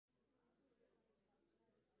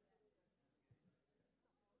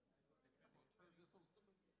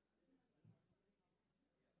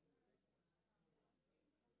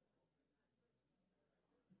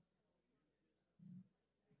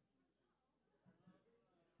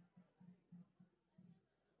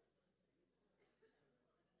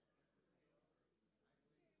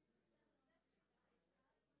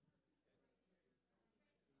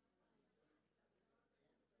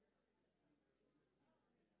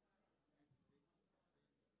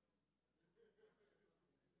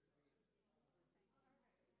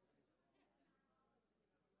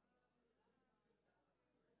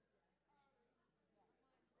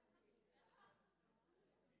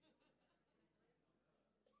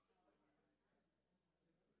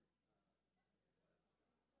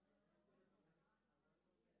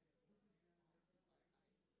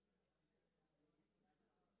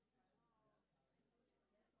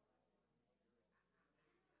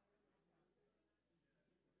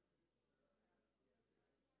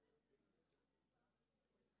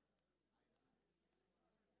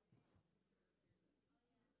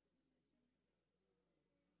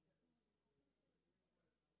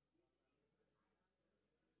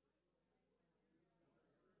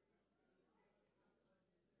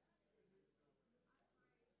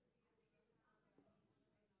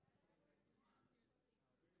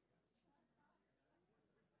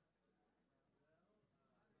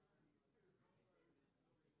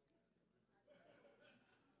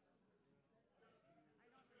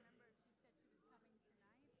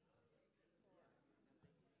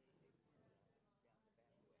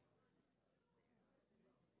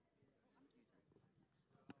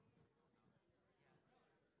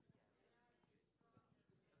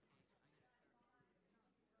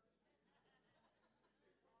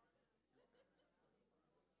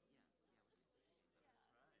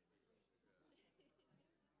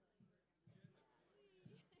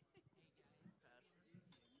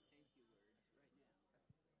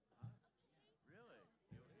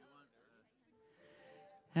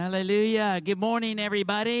Hallelujah. Good morning,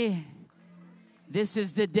 everybody. This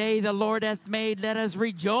is the day the Lord hath made. Let us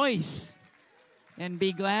rejoice and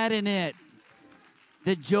be glad in it.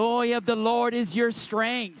 The joy of the Lord is your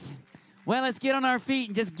strength. Well, let's get on our feet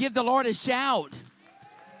and just give the Lord a shout.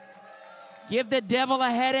 Give the devil a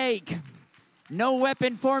headache. No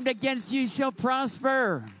weapon formed against you shall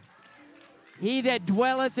prosper. He that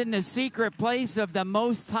dwelleth in the secret place of the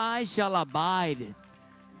Most High shall abide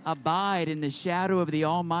in the shadow of the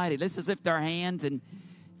Almighty. Let's just lift our hands and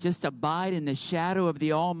just abide in the shadow of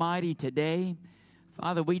the Almighty today.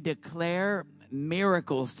 Father, we declare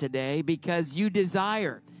miracles today because you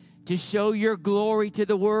desire to show your glory to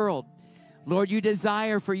the world. Lord, you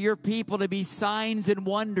desire for your people to be signs and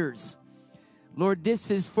wonders. Lord, this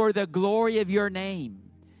is for the glory of your name.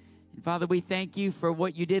 And Father, we thank you for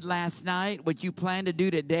what you did last night, what you plan to do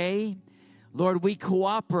today. Lord, we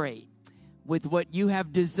cooperate with what you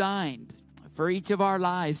have designed for each of our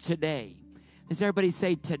lives today. Does everybody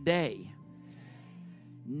say today?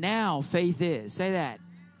 Now faith is. Say that.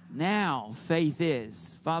 Now faith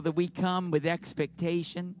is. Father, we come with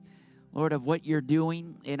expectation, Lord, of what you're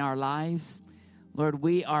doing in our lives. Lord,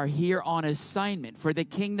 we are here on assignment for the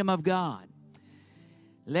kingdom of God.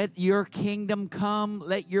 Let your kingdom come.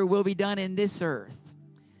 Let your will be done in this earth,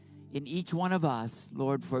 in each one of us,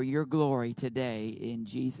 Lord, for your glory today. In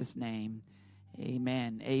Jesus' name,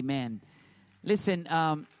 amen. Amen. Listen,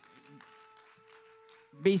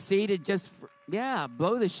 be seated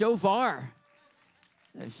blow the shofar.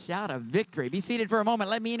 A shout of victory. Be seated for a moment.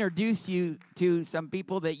 Let me introduce you to some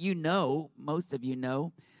people that you know, most of you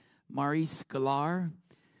know. Maurice Sklar,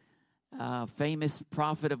 famous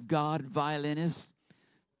prophet of God, violinist,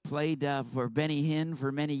 played for Benny Hinn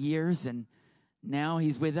for many years, and now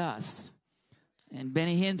he's with us. And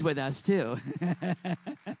Benny Hinn's with us too.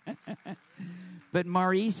 But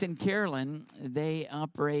Maurice and Carolyn, they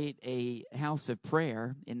operate a house of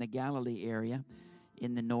prayer in the Galilee area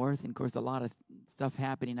in the north. And, of course, a lot of stuff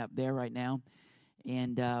happening up there right now.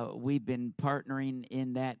 And we've been partnering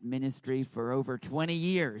in that ministry for over 20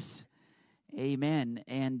 years. Amen.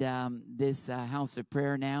 And this house of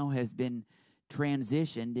prayer now has been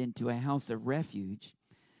transitioned into a house of refuge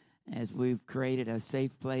as we've created a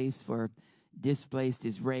safe place for displaced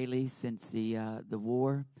Israelis since the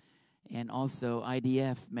war, and also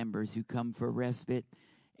IDF members who come for respite.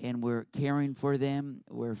 And we're caring for them,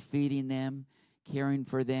 we're feeding them, caring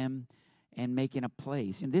for them, and making a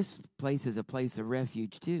place. And this place is a place of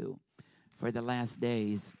refuge, too, for the last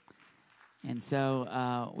days. And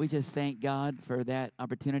so we just thank God for that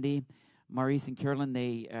opportunity. Maurice and Carolyn,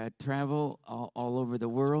 they travel all over the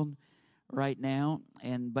world right now,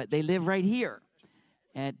 but they live right here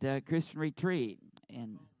at Christian Retreat.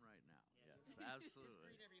 And right now, yes,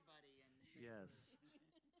 absolutely. Just greet everybody. Yes,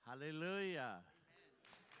 hallelujah.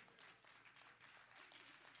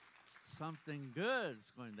 Something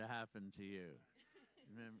good's going to happen to you.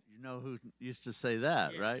 You know who used to say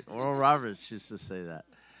that, right? Oral Roberts used to say that.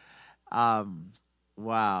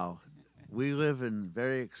 Wow. We live in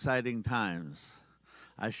very exciting times.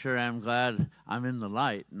 I sure am glad I'm in the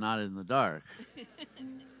light, not in the dark.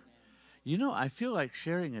 You know, I feel like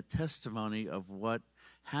sharing a testimony of what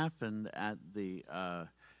happened at the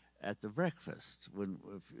breakfast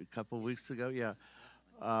a couple of weeks ago. Yeah.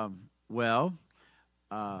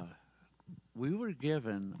 We were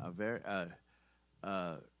given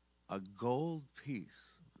a gold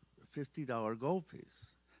piece, a $50 gold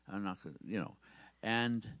piece. I'm not gonna,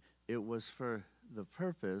 and it was for the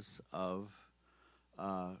purpose of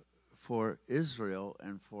for Israel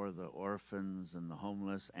and for the orphans and the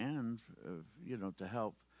homeless, and to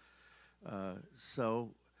help.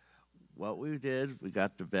 So what we did, we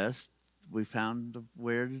got the best. We found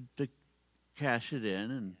where to cash it in,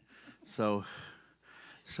 and so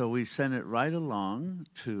we sent it right along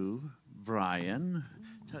to Brian.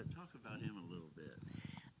 Talk about him a little bit.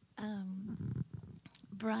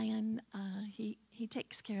 Brian, he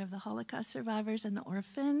takes care of the Holocaust survivors and the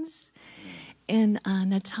orphans in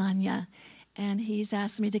Netanya. And he's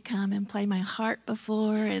asked me to come and play my harp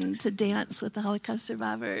before and to dance with the Holocaust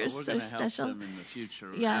survivors. We're so special. Help them in the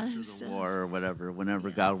future, yeah, after the war or whatever,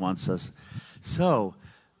 whenever God wants us. So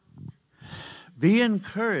be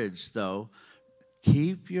encouraged, though.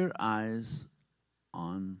 Keep your eyes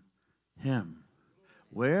on him.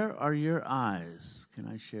 Where are your eyes? Can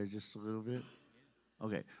I share just a little bit?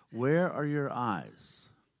 Okay. Where are your eyes?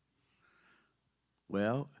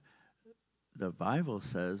 Well, the Bible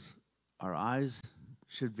says our eyes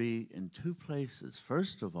should be in two places.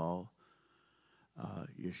 First of all,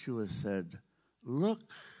 Yeshua said, look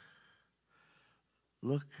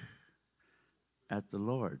at the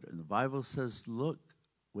Lord. And the Bible says, look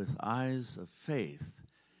with eyes of faith,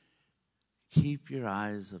 keep your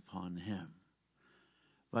eyes upon him.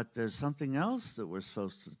 But there's something else that we're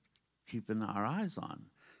supposed to keep our eyes on.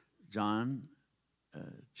 John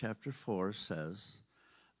chapter 4 says,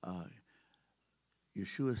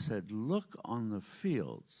 Yeshua said, look on the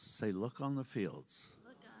fields. Say, look on the fields.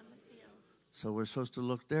 Look on the fields. So we're supposed to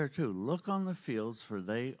look there too. Look on the fields, for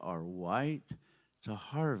they are white to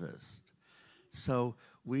harvest. So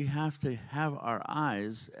we have to have our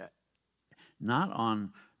eyes not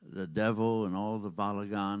on the devil and all the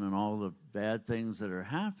balagan and all the bad things that are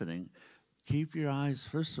happening. Keep your eyes,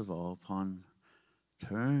 first of all,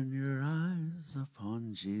 turn your eyes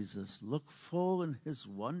upon Jesus. Look full in his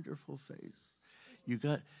wonderful face.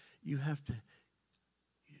 You have to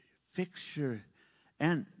fix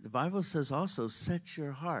and the Bible says also, set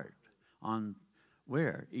your heart on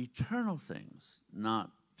where? Eternal things,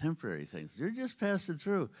 not temporary things. You're just passing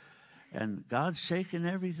through. And God's shaking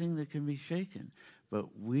everything that can be shaken.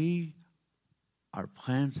 But we are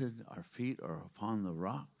planted, our feet are upon the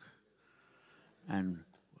rock. And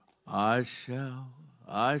I shall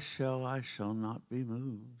not be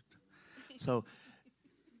moved. So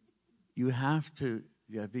you have to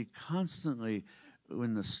be constantly,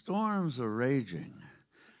 when the storms are raging,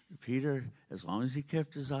 Peter, as long as he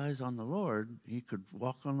kept his eyes on the Lord, he could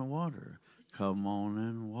walk on the water. Come on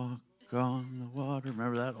and walk on the water.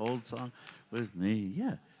 Remember that old song with me?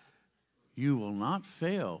 Yeah. You will not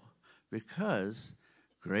fail, because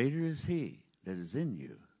greater is he that is in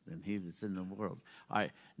you than he that's in the world. All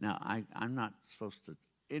right, now I'm not supposed to.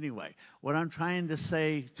 Anyway, what I'm trying to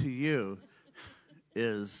say to you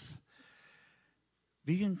is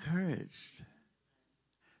be encouraged.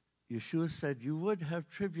 Yeshua said you would have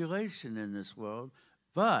tribulation in this world,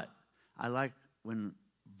 but I like when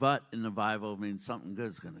but in the Bible means something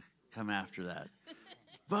good's going to come after that.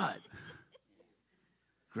 But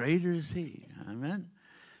greater is he. Amen?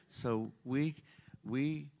 So we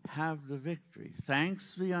have the victory.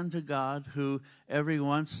 Thanks be unto God, who every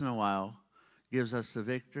once in a while gives us the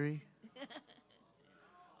victory.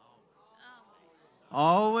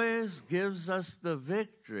 Always gives us the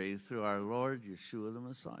victory through our Lord Yeshua the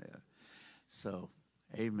Messiah. So,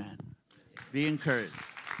 amen. Be encouraged.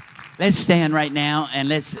 Let's stand right now and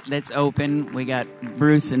let's open. We got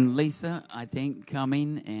Bruce and Lisa, I think,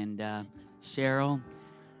 coming, and Cheryl,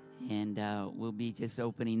 and we'll be just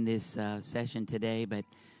opening this session today. But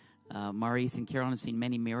Maurice and Carolyn have seen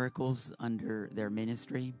many miracles under their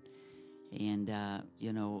ministry, and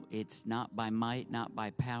it's not by might, not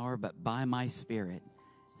by power, but by my Spirit,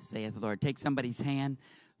 saith the Lord. Take somebody's hand.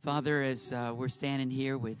 Father, as we're standing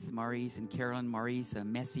here with Maurice and Carolyn, Maurice, a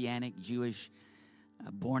Messianic Jewish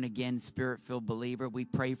born-again, Spirit-filled believer, we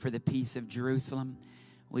pray for the peace of Jerusalem.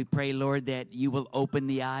 We pray, Lord, that you will open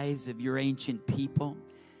the eyes of your ancient people,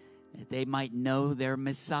 that they might know their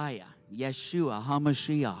Messiah, Yeshua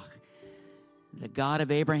HaMashiach, the God of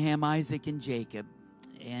Abraham, Isaac, and Jacob,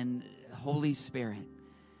 and Holy Spirit.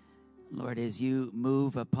 Lord, as you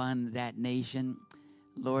move upon that nation,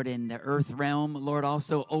 Lord, in the earth realm, Lord,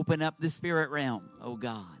 also open up the spirit realm, oh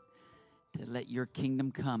God, to let your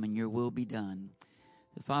kingdom come and your will be done.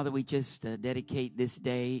 So, Father, we just dedicate this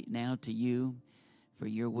day now to you for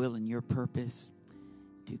your will and your purpose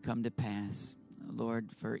to come to pass, Lord,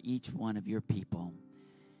 for each one of your people.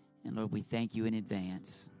 And, Lord, we thank you in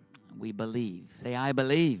advance. We believe. Say, I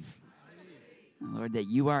believe. Lord, that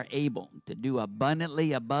you are able to do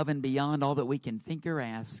abundantly above and beyond all that we can think or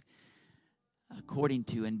ask, according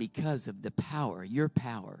to and because of the power, your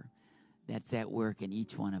power, that's at work in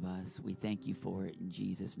each one of us. We thank you for it in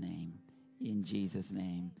Jesus' name. In Jesus'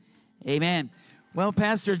 name. Amen. Well,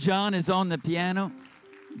 Pastor John is on the piano.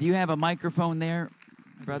 Do you have a microphone there,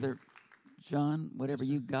 Brother John? Whatever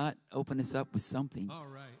you got, open us up with something. All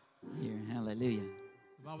right. Here, hallelujah.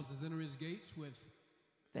 The Bible says, enter his gates with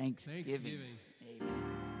Thanksgiving. Amen.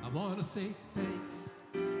 I want to say thanks.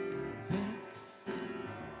 Thanks.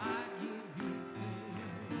 I give you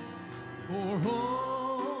thanks for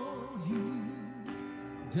all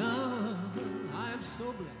you've done. I am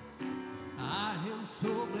so blessed. I am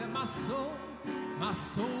so blessed. My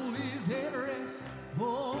soul is at rest.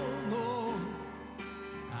 Oh, Lord,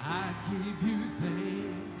 I give you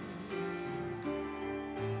thanks.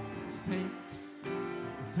 Thanks.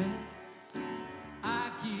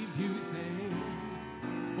 I give you thanks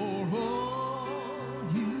for all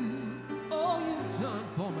you've done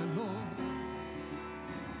for me, Lord.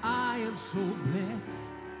 I am so blessed.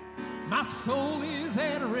 My soul is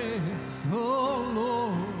at rest. Oh,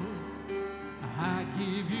 Lord, I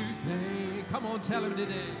give you thanks. Come on, tell him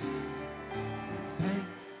today.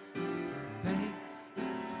 Thanks.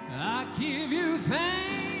 I give you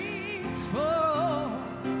thanks.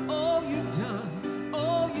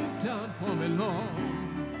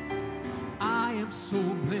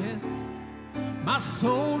 My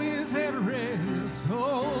soul is at rest,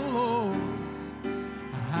 oh Lord.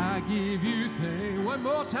 I give you thanks. One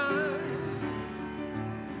more time.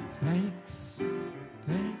 Thanks,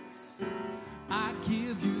 thanks. I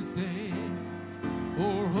give you thanks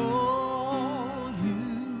for all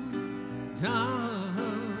you've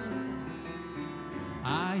done.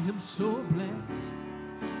 I am so blessed.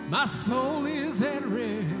 My soul is at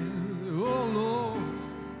rest, oh Lord.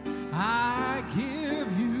 I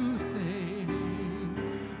give you thanks,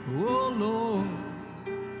 oh Lord.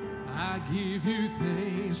 I give you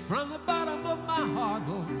thanks from the bottom of my heart,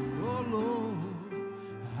 Lord. Oh Lord,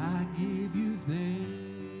 I give you thanks.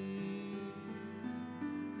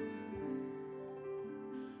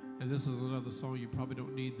 And this is another song you probably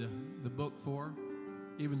don't need the book for,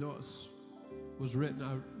 even though it was written.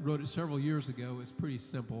 I wrote it several years ago. It's pretty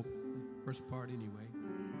simple, first part anyway.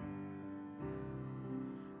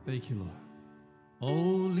 Thank you, Lord.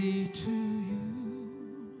 Only to you,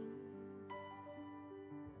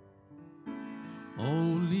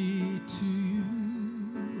 only to you,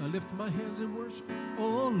 I lift my hands in worship.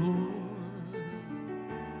 Oh Lord,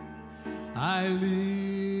 I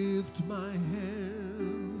lift my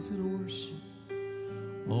hands in worship.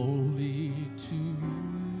 Only to you,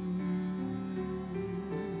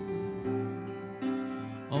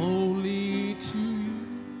 only to you,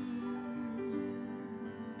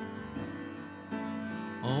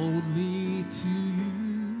 only to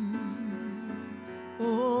you.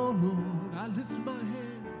 Oh Lord, I lift my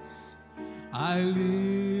hands. I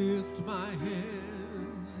lift my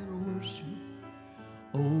hands in worship.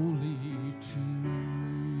 Only to you.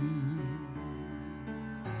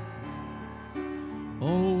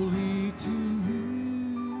 Only to you.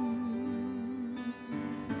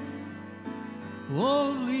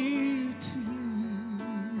 Only to you.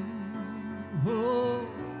 Oh,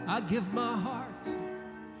 I give my heart.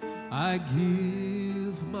 I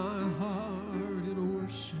give my heart in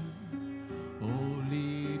worship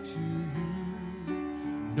only to you.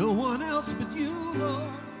 No one else but you,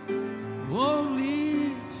 Lord.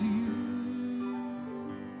 Only to you.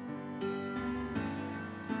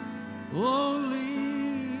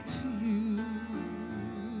 Only to you,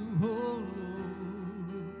 oh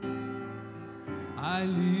Lord. I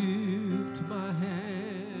lift my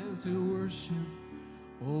hands in worship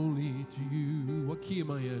only to you. What key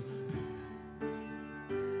am I in?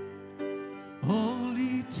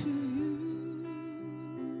 Only to you.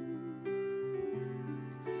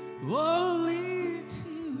 Only to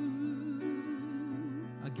you.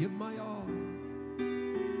 I give my all.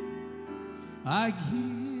 I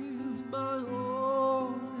give my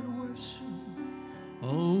all in worship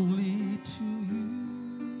only to you.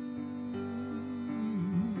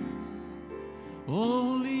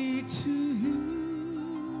 Only to you.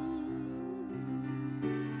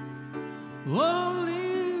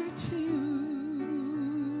 Only to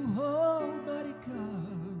you, Almighty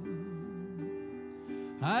God.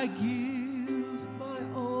 I give my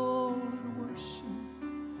all in worship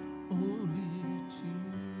only to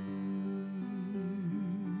you.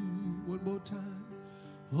 One more time.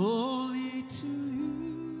 Only to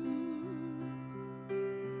you.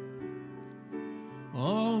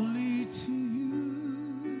 Only to you.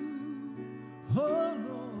 Oh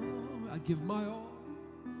Lord, I give my all.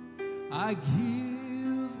 I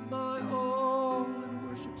give my all in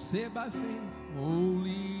worship. Say it by faith.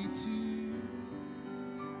 Only to you.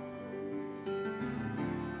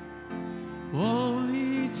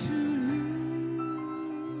 Only to you.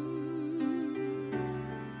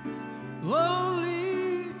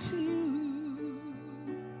 Only to you.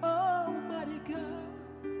 Almighty God.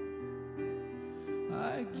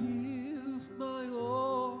 I give my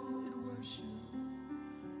all in worship.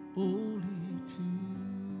 Only to you.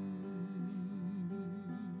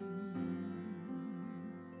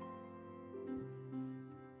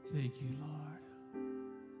 Thank you, Lord.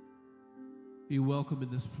 Be welcome in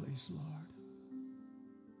this place, Lord.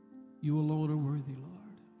 You alone are worthy,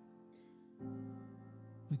 Lord.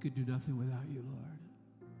 We could do nothing without you, Lord.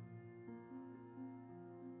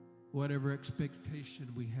 Whatever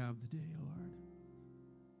expectation we have today, Lord.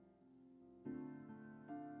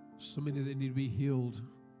 So many that need to be healed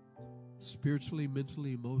spiritually,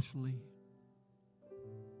 mentally, emotionally.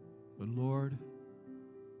 But Lord,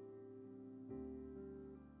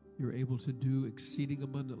 you're able to do exceeding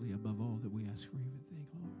abundantly above all that we ask or even think,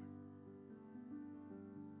 Lord.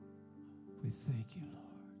 We thank you, Lord.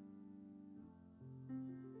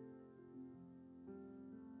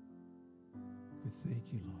 We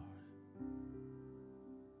thank you, Lord.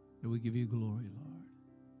 And we give you glory, Lord.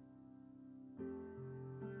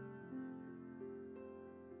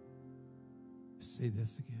 Say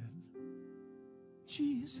this again.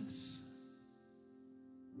 Jesus,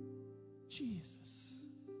 Jesus,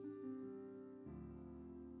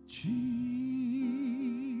 Jesus.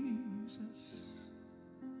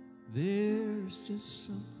 There's just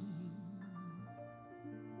something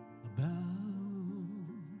about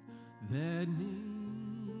that name.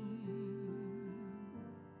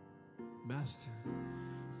 Master,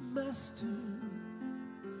 Master,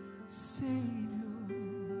 Savior,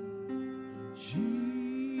 Jesus,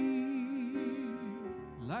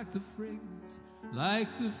 like the fragrance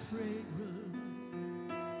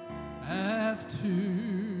after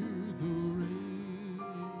the rain.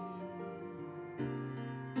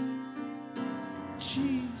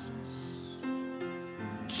 Jesus,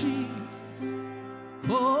 Jesus,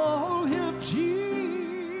 call him Jesus.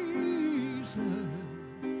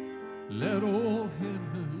 Let all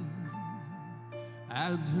heaven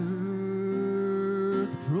and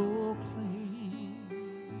earth proclaim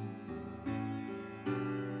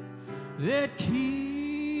that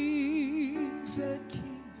kings and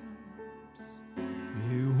kingdoms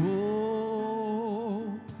may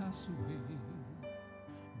all pass away,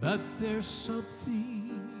 but there's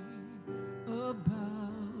something about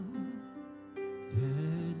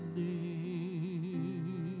that name.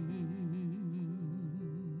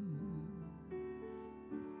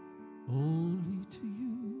 Only to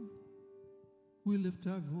you we lift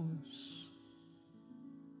our voice.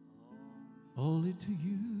 Only to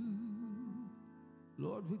you,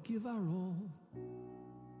 Lord, we give our all,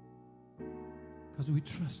 because we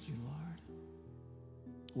trust you, Lord.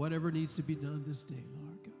 Whatever needs to be done this day,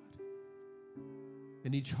 Lord God,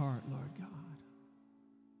 in each heart, Lord God,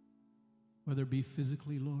 whether it be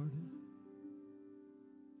physically, Lord,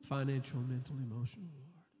 financial, mental, emotional,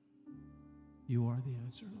 Lord, you are the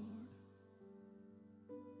answer, Lord.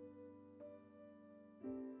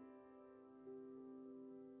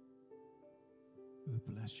 We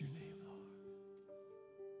bless your name, Lord.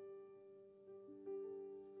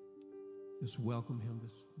 Just welcome him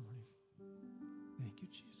this morning. Thank you,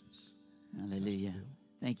 Jesus. Hallelujah.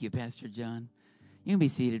 Thank you, Pastor John. You can be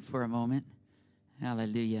seated for a moment.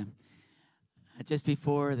 Hallelujah. Just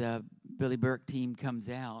before the Billy Burke team comes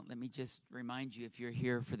out, let me just remind you, if you're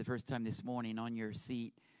here for the first time this morning, on your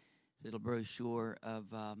seat, a little brochure of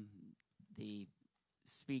the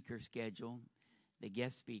speaker schedule, the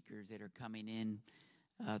guest speakers that are coming in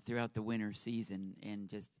throughout the winter season, and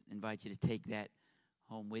just invite you to take that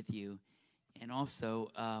home with you. And also,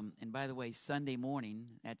 and by the way, Sunday morning,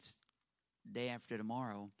 that's day after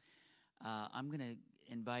tomorrow, I'm going to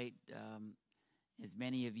invite as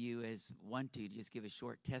many of you as want to just give a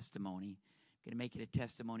short testimony. I'm going to make it a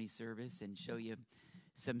testimony service and show you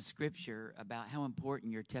some scripture about how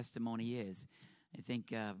important your testimony is. I think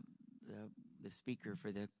the speaker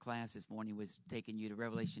for the class this morning was taking you to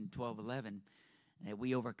Revelation 12:11, that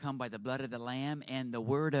we overcome by the blood of the Lamb and the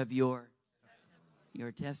word of your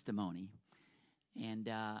testimony. And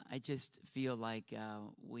I just feel like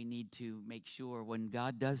we need to make sure when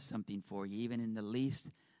God does something for you, even in the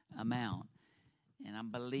least amount, and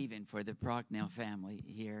I'm believing for the Procknell family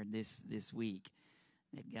here this week,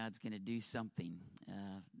 that God's going to do something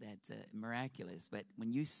that's miraculous. But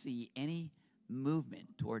when you see any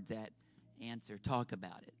movement towards that answer, talk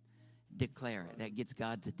about it, declare it. That gets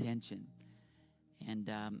God's attention.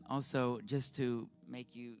 And also, just to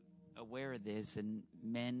make you aware of this, and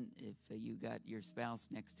men, if you got your spouse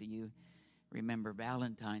next to you, remember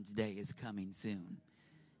Valentine's Day is coming soon,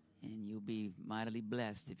 and you'll be mightily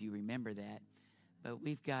blessed if you remember that. But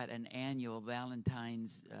we've got an annual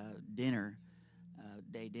Valentine's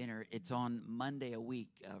Day dinner. It's on Monday a week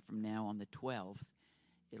from now, on the 12th.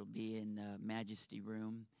 It'll be in the Majesty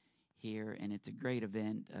Room here, and it's a great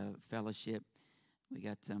event, fellowship. We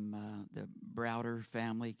got some the Browder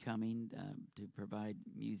family coming to provide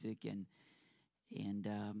music and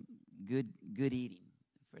good eating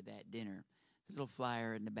for that dinner. There's a little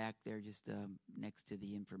flyer in the back there, just next to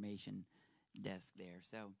the information desk there.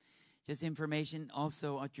 So, just information.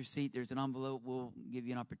 Also, at your seat, there's an envelope. We'll give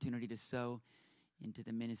you an opportunity to sow into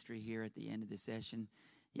the ministry here at the end of the session.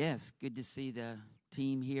 Yes, good to see the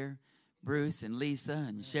team here, Bruce and Lisa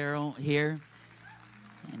and Cheryl here,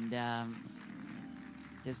 and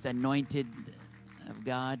just anointed of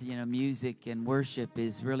God. You know, music and worship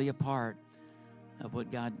is really a part of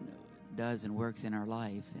what God does and works in our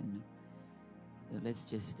life. And so let's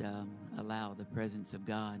just allow the presence of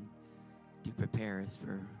God to prepare us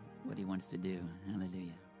for what he wants to do.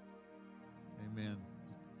 Hallelujah. Amen.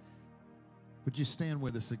 Would you stand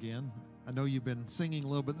with us again? I know you've been singing a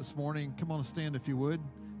little bit this morning. Come on, stand if you would.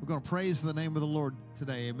 We're going to praise the name of the Lord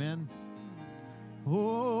today. Amen.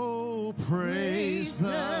 Oh, praise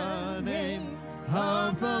the name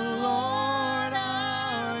of the Lord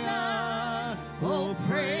our God. Oh,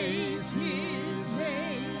 praise his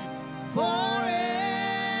name forevermore.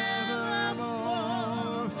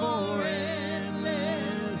 For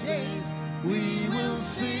endless days we will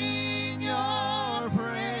sing your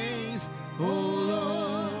praise, O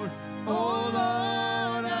Lord, O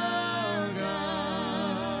Lord our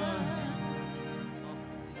God.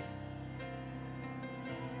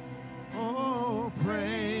 Oh,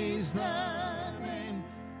 praise the name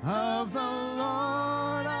of the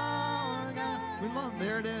Lord our God. We love,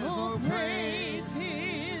 there it is. Oh, praise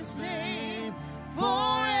his name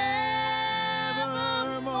forevermore.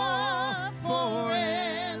 For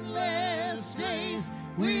endless days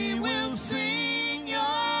we will sing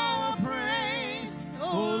your praise,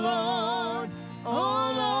 O Lord, O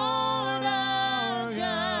Lord our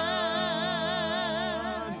God.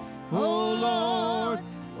 O Lord,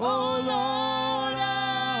 O Lord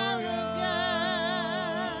our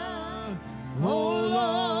God. O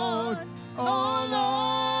Lord, O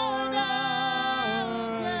Lord our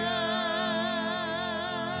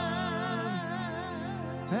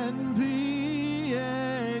God. And be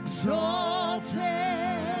Exalted,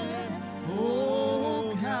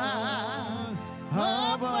 O God,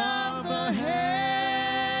 above the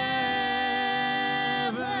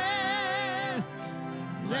heavens.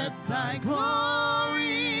 Let thy glory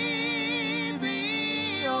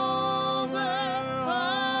be over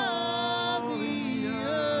all the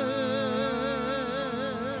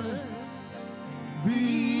earth.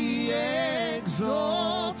 Be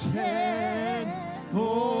exalted,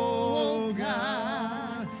 O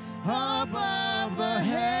God, above the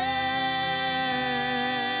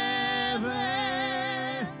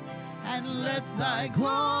heavens, and let thy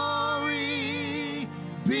glory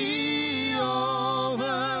be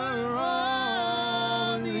over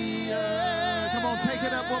all the earth. Come on, take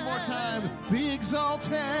it up one more time. Be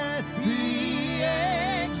exalted. Be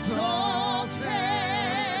exalted,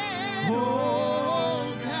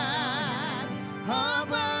 O God,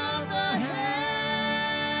 above the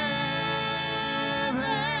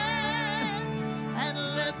heavens, and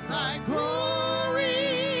let thy glory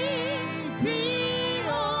be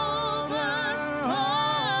over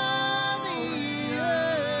all the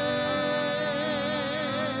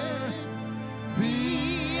earth.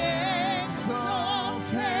 Be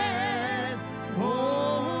exalted, O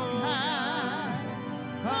God,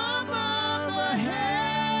 above the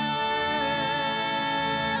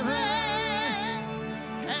heavens,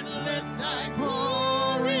 and let thy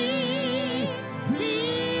glory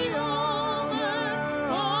be over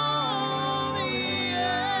all the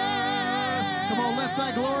earth. Come on, let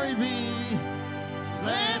thy glory be.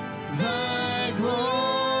 Let thy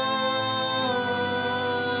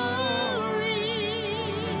glory,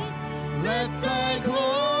 let thy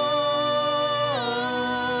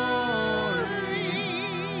glory,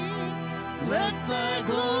 let thy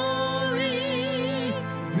glory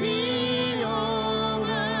be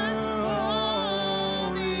over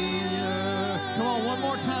all the earth. Come on, one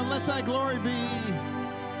more time. Let thy glory be.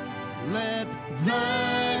 Let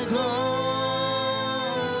thy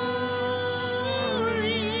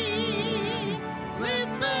glory,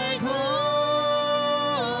 let thy glory,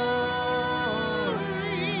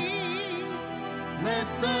 let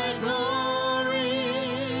thy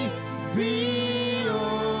glory be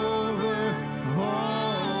over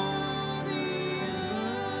all the earth.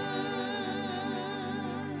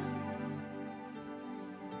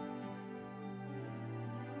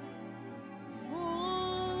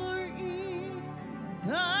 For in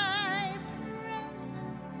thy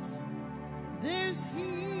presence there's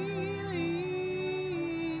healing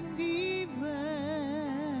divine.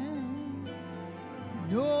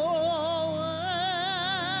 No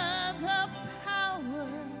other power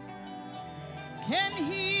can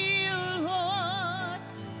heal, Lord,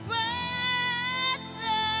 but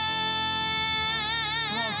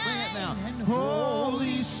Come on, sing it now. thine. And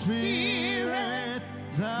Holy Spirit,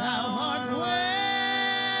 thou art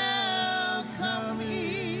welcome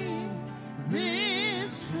in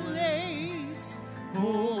this place.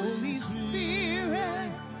 Holy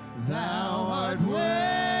Spirit, thou art welcome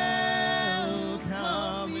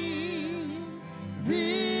in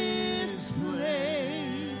this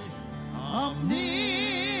place.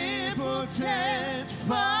 Omnipotent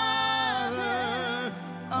Father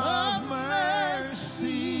of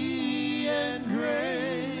mercy and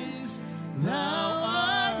grace, thou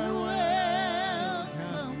art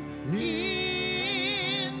welcome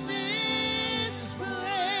in this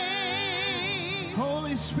place.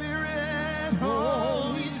 Holy Spirit,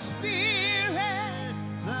 Holy Spirit,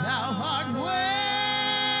 thou art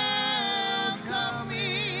welcome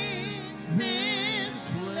in this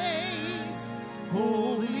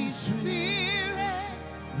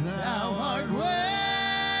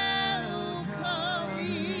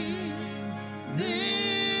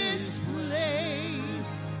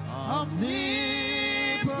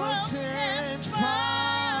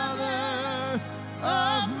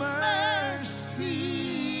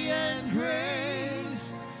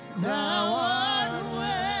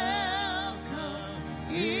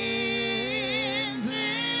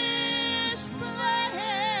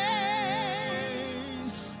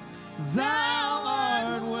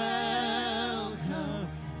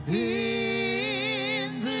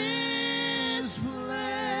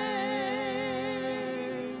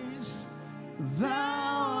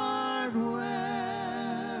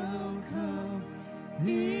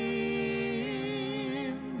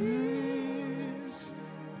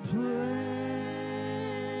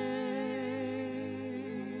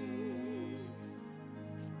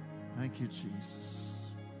Thank you, Jesus.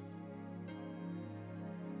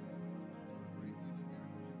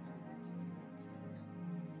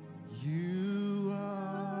 You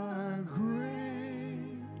are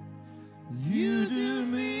great. You do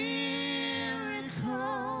miracles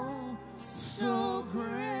so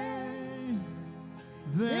great.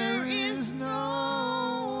 There is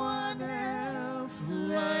no one else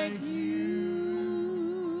like you.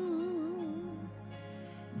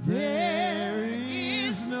 There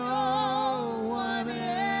is no one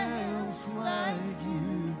else like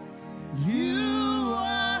you. You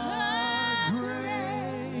are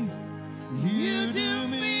great. You do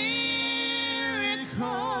miracles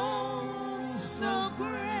so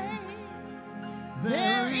great.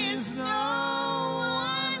 There is no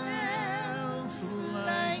one else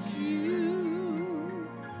like you.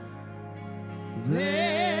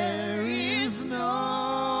 There is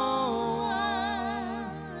no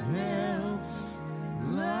one else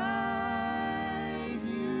like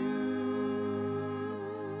you.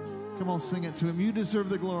 Come on, sing it to him. You deserve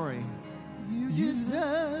the glory. You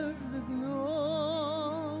deserve the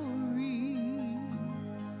glory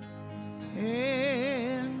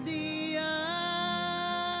and the honor.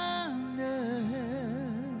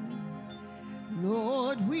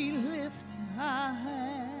 Lord, we lift our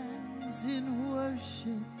hands in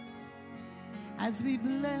worship as we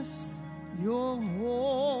bless your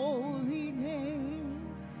holy name.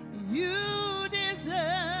 You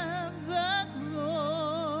deserve the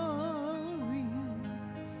glory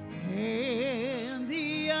and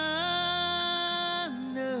the honor.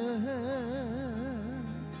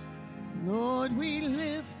 Lord, we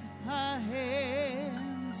lift our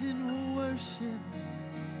hands in worship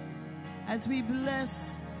as we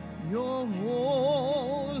bless your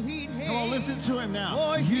holy name. Come on, lift it to him now.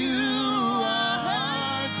 For you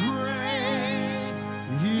are great.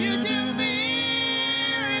 You do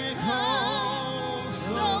miracles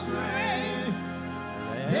so great.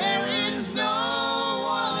 There is no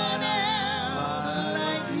one else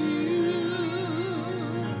like you.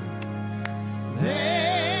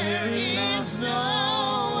 There is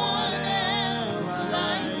no one else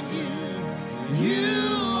like you. You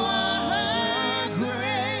are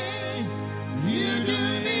great. You do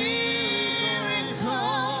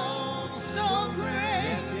miracles so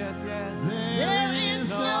great. There is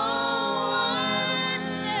no one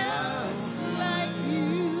else like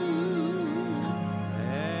you.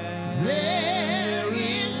 There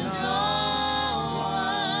is no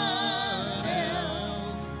one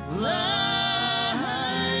else like you.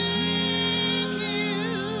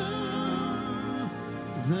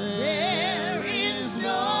 There is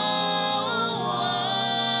no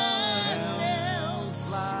one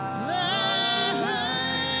else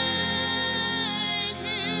like you.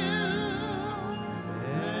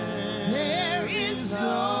 There is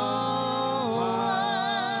no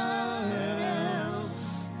one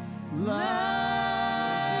else like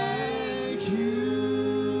you.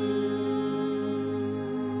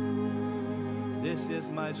 This is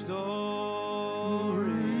my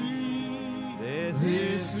story.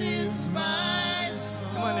 This is my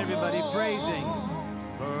song. Come on, everybody, praising.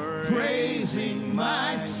 Praising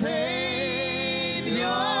my Savior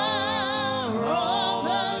all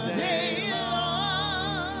the day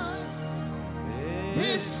long.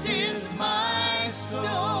 This is my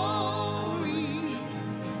story.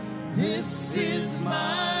 This is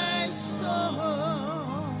my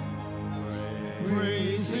song.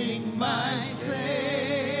 Praising my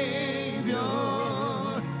Savior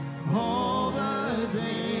all the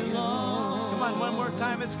day long. Come on, one more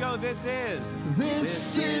time. Let's go. This is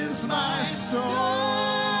my story.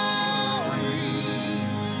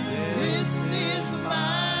 This is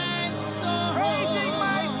my song. praising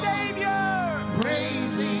my Savior.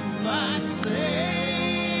 Praising my Savior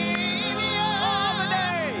All the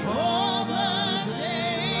day. all the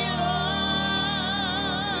day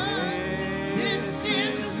long. This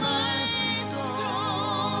is my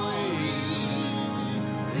story.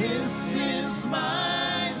 This is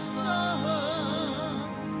my song.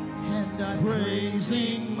 And I'm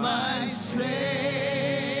praising my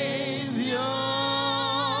Savior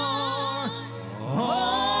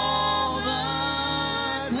all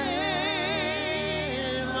the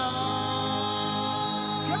day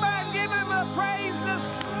long. Come on, give him a praise this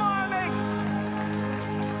morning.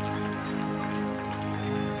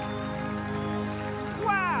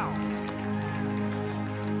 Wow.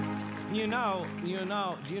 Do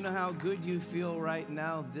you know how good you feel right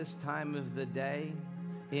now this time of the day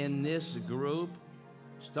in this group,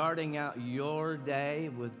 starting out your day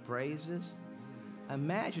with praises?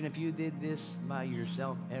 Imagine if you did this by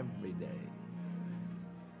yourself every day.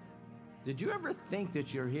 Did you ever think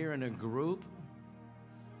that you're here in a group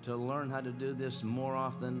to learn how to do this more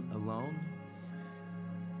often alone?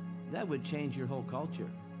 That would change your whole culture.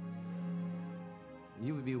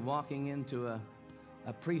 You would be walking into a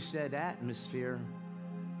preset atmosphere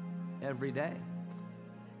every day.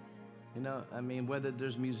 You know, I mean, whether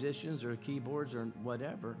there's musicians or keyboards or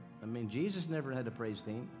whatever. I mean, Jesus never had a praise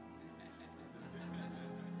team.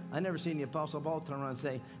 I never seen the Apostle Paul turn around and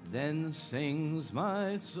say, "Then sings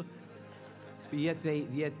my soul." But yet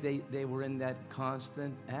they were in that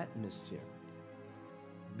constant atmosphere.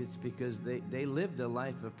 It's because they lived a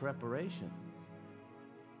life of preparation.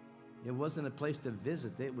 It wasn't a place to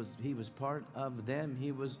visit. He was part of them.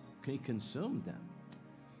 He consumed them.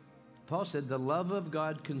 Paul said, "The love of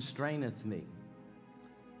God constraineth me."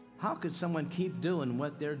 How could someone keep doing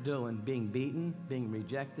what they're doing, being beaten, being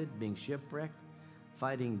rejected, being shipwrecked,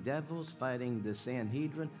 fighting devils, fighting the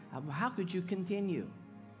Sanhedrin? How could you continue?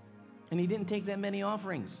 And he didn't take that many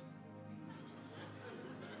offerings.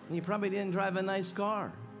 And he probably didn't drive a nice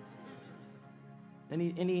car. And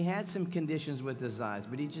he had some conditions with his eyes,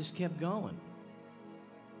 but he just kept going.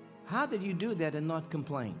 How did you do that and not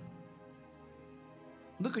complain?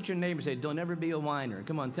 Look at your neighbor and say, "Don't ever be a whiner."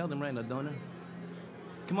 Come on, tell them right now, don't it?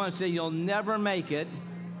 Come on, say, "You'll never make it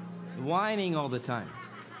whining all the time."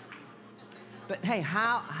 But hey,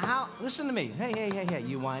 how, listen to me. Hey,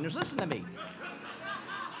 you whiners, listen to me.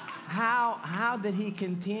 How did he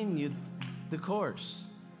continue the course?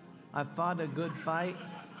 "I fought a good fight.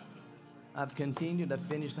 I've continued, I've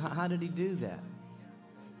finished." How did he do that?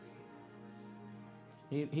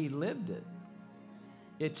 He lived it.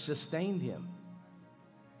 It sustained him.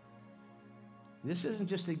 This isn't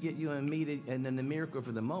just to get you immediate and then the miracle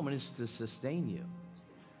for the moment. It's to sustain you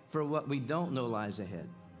for what we don't know lies ahead.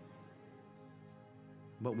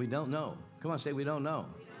 What we don't know. Come on, say, "We don't know."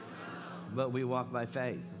 But we walk by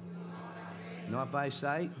faith. Not by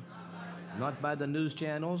sight. Not by the news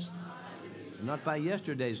channels. Not by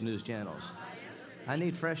yesterday's news channels. I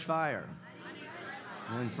need fresh fire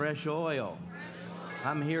and fresh oil.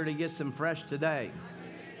 I'm here to get some fresh today.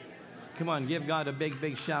 Come on, give God a big,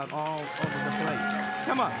 big shout all over the place.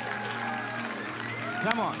 Come on.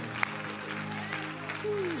 Come on.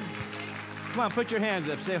 Come on, put your hands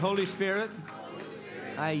up. Say, "Holy Spirit,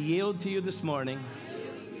 I yield to you this morning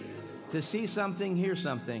to see something, hear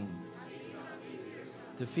something,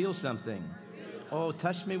 to feel something. Oh,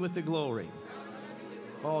 touch me with the glory.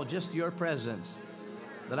 Oh, just your presence,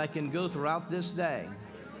 that I can go throughout this day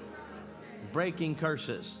breaking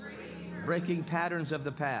curses, breaking patterns of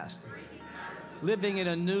the past, living in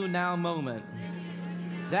a new now moment."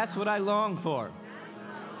 That's what I long for.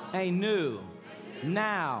 A new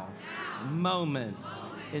now moment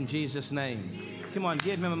in Jesus' name. Come on,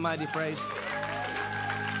 give him a mighty praise.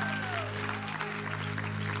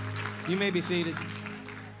 You may be seated.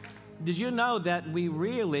 Did you know that we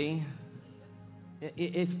really,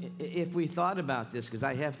 if we thought about this, because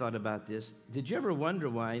I have thought about this, did you ever wonder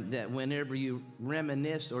why that whenever you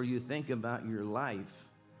reminisce or you think about your life,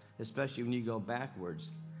 especially when you go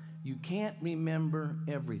backwards, you can't remember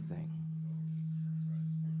everything?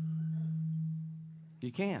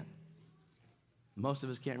 You can't. Most of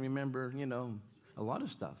us can't remember, a lot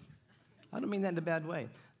of stuff. I don't mean that in a bad way,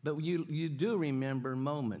 but you do remember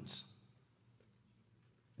moments.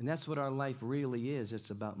 And that's what our life really is. It's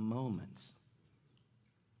about moments.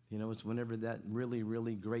 It's whenever that really,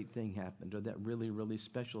 really great thing happened, or that really, really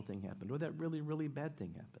special thing happened, or that really, really bad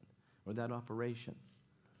thing happened, or that operation,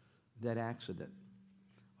 that accident.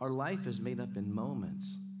 Our life is made up in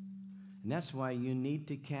moments. And that's why you need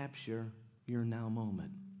to capture your now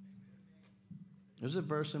moment. There's a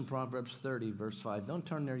verse in Proverbs 30, verse 5. Don't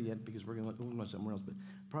turn there yet because we're going to go somewhere else. But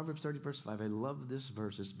Proverbs 30, verse 5, I love this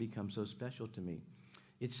verse. It's become so special to me.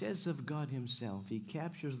 It says of God himself, he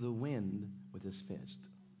captures the wind with his fist.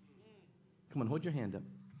 Come on, hold your hand up.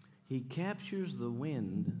 He captures the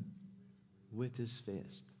wind with his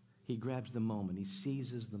fist. He grabs the moment. He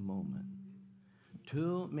seizes the moment.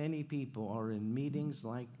 Too many people are in meetings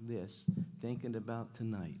like this thinking about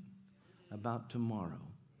tonight, about tomorrow,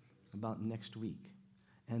 about next week,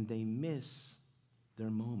 and they miss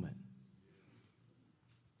their moment.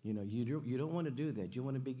 You don't want to do that. You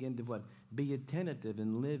want to begin to what? Be attentive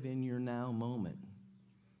and live in your now moment.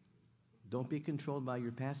 Don't be controlled by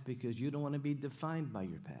your past because you don't want to be defined by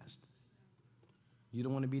your past. You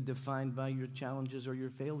don't want to be defined by your challenges or your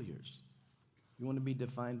failures. You want to be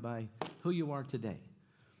defined by who you are today.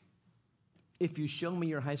 If you show me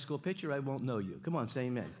your high school picture, I won't know you. Come on, say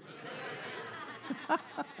amen.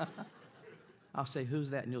 I'll say, "Who's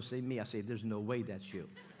that?" And you'll say, "Me." I'll say, "There's no way that's you."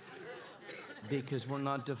 Because we're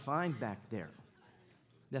not defined back there.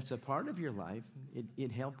 that's a part of your life.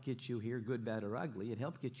 It helped get you here, good, bad, or ugly. It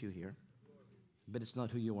helped get you here. But it's not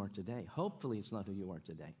who you are today. Hopefully, it's not who you are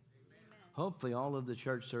today. Amen. Hopefully, all of the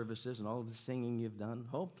church services and all of the singing you've done,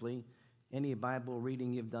 hopefully, any Bible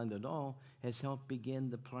reading you've done at all has helped begin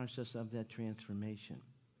the process of that transformation.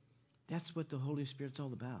 That's what the Holy Spirit's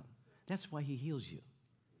all about. That's why he heals you.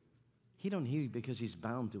 He don't heal you because he's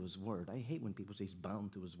bound to his word. I hate when people say he's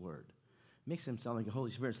bound to his word. It makes him sound like the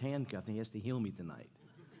Holy Spirit's handcuffed and he has to heal me tonight.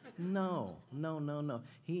 No.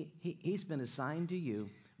 He's been assigned to you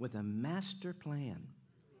with a master plan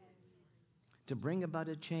to bring about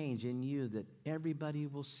a change in you that everybody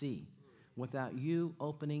will see without you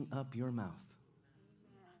opening up your mouth.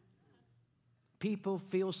 People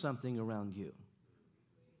feel something around you.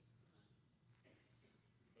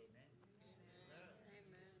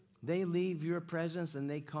 They leave your presence and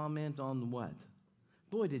they comment on what?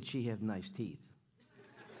 Boy, did she have nice teeth.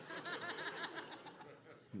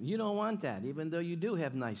 You don't want that, even though you do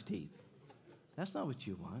have nice teeth. That's not what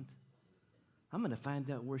you want. I'm going to find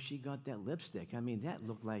out where she got that lipstick. I mean, that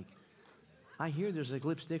looked like, I hear there's a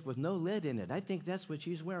lipstick with no lead in it. I think that's what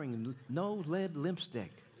she's wearing, no lead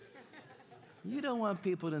lipstick. You don't want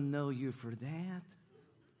people to know you for that.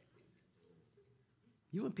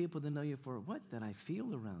 You want people to know you for what? That I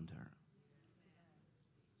feel around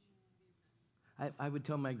her. I would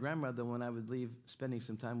tell my grandmother when I would leave spending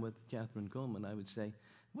some time with Catherine Coleman, I would say,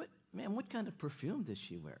 what kind of perfume does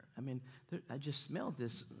she wear? I mean, I just smelled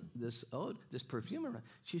this perfume around.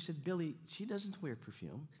 She said, Billy, she doesn't wear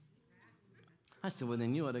perfume. I said, well,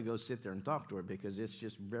 then you ought to go sit there and talk to her because it's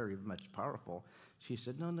just very much powerful. She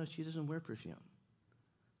said, no, she doesn't wear perfume.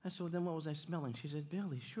 I said, well, then what was I smelling? She said,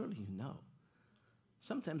 Billy, surely you know.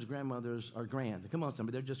 Sometimes grandmothers are grand. Come on,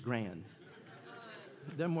 somebody, they're just grand.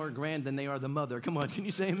 They're more grand than they are the mother. Come on, can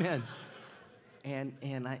you say amen? And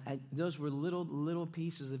those were little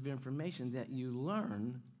pieces of information that you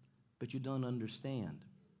learn, but you don't understand.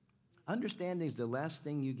 Understanding is the last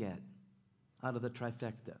thing you get out of the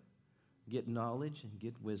trifecta. Get knowledge, and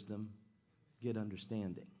get wisdom, get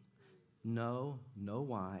understanding. Know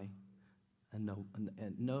why, and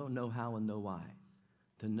know how and know why.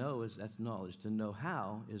 To know that's knowledge. To know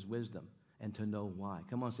how is wisdom, and to know why.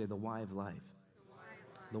 Come on, say the why of life.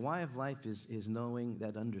 The why of life is knowing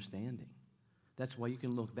that understanding. That's why you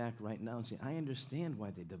can look back right now and say, I understand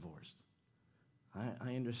why they divorced.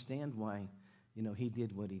 I understand why, he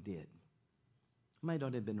did what he did. Might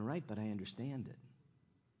not have been right, but I understand it.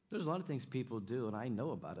 There's a lot of things people do, and I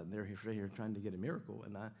know about it, and they're here trying to get a miracle,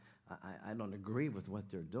 and I don't agree with what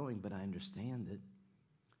they're doing, but I understand it.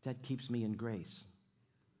 That keeps me in grace.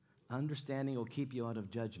 Understanding will keep you out of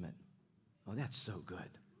judgment. Oh, that's so good.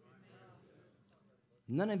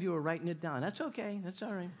 None of you are writing it down. That's okay. That's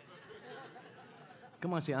all right.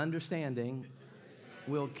 Come on, say, understanding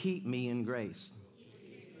will keep me in grace.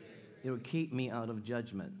 It will keep me out of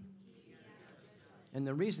judgment. And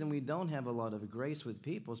the reason we don't have a lot of grace with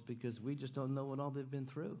people is because we just don't know what all they've been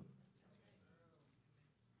through.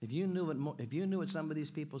 If you knew what some of these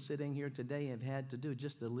people sitting here today have had to do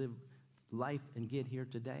just to live life and get here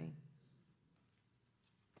today,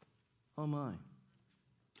 oh my.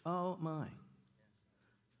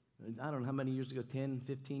 I don't know how many years ago, 10,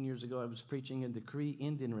 15 years ago, I was preaching in the Cree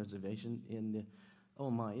Indian Reservation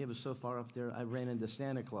it was so far up there, I ran into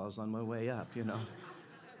Santa Claus on my way up,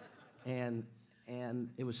 And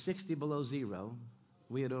it was 60 below zero.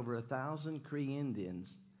 We had over 1,000 Cree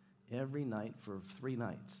Indians every night for 3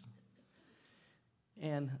 nights.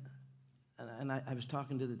 And I was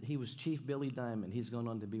talking to he was Chief Billy Diamond. He's gone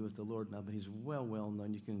on to be with the Lord now, but he's well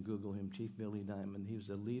known. You can Google him, Chief Billy Diamond. He was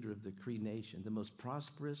the leader of the Cree Nation, the most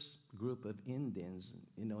prosperous group of Indians,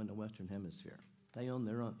 in the Western Hemisphere. They own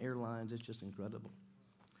their own airlines. It's just incredible.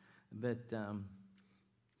 But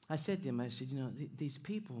I said to him, these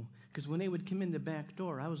people, because when they would come in the back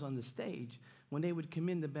door, I was on the stage. When they would come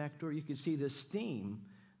in the back door, you could see the steam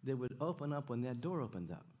that would open up when that door opened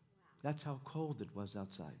up. That's how cold it was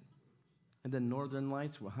outside. And the northern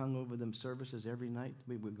lights were hung over them services every night.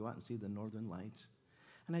 We would go out and see the northern lights.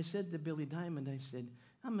 And I said to Billy Diamond, I said,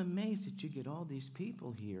 I'm amazed that you get all these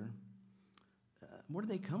people here. Where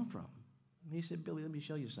do they come from? And he said, Billy, let me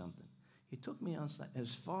show you something. He took me outside.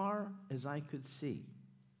 As far as I could see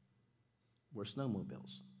were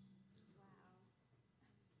snowmobiles.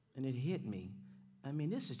 And it hit me.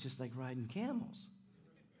 This is just like riding camels.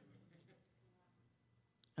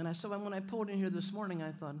 And when I pulled in here this morning,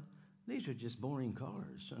 I thought, these are just boring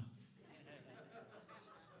cars.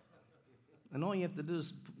 And all you have to do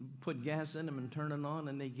is put gas in them and turn it on,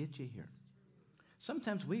 and they get you here.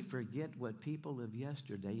 Sometimes we forget what people of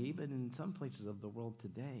yesterday, even in some places of the world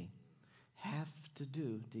today, have to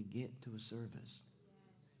do to get to a service.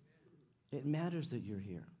 It matters that you're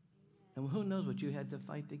here. And who knows what you had to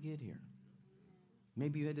fight to get here.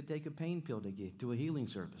 Maybe you had to take a pain pill to get to a healing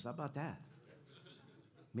service. How about that?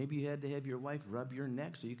 Maybe you had to have your wife rub your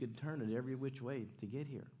neck so you could turn it every which way to get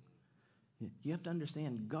here. You have to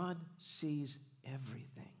understand, God sees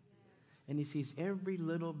everything. And he sees every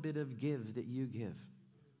little bit of give that you give.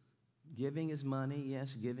 Giving is money,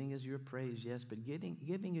 yes. Giving is your praise, yes. But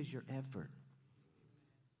giving is your effort.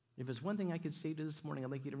 If it's one thing I could say to this morning,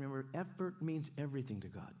 I'd like you to remember, effort means everything to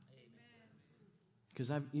God. Because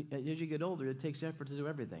as you get older, it takes effort to do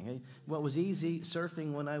everything. Hey? What was easy,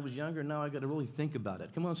 surfing when I was younger, now I got to really think about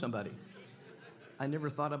it. Come on, somebody. I never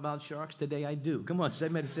thought about sharks. Today I do. Come on,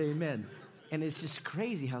 somebody say amen. And it's just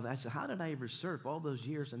crazy how that. I said, how did I ever surf all those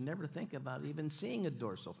years and never think about even seeing a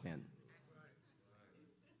dorsal fin?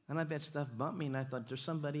 And I've had stuff bump me, and I thought, there's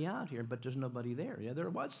somebody out here, but there's nobody there. Yeah, there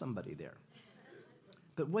was somebody there.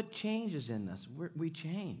 But what changes in us? We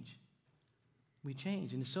change. We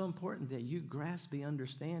change. And it's so important that you grasp the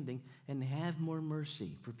understanding and have more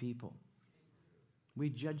mercy for people. We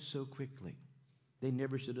judge so quickly. They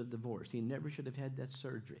never should have divorced. He never should have had that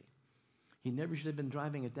surgery. He never should have been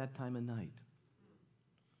driving at that time of night.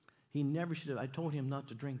 He never should have. I told him not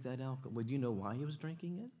to drink that alcohol. Well, do you know why he was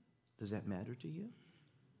drinking it? Does that matter to you?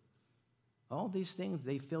 All these things,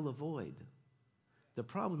 they fill a void. The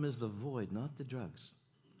problem is the void, not the drugs.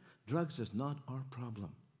 Drugs is not our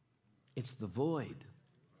problem. It's the void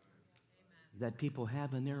that people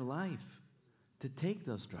have in their life to take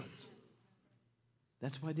those drugs.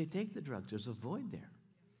 That's why they take the drugs. There's a void there.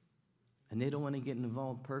 And they don't want to get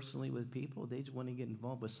involved personally with people. They just want to get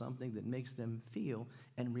involved with something that makes them feel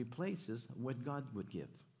and replaces what God would give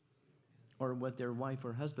or what their wife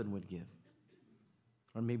or husband would give.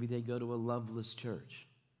 Or maybe they go to a loveless church.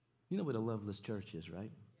 You know what a loveless church is,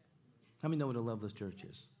 right? How many know what a loveless church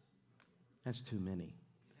is? That's too many.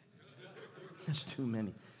 That's too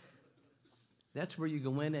many. That's where you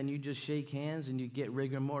go in and you just shake hands and you get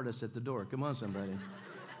rigor mortis at the door. Come on, somebody.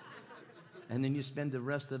 And then you spend the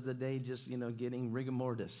rest of the day just, getting rigor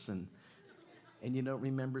mortis. And you don't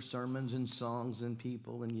remember sermons and songs and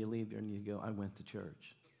people. And you leave there and you go, I went to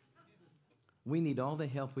church. We need all the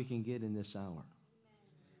help we can get in this hour.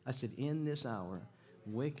 I said, in this hour,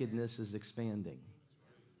 wickedness is expanding.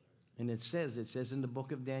 And it says in the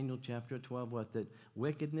book of Daniel, chapter 12, what? That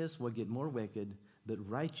wickedness will get more wicked, but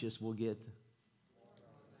righteous will get...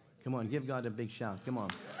 Come on, give God a big shout. Come on.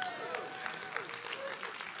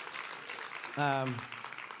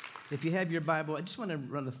 If you have your Bible, I just want to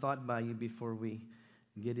run a thought by you before we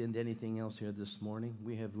get into anything else here this morning.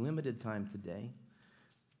 We have limited time today,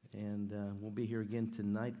 and we'll be here again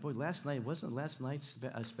tonight. Boy, wasn't last night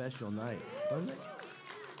a special night, wasn't it?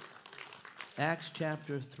 Acts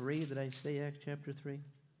chapter 3. Did I say Acts chapter 3?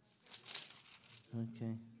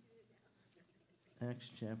 Okay. Acts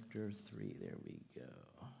chapter 3. There we go.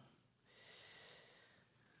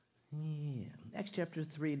 Yeah. Acts chapter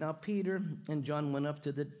 3. Now Peter and John went up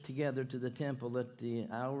together to the temple at the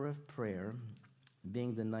hour of prayer,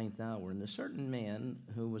 being the 9th hour. And a certain man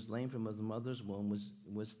who was lame from his mother's womb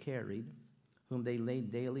was carried, whom they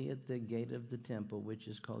laid daily at the gate of the temple, which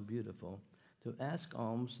is called Beautiful, to ask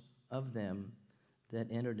alms of them that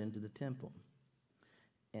entered into the temple.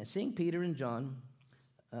 And seeing Peter and John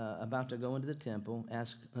about to go into the temple,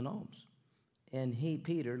 asked an alms. And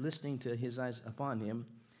Peter, listening to his eyes upon him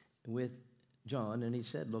with John, and he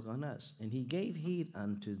said, look on us. And he gave heed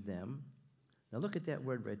unto them. Now look at that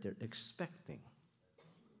word right there, expecting.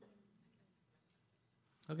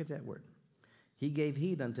 Look at that word. He gave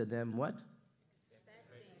heed unto them what?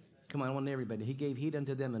 Expecting. Come on, I want everybody. He gave heed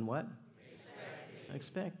unto them and what?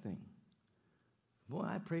 Expecting. Boy,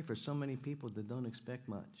 I pray for so many people that don't expect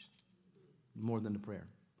much, more than a prayer.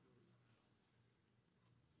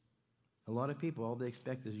 A lot of people, all they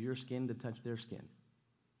expect is your skin to touch their skin.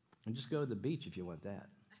 And just go to the beach if you want that.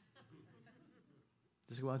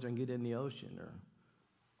 Just go out there and get in the ocean.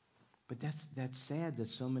 But that's sad that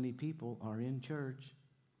so many people are in church.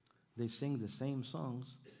 They sing the same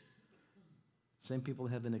songs. Some people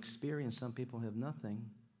have an experience, some people have nothing,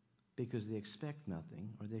 because they expect nothing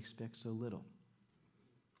or they expect so little.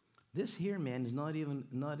 This here man is not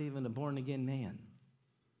even a born-again man.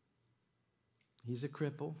 He's a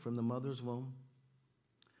cripple from the mother's womb,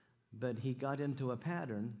 but he got into a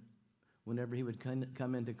pattern whenever he would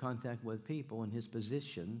come into contact with people in his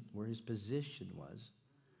position, where his position was,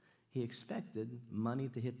 he expected money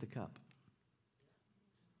to hit the cup.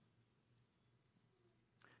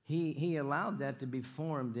 He allowed that to be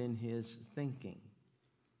formed in his thinking.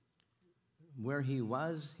 Where he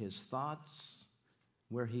was, his thoughts,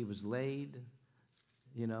 where he was laid.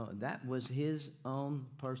 You know, that was his own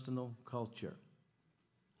personal culture.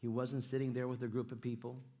 He wasn't sitting there with a group of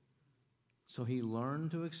people. So he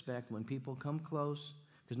learned to expect when people come close,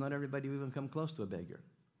 because not everybody would even come close to a beggar.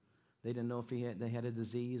 They didn't know if they had a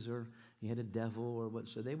disease or he had a devil or what,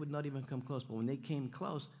 so they would not even come close. But when they came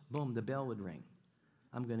close, boom, the bell would ring.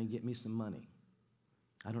 I'm going to get me some money.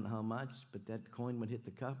 I don't know how much, but that coin would hit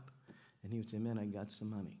the cup, and he would say, man, I got some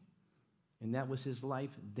money. And that was his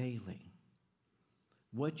life daily.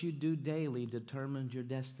 What you do daily determines your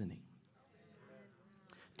destiny.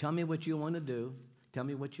 Tell me what you want to do. Tell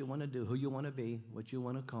me what you want to do, who you want to be, what you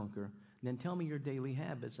want to conquer. Then tell me your daily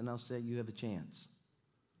habits, and I'll say you have a chance.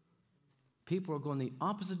 People are going the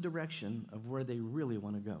opposite direction of where they really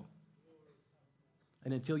want to go.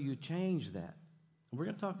 And until you change that, and we're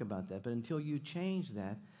going to talk about that, but until you change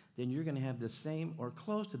that, then you're going to have the same or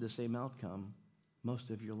close to the same outcome most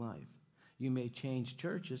of your life. You may change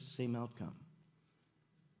churches, same outcome.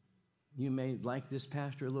 You may like this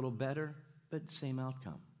pastor a little better, but same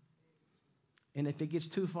outcome. And if it gets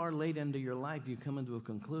too far late into your life, you come into a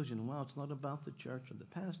conclusion, well, it's not about the church or the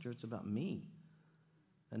pastor, it's about me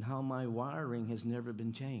and how my wiring has never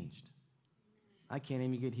been changed. I can't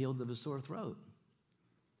even get healed of a sore throat.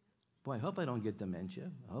 Boy, I hope I don't get dementia.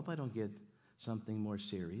 I hope I don't get something more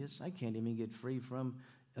serious. I can't even get free from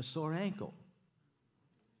a sore ankle.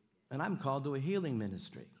 And I'm called to a healing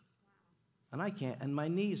ministry. And I can't, and my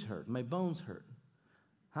knees hurt, my bones hurt.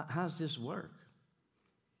 How's this work?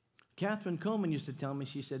 Catherine Coleman used to tell me,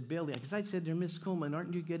 she said, Billy, because I said to her, Miss Coleman,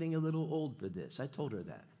 aren't you getting a little old for this? I told her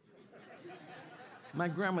that. My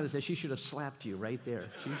grandmother said she should have slapped you right there.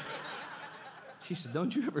 She said,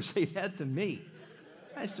 don't you ever say that to me.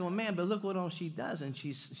 I said, well, man, but look what all she does. And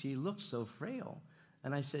she looks so frail.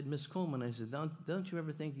 And I said, Miss Coleman, I said, don't you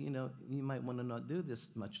ever think, you know, you might want to not do this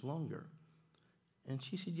much longer? And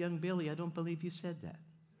she said, young Billy, I don't believe you said that.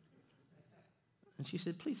 And she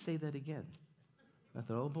said, please say that again. I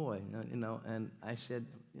thought, oh boy, you know, and I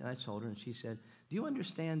told her, and she said, do you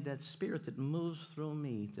understand that spirit that moves through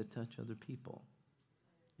me to touch other people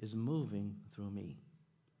is moving through me,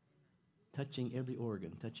 touching every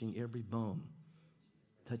organ, touching every bone,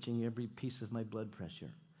 touching every piece of my blood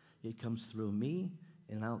pressure. It comes through me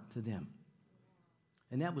and out to them.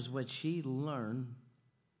 And that was what she learned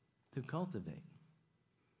to cultivate.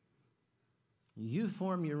 You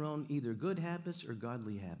form your own either good habits or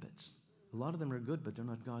godly habits. A lot of them are good, but they're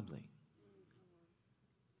not godly.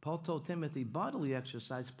 Paul told Timothy, bodily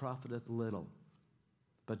exercise profiteth little,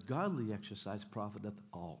 but godly exercise profiteth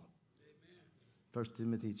all. 1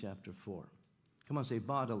 Timothy chapter 4. Come on, say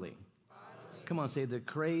bodily. Come on, say the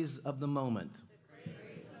craze of the moment.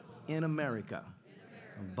 In America.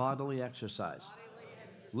 Bodily exercise.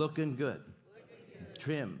 Looking good.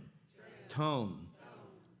 Trim. Tone.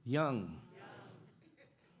 Young.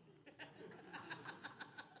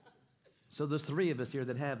 So there's 3 of us here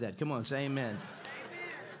that have that. Come on, say amen.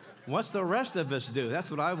 What's the rest of us do? That's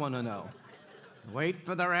what I want to know. Wait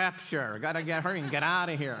for the rapture. Got to get hurry and get out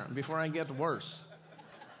of here before I get worse.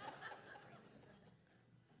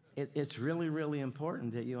 It's really, really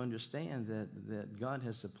important that you understand that God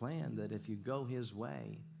has a plan, that if you go his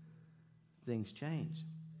way, things change.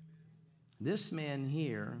 This man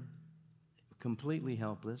here, completely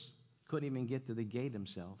helpless, couldn't even get to the gate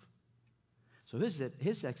himself. So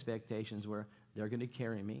his expectations were, they're going to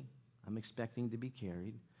carry me. I'm expecting to be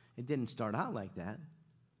carried. It didn't start out like that.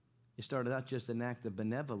 It started out just an act of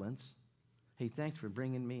benevolence. Hey, thanks for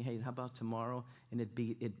bringing me. Hey, how about tomorrow? And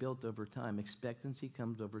it built over time. Expectancy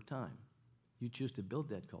comes over time. You choose to build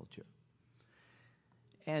that culture.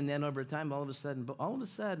 And then over time, all of a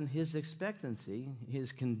sudden, his expectancy,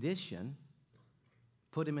 his condition,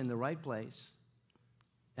 put him in the right place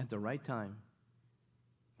at the right time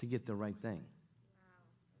to get the right thing.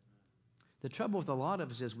 The trouble with a lot of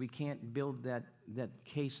us is we can't build that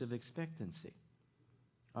case of expectancy.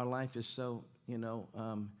 Our life is so,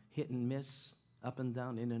 hit and miss, up and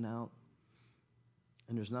down, in and out.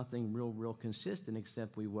 And there's nothing real consistent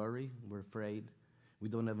except we worry, we're afraid, we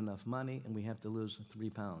don't have enough money, and we have to lose 3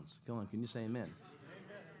 pounds. Come on, can you say amen? Amen.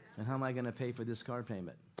 And how am I going to pay for this car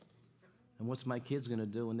payment? And what's my kids going to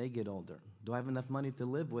do when they get older? Do I have enough money to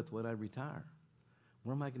live with when I retire?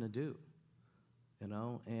 What am I going to do?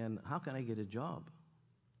 And how can I get a job?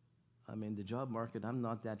 I mean, the job market, I'm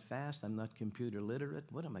not that fast. I'm not computer literate.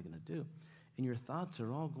 What am I going to do? And your thoughts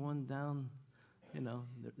are all going down,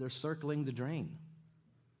 they're circling the drain.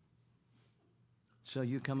 So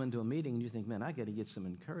you come into a meeting and you think, man, I got to get some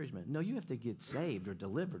encouragement. No, you have to get saved or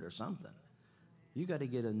delivered or something. You got to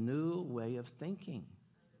get a new way of thinking.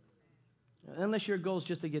 Unless your goal is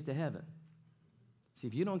just to get to heaven. See,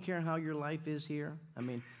 if you don't care how your life is here, I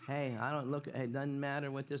mean, hey, it doesn't matter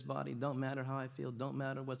with this body, don't matter how I feel, don't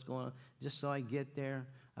matter what's going on, just so I get there.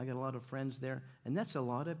 I got a lot of friends there. And that's a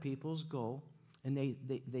lot of people's goal. And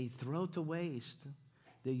they throw to waste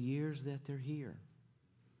the years that they're here.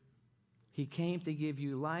 He came to give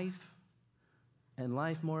you life and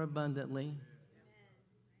life more abundantly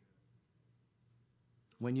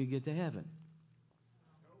when you get to heaven.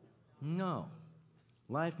 No.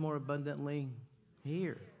 Life more abundantly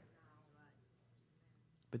here.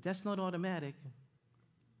 But that's not automatic.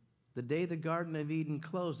 The day the Garden of Eden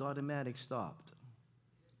closed, automatic stopped.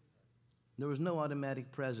 There was no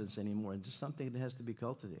automatic presence anymore. It's just something that has to be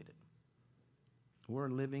cultivated. We're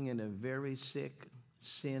living in a very sick,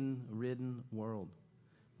 sin-ridden world,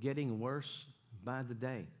 getting worse by the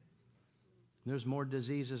day. There's more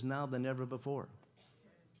diseases now than ever before.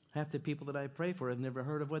 Half the people that I pray for have never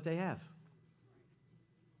heard of what they have.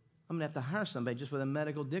 I'm going to have to hire somebody just with a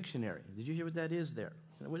medical dictionary. Did you hear what that is there?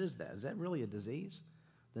 What is that? Is that really a disease?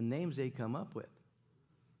 The names they come up with.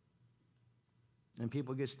 And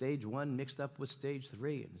people get stage 1 mixed up with stage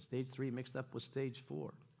 3, and stage 3 mixed up with stage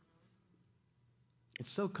 4.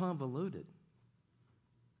 It's so convoluted.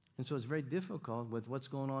 And so it's very difficult with what's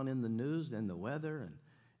going on in the news and the weather, and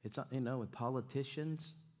it's, with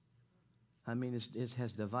politicians. I mean, it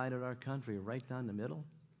has divided our country right down the middle.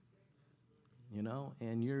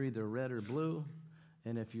 And you're either red or blue.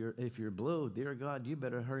 And if you're blue, dear God, you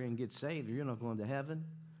better hurry and get saved or you're not going to heaven.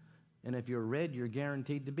 And if you're red, you're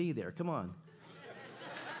guaranteed to be there. Come on.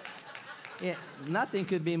 Nothing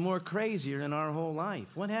could be more crazier in our whole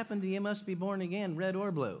life. What happened to you must be born again, red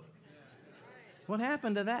or blue? What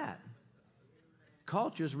happened to that?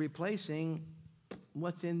 Culture's replacing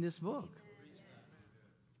what's in this book.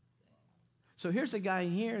 So here's a guy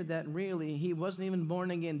here that really, he wasn't even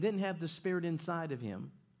born again, didn't have the Spirit inside of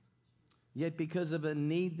him. Yet because of a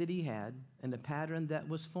need that he had and a pattern that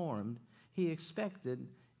was formed, he expected,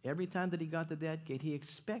 every time that he got to that gate, he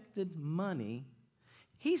expected money.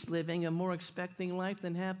 He's living a more expecting life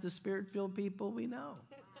than half the Spirit-filled people we know.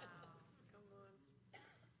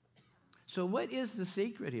 So what is the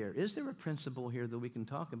secret here? Is there a principle here that we can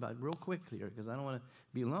talk about real quickly here? Because I don't want to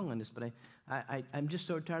be long on this, but I'm just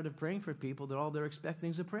so tired of praying for people that all they're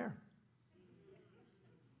expecting is a prayer.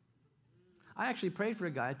 I actually prayed for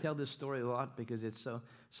a guy. I tell this story a lot because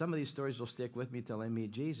some of these stories will stick with me till I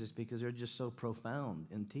meet Jesus because they're just so profound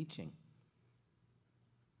in teaching.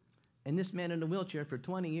 And this man in a wheelchair for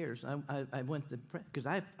 20 years, I went to pray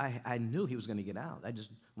because I knew he was going to get out.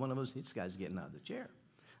 One of those, this guy's getting out of the chair.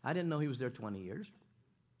 I didn't know he was there 20 years.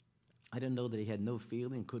 I didn't know that he had no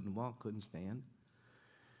feeling, couldn't walk, couldn't stand.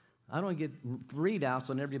 I don't get readouts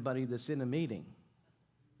on everybody that's in a meeting.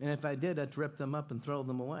 And if I did, I'd rip them up and throw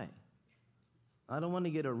them away. I don't want to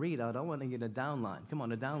get a readout. I want to get a downline. Come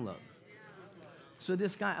on, a download. So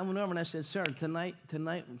this guy, I went over and I said, sir, tonight's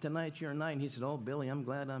your night. And he said, oh, Billy, I'm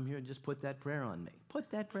glad I'm here. Just put that prayer on me. Put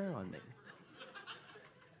that prayer on me.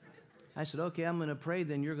 I said, okay, I'm going to pray,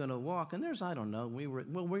 then you're going to walk. And I don't know, we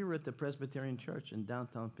were at the Presbyterian Church in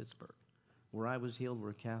downtown Pittsburgh, where I was healed,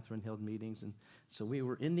 where Catherine held meetings. And so we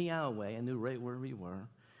were in the aisleway. I knew right where we were.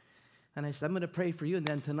 And I said, I'm going to pray for you. And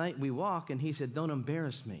then tonight we walk. And he said, don't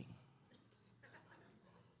embarrass me.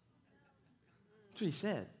 That's what he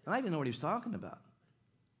said. And I didn't know what he was talking about.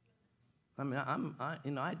 I mean,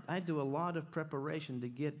 I do a lot of preparation to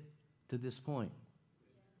get to this point.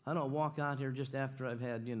 I don't walk out here just after I've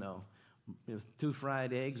had, 2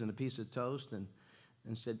 fried eggs and a piece of toast and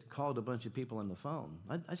called a bunch of people on the phone.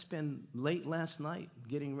 I spend late last night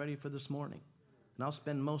getting ready for this morning. And I'll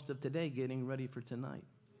spend most of today getting ready for tonight.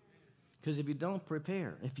 Because if you don't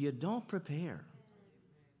prepare,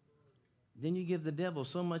 then you give the devil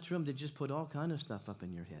so much room to just put all kind of stuff up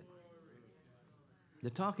in your head. The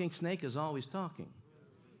talking snake is always talking.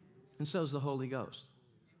 And so is the Holy Ghost.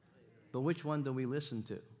 But which one do we listen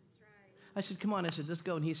to? I said, come on. I said, let's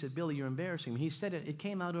go. And he said, Billy, you're embarrassing me. He said it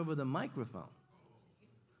came out over the microphone.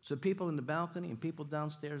 So people in the balcony and people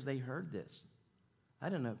downstairs, they heard this. I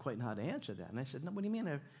didn't know quite how to answer that. And I said, no, what do you mean?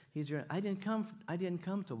 I didn't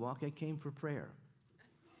come to walk. I came for prayer.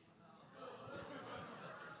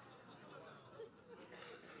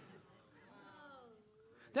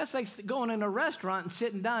 That's like going in a restaurant and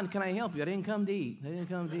sitting down. Can I help you? I didn't come to eat.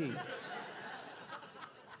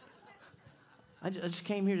 I just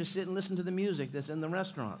came here to sit and listen to the music that's in the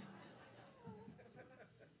restaurant.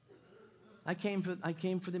 I came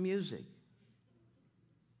for the music.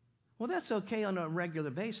 Well, that's okay on a regular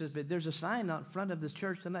basis, but there's a sign out front of this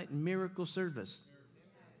church tonight, miracle service.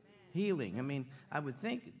 healing. I mean, I would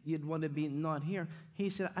think you'd want to be not here. He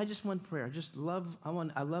said, I just want prayer.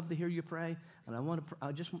 I love to hear you pray, and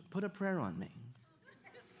I just put a prayer on me.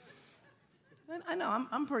 And I know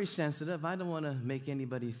I'm pretty sensitive. I don't want to make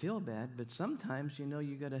anybody feel bad, but sometimes,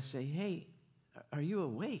 you got to say, hey, are you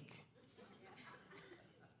awake?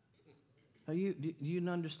 Do you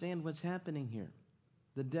understand what's happening here?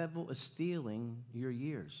 The devil is stealing your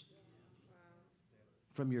years.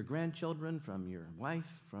 From your grandchildren, from your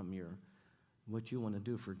wife, from what you want to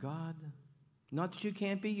do for God. Not that you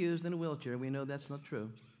can't be used in a wheelchair. We know that's not true.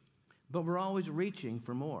 But we're always reaching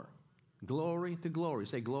for more. Glory to glory.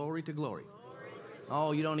 Say glory to glory.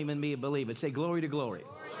 Oh, you don't even believe it. Say glory to glory.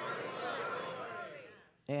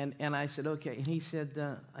 And I said, okay. And he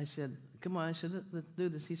said, I said, come on. I said, let's do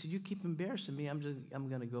this. He said, you keep embarrassing me. I'm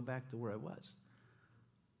going to go back to where I was.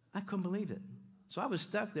 I couldn't believe it. So I was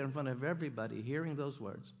stuck there in front of everybody hearing those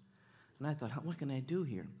words. And I thought, what can I do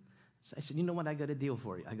here? So I said, you know what? I got a deal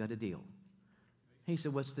for you. I got a deal. He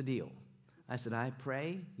said, what's the deal? I said, I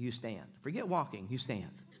pray, you stand. Forget walking, you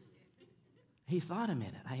stand. He thought a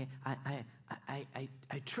minute.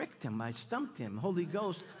 I tricked him. I stumped him. Holy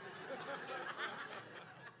Ghost.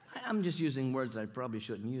 I'm just using words I probably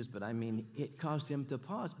shouldn't use, but I mean, it caused him to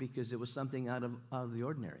pause because it was something out of the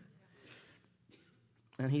ordinary.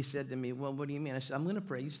 And he said to me, well, what do you mean? I said, I'm going to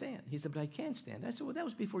pray, you stand. He said, but I can't stand. I said, well, that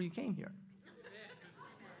was before you came here.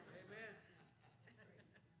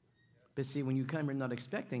 But see, when you come here not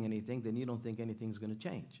expecting anything, then you don't think anything's going to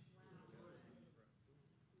change.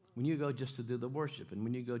 When you go just to do the worship, and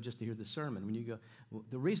when you go just to hear the sermon, when you go,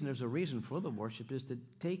 there's a reason for the worship is to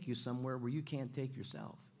take you somewhere where you can't take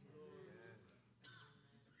yourself.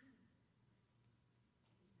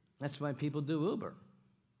 That's why people do Uber.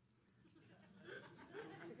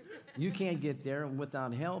 You can't get there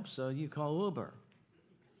without help, so you call Uber.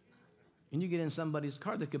 And you get in somebody's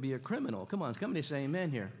car that could be a criminal. Come on, somebody say amen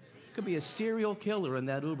here. Could be a serial killer in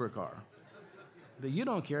that Uber car. But you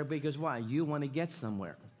don't care because why? You want to get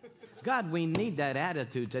somewhere. God, we need that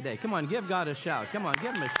attitude today. Come on, give God a shout. Come on,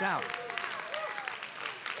 give him a shout.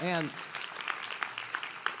 And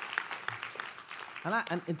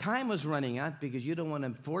time was running out because you don't want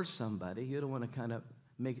to force somebody. You don't want to kind of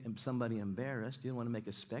make somebody embarrassed. You don't want to make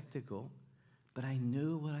a spectacle. But I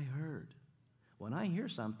knew what I heard. When I hear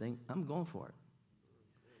something, I'm going for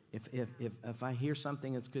it. If I hear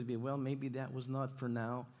something that's could be, well, maybe that was not for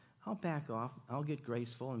now, I'll back off. I'll get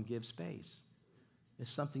graceful and give space.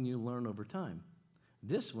 It's something you learn over time.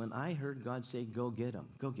 This one, I heard God say, go get him.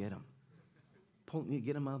 Go get him.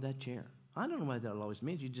 Get him out of that chair. I don't know what that always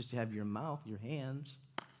means. You just have your mouth, your hands.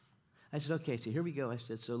 I said, okay, so here we go. I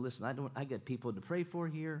said, so listen, I got people to pray for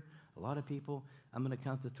here, a lot of people. I'm going to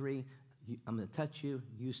count to 3. I'm going to touch you.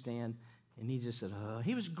 You stand. And he just said,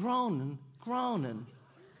 he was groaning.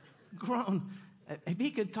 If he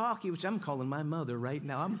could talk, I'm calling my mother right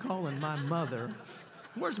now. I'm calling my mother.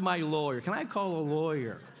 Where's my lawyer? Can I call a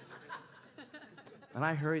lawyer? And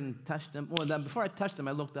I hurried and touched him. Well, before I touched him,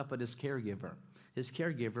 I looked up at his caregiver. His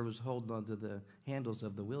caregiver was holding onto the handles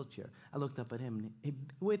of the wheelchair. I looked up at him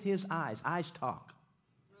with his eyes. Eyes talk.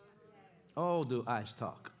 Oh, do eyes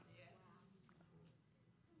talk?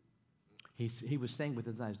 He was saying with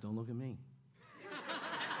his eyes, don't look at me.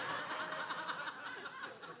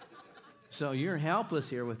 So you're helpless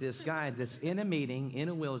here with this guy that's in a meeting, in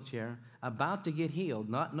a wheelchair, about to get healed,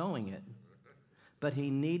 not knowing it. But he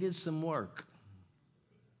needed some work.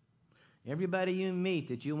 Everybody you meet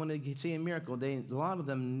that you want to see a miracle, a lot of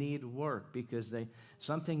them need work because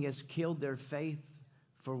something has killed their faith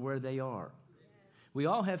for where they are. We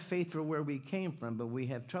all have faith for where we came from, but we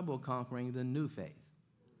have trouble conquering the new faith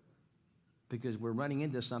because we're running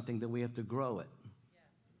into something that we have to grow it.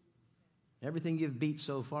 Everything you've beat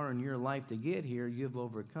so far in your life to get here, you've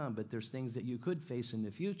overcome, but there's things that you could face in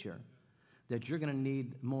the future that you're going to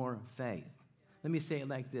need more faith. Let me say it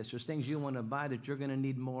like this. There's things you want to buy that you're going to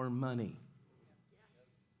need more money.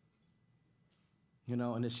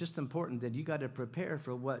 And it's just important that you got to prepare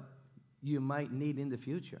for what you might need in the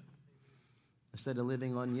future instead of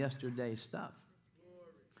living on yesterday's stuff.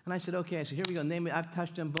 And I said, okay. I said, here we go. Name it. I've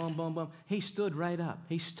touched him. Boom, boom, boom. He stood right up.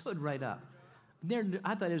 I thought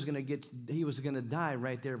he was going to die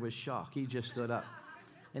right there with shock. He just stood up.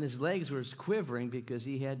 And his legs were quivering because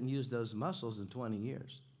he hadn't used those muscles in 20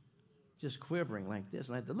 years. Just quivering like this.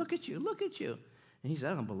 And I said, look at you. And he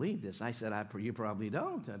said, I don't believe this. I said, you probably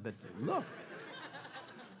don't, but look.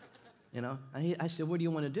 I said, what do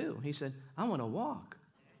you want to do? He said, I want to walk.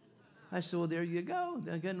 I said, well, there you go.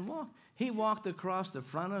 Go ahead and walk. He walked across the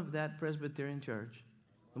front of that Presbyterian church.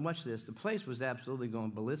 And watch this. The place was absolutely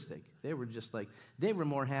going ballistic. They were just they were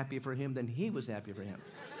more happy for him than he was happy for him.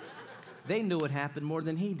 They knew what happened more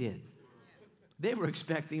than he did. They were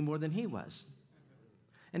expecting more than he was.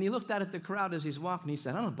 And he looked out at the crowd as he's walking. He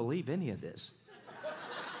said, I don't believe any of this.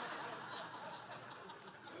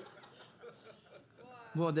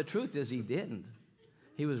 Well, the truth is he didn't.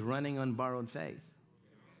 He was running on borrowed faith.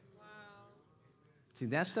 See,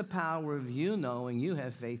 that's the power of you knowing you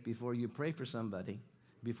have faith before you pray for somebody,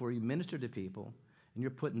 before you minister to people, and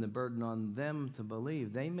you're putting the burden on them to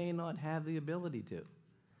believe. They may not have the ability to.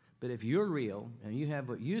 But if you're real and you have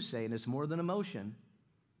what you say, and it's more than emotion,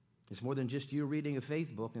 it's more than just you reading a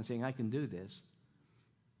faith book and saying, I can do this.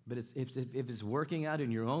 But if it's working out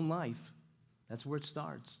in your own life, that's where it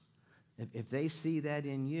starts. If they see that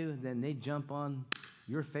in you, then they jump on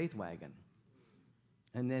your faith wagon.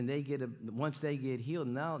 And then once they get healed,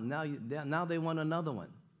 now they want another one.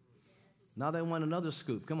 Now they want another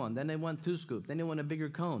scoop. Come on. Then they want 2 scoops. Then they want a bigger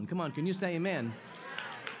cone. Come on. Can you say amen?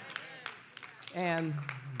 And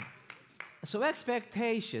so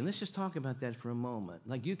expectation, let's just talk about that for a moment.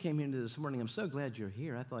 Like you came here this morning. I'm so glad you're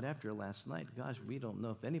here. I thought after last night, gosh, we don't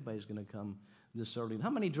know if anybody's going to come this early. How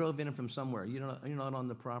many drove in from somewhere? You're not on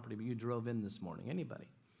the property, but you drove in this morning. Anybody?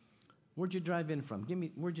 Where'd you drive in from?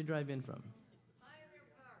 Where'd you drive in from?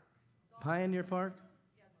 Pioneer Park?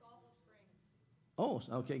 Yeah, Zolfo Springs.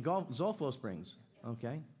 Oh, okay. Zolfo Springs.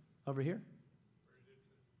 Okay. Over here?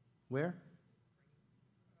 Where?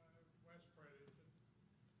 West Bradenton.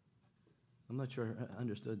 I'm not sure I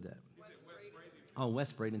understood that. Oh,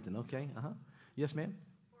 West Bradenton. Okay. Yes, ma'am?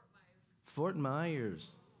 Fort Myers.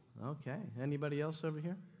 Okay. Anybody else over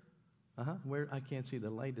here? Where? I can't see.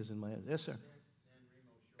 The light is in my head. Yes, sir. San Remo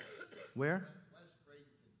Shores. Where? West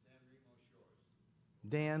Bradenton, San Remo Shores.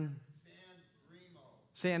 Dan? San Remo.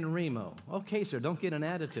 San Remo. Okay, sir. Don't get an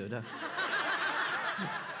attitude.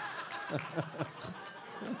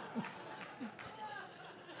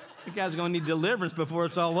 You guys are going to need deliverance before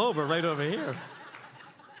it's all over, right over here.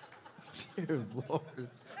 Dear Lord.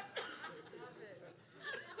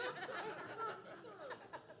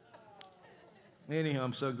 Anyhow,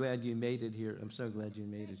 I'm so glad you made it here. I'm so glad you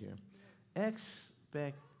made it here.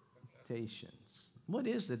 Expectations. What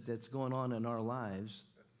is it that's going on in our lives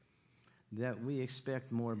that we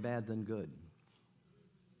expect more bad than good?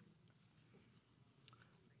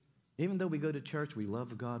 Even though we go to church, we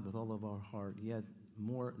love God with all of our heart, yet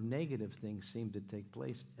more negative things seem to take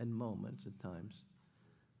place in moments at times.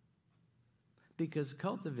 Because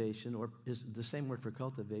cultivation, or is the same word for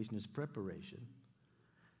cultivation, is preparation.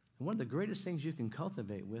 And one of the greatest things you can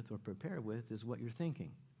cultivate with or prepare with is what you're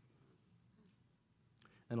thinking.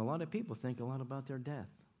 And a lot of people think a lot about their death,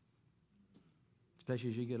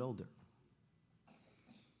 especially as you get older.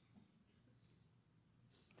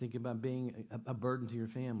 Think about being a burden to your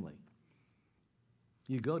family.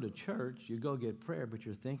 You go to church, you go get prayer, but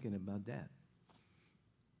you're thinking about that.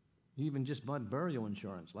 You even just bought burial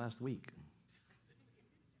insurance last week.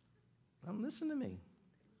 Listen to me.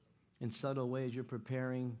 In subtle ways, you're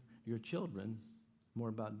preparing your children more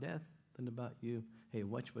about death than about you. Hey,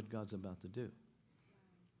 watch what God's about to do.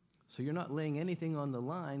 So you're not laying anything on the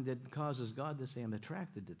line that causes God to say, I'm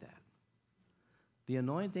attracted to that. The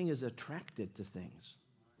anointing is attracted to things.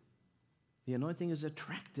 The anointing is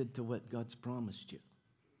attracted to what God's promised you.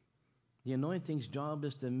 The anointing's job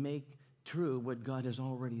is to make true what God has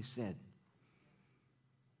already said.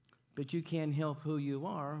 But you can't help who you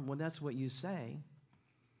are. Well, that's what you say.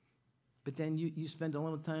 But then you spend a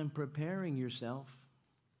lot of time preparing yourself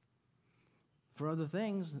for other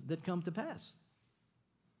things that come to pass.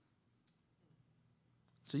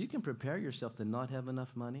 So you can prepare yourself to not have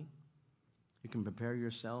enough money. You can prepare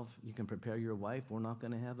yourself. You can prepare your wife. We're not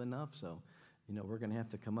going to have enough, so we're going to have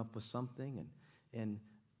to come up with something. And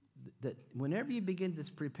that whenever you begin to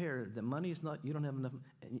prepare, the money is not. You don't have enough,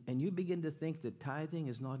 and you begin to think that tithing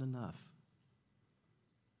is not enough.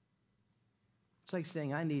 It's like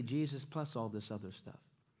saying, I need Jesus plus all this other stuff.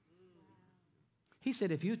 He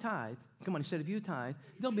said, if you tithe, come on, he said, if you tithe,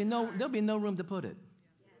 there'll be no room to put it.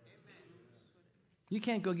 You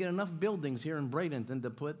can't go get enough buildings here in Bradenton to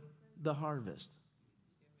put the harvest.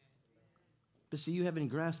 But see, you haven't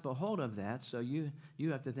grasped a hold of that, so you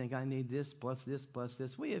have to think, I need this, plus this, plus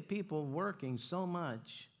this. We have people working so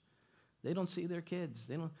much, they don't see their kids.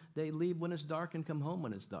 They leave when it's dark and come home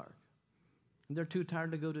when it's dark. And they're too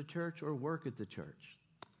tired to go to church or work at the church.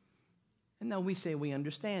 And now we say we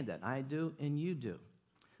understand that. I do and you do.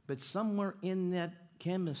 But somewhere in that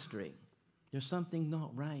chemistry, there's something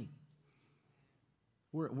not right.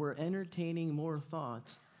 We're entertaining more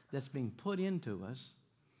thoughts that's being put into us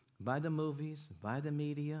by the movies, by the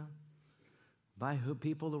media, by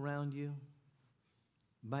people around you,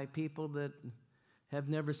 by people that have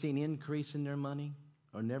never seen increase in their money.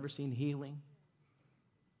 or never seen healing.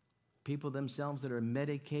 People themselves that are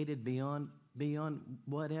medicated beyond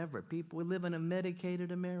whatever. People, we live in a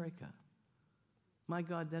medicated America. My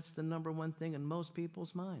God, that's the number one thing in most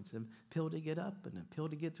people's minds. A pill to get up and a pill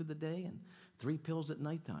to get through the day and 3 pills at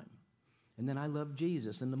nighttime. And then I love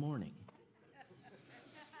Jesus in the morning.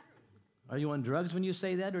 Are you on drugs when you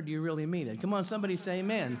say that, or do you really mean it? Come on, somebody say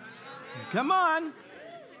amen. Come on.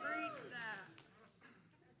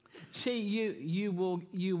 See, you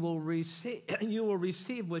will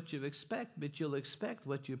receive what you expect, but you'll expect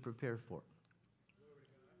what you prepare for.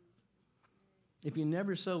 If you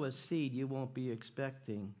never sow a seed, you won't be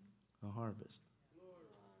expecting a harvest.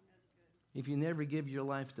 If you never give your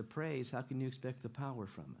life to praise, how can you expect the power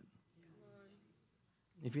from it?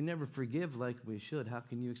 If you never forgive like we should, how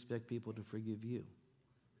can you expect people to forgive you?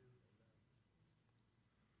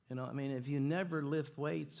 You know, I mean, if you never lift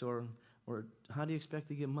weights, or how do you expect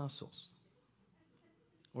to get muscles?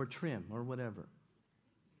 Or trim, or whatever?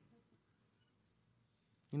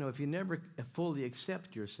 You know, if you never fully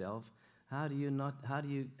accept yourself, how do you not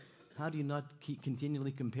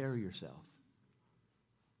continually compare yourself?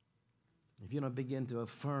 If you don't begin to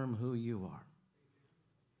affirm who you are,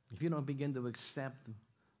 if you don't begin to accept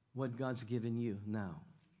what God's given you now,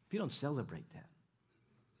 if you don't celebrate that,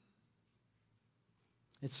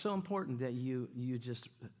 it's so important that you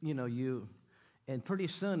and pretty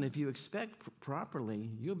soon, if you expect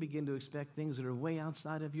properly, you'll begin to expect things that are way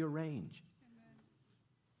outside of your range.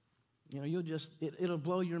 You know, it'll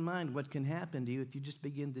blow your mind what can happen to you if you just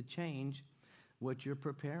begin to change what you're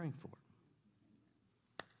preparing for.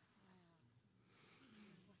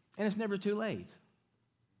 And it's never too late.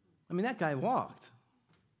 I mean, that guy walked.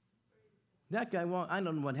 I don't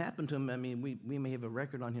know what happened to him. I mean, we may have a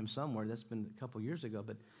record on him somewhere. That's been a couple years ago.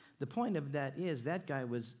 But the point of that is that guy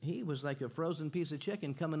was like a frozen piece of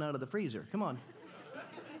chicken coming out of the freezer. Come on.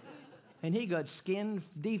 And he got skinned,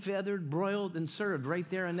 defeathered, broiled, and served right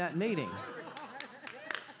there in that meeting.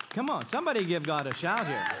 Come on, somebody give God a shout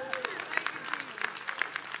here.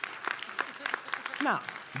 Now,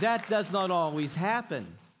 that does not always happen.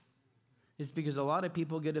 It's because a lot of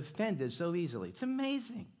people get offended so easily. It's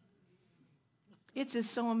amazing. It's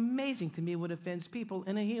just so amazing to me what offends people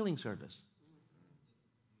in a healing service.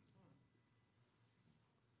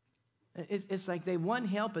 It's like they want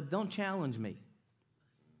help, but don't challenge me.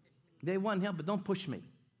 They want help, but don't push me.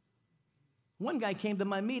 One guy came to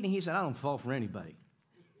my meeting. He said, I don't fall for anybody.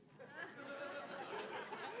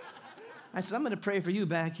 I said, I'm going to pray for you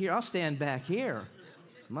back here. I'll stand back here.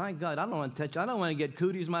 My God, I don't want to touch. I don't want to get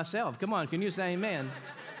cooties myself. Come on, can you say amen?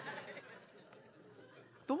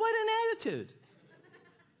 But what an attitude.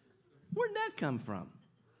 Where'd that come from?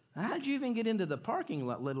 How'd you even get into the parking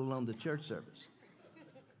lot, let alone the church service?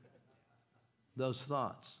 Those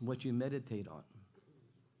thoughts, what you meditate on.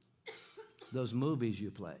 Those movies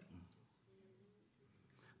you play.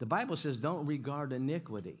 The Bible says, don't regard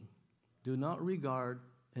iniquity. Do not regard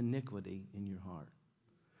iniquity in your heart.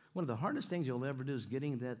 One of the hardest things you'll ever do is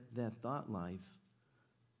getting that thought life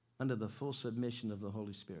under the full submission of the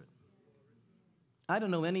Holy Spirit. I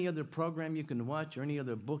don't know any other program you can watch or any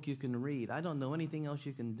other book you can read. I don't know anything else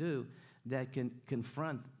you can do that can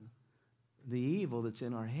confront the evil that's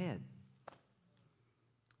in our head.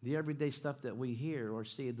 The everyday stuff that we hear or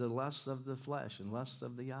see, the lusts of the flesh and lusts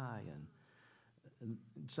of the eye, and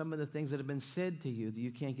some of the things that have been said to you that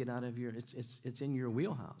you can't get out of it's in your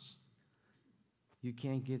wheelhouse. You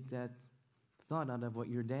can't get that thought out of what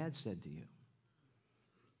your dad said to you.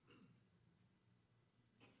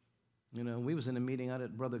 You know, we was in a meeting out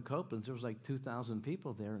at Brother Copeland's. There was like 2,000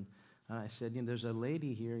 people there, and I said, you know, there's a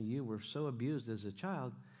lady here. You were so abused as a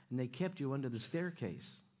child, and they kept you under the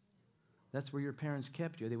staircase. That's where your parents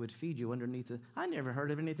kept you. They would feed you underneath the... I never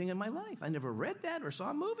heard of anything in my life. I never read that or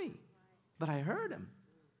saw a movie. But I heard him.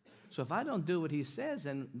 So if I don't do what he says,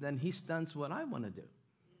 then he stunts what I want to do.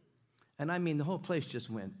 And I mean, the whole place just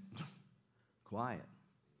went quiet.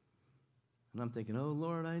 And I'm thinking, oh,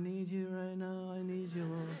 Lord, I need you right now. I need you,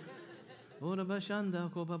 Lord.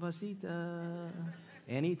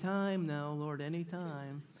 Anytime now, Lord,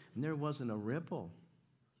 anytime. And there wasn't a ripple.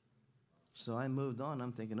 So I moved on.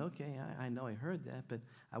 I'm thinking, okay, I know I heard that, but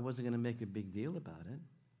I wasn't going to make a big deal about it.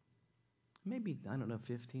 Maybe, I don't know,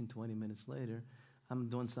 15, 20 minutes later, I'm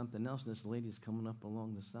doing something else, and this lady's coming up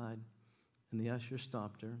along the side, and the usher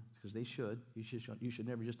stopped her, because they should. You should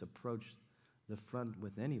never just approach the front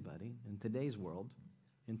with anybody in today's world.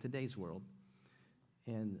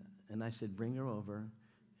 And I said, bring her over.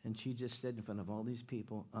 And she just said in front of all these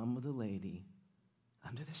people, I'm with a lady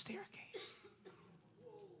under the staircase.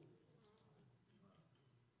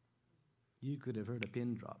 You could have heard a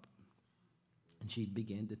pin drop. And she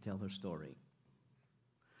began to tell her story.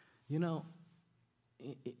 You know,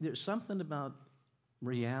 there's something about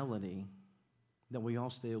reality that we all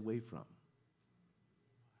stay away from.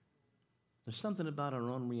 There's something about our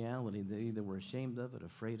own reality that either we're ashamed of it,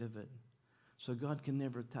 afraid of it, so God can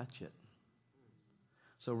never touch it.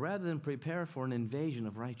 So rather than prepare for an invasion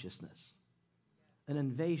of righteousness, an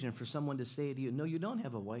invasion for someone to say to you, no, you don't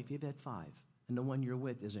have a wife, you've had 5, and the one you're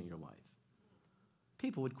with isn't your wife,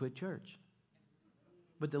 people would quit church.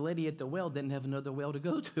 But the lady at the well didn't have another well to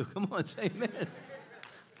go to. Come on, say amen.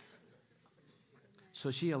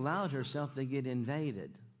 So she allowed herself to get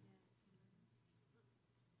invaded.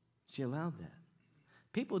 She allowed that.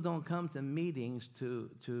 People don't come to meetings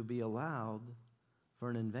to be allowed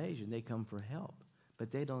for an invasion. They come for help.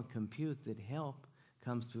 But they don't compute that help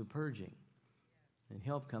comes through purging. And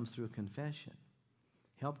help comes through confession.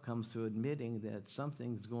 Help comes through admitting that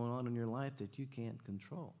something's going on in your life that you can't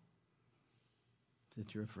control.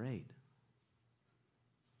 That you're afraid.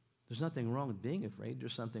 There's nothing wrong with being afraid.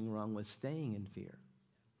 There's something wrong with staying in fear.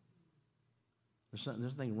 There's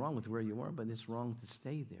nothing wrong with where you are, but it's wrong to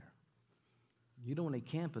stay there. You don't want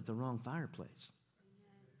to camp at the wrong fireplace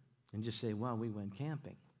and just say, wow, we went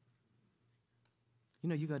camping. You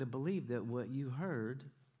know, you got to believe that what you heard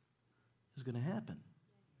is going to happen.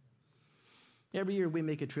 Every year we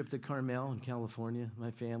make a trip to Carmel in California. My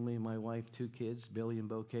family, my wife, 2 kids, Billy and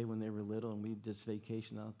Bouquet when they were little, and we just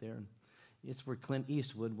vacation out there. And it's where Clint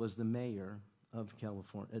Eastwood was the mayor of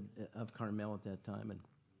California, of Carmel at that time.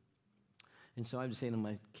 And so I was saying to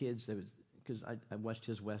my kids, because I watched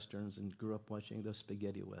his Westerns and grew up watching those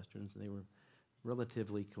spaghetti Westerns, and they were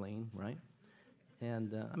relatively clean, right?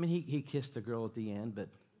 And, I mean, he kissed a girl at the end, but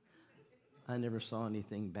I never saw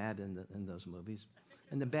anything bad in those movies.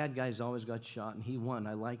 And the bad guys always got shot, and he won.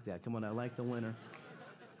 I like that. Come on, I like the winner.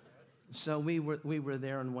 So we were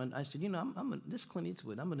there, and when I said, you know, this Clint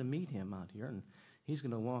Eastwood, I'm going to meet him out here, and he's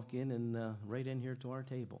going to walk in and right in here to our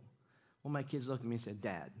table. Well, my kids looked at me and said,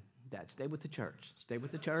 Dad, stay with the church. Stay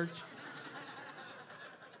with the church.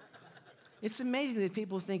 It's amazing that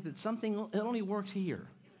people think that something, it only works here.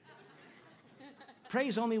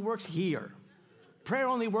 Praise only works here. Prayer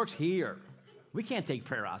only works here. We can't take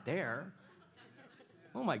prayer out there.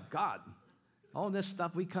 Oh, my God. All this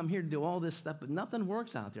stuff, we come here to do all this stuff, but nothing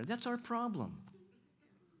works out there. That's our problem.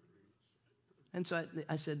 And so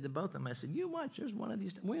I said to both of them, I said, you watch, there's one of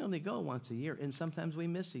these, we only go once a year, and sometimes we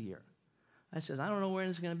miss a year. I said, I don't know where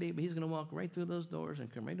it's going to be, but he's going to walk right through those doors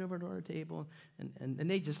and come right over to our table. And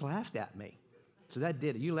they just laughed at me. So that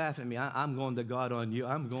did it. You laugh at me, I'm going to God on you.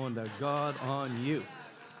 I'm going to God on you.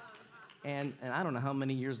 And I don't know how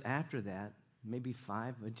many years after that, maybe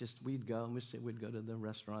 5, we'd go to the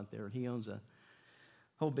restaurant there. He owns a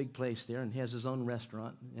whole big place there, and he has his own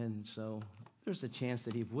restaurant. And so there's a chance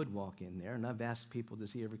that he would walk in there. And I've asked people,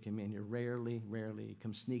 does he ever come in here? Rarely. He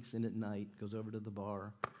comes, sneaks in at night, goes over to the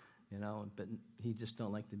bar. You know, but he just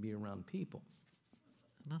don't like to be around people.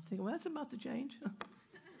 And I'm thinking, well, that's about to change.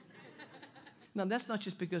 Now, that's not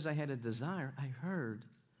just because I had a desire. I heard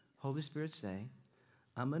Holy Spirit say,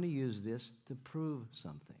 I'm going to use this to prove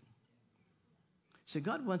something. See,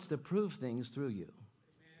 God wants to prove things through you.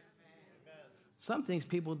 Amen. Some things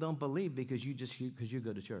people don't believe because you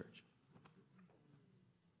go to church.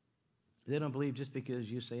 They don't believe just because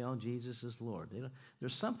you say, oh, Jesus is Lord.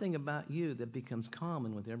 There's something about you that becomes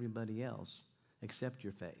common with everybody else except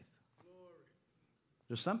your faith. Glory.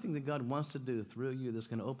 There's something that God wants to do through you that's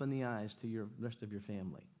going to open the eyes to your rest of your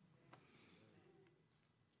family.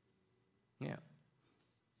 Yeah.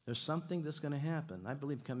 There's something that's going to happen, I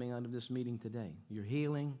believe, coming out of this meeting today. Your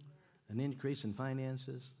healing, an increase in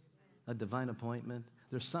finances, a divine appointment.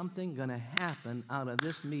 There's something going to happen out of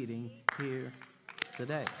this meeting here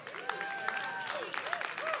today.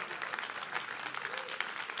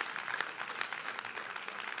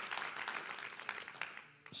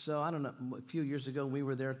 So, I don't know, a few years ago, we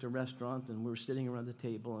were there at the restaurant, and we were sitting around the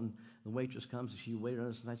table, and the waitress comes, and she waited on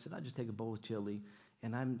us, and I said, I'll just take a bowl of chili.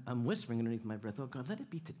 And I'm whispering underneath my breath, oh, God, let it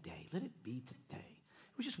be today. Let it be today.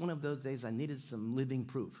 It was just one of those days I needed some living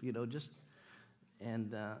proof, you know, just,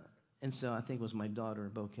 and so I think it was my daughter,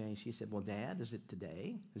 Bouquet. She said, well, Dad, is it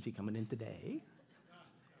today? Is he coming in today?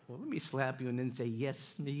 Well, let me slap you and then say,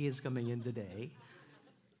 yes, he is coming in today.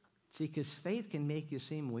 See, because faith can make you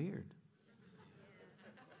seem weird.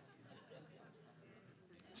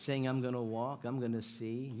 Saying, I'm going to walk, I'm going to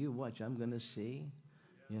see. You watch, I'm going to see.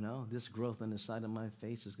 You know, this growth on the side of my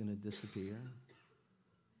face is going to disappear.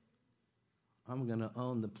 I'm going to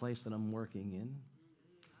own the place that I'm working in.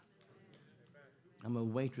 I'm a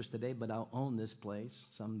waitress today, but I'll own this place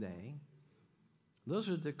someday. Those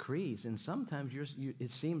are decrees, and sometimes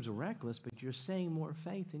it seems reckless, but you're saying more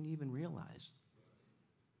faith than you even realize.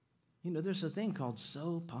 You know, there's a thing called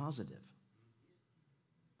so positive.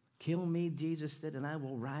 Kill me, Jesus said, and I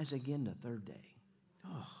will rise again the third day.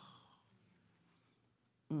 Oh.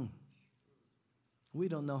 We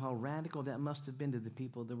don't know how radical that must have been to the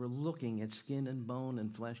people that were looking at skin and bone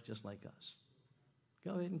and flesh just like us.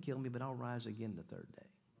 Go ahead and kill me, but I'll rise again the third day.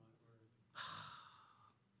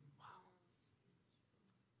 Wow.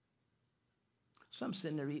 So I'm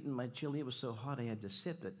sitting there eating my chili. It was so hot I had to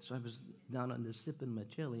sip it. So I was down on this sipping my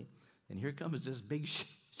chili, and here comes this big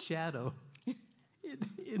shadow.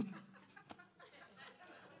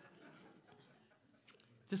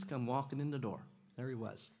 Just come walking in the door. There he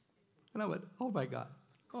was. And I went, oh my God.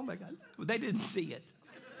 Well, they didn't see it.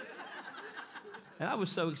 And I was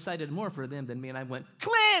so excited, more for them than me, and I went,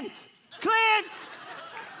 Clint!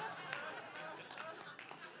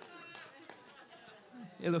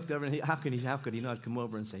 He looked over, and how could he not come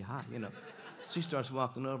over and say hi, you know? She starts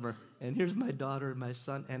walking over, and here's my daughter, my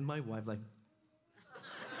son, and my wife, like,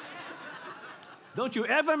 don't you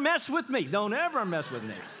ever mess with me. Don't ever mess with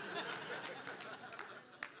me.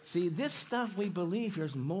 See, this stuff we believe here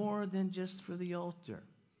is more than just for the altar.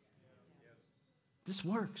 This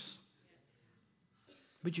works.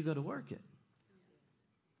 But you got to work it.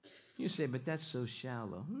 You say, but that's so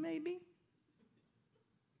shallow. Maybe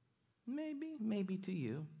to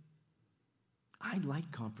you. I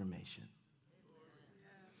like confirmation.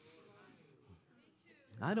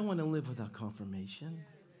 I don't want to live without confirmation.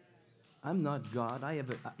 I'm not God.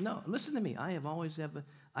 No, listen to me. I always have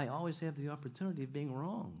the opportunity of being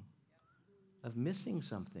wrong, of missing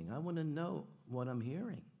something. I want to know what I'm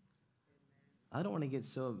hearing. I don't want to get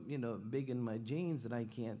so, big in my genes that I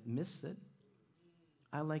can't miss it.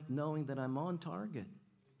 I like knowing that I'm on target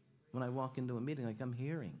when I walk into a meeting, like I'm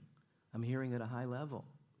hearing at a high level.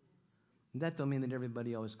 And that don't mean that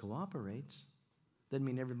everybody always cooperates. Doesn't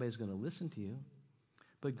mean everybody's going to listen to you.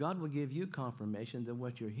 But God will give you confirmation that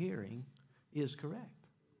what you're hearing is correct.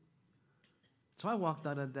 So I walked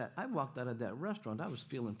out of that restaurant. I was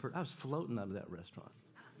floating out of that restaurant.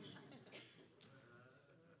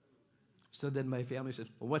 So then my family says,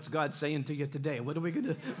 well, what's God saying to you today? What are we going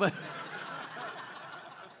to do? But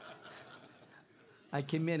I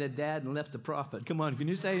came in a dad and left a prophet. Come on, can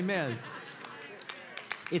you say amen?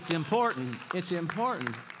 It's important.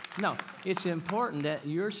 No, it's important at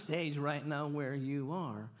your stage right now where you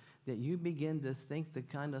are, that you begin to think the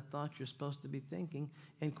kind of thoughts you're supposed to be thinking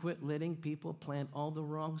and quit letting people plant all the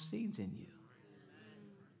wrong seeds in you.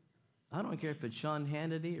 I don't care if it's Sean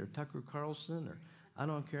Hannity or Tucker Carlson, or I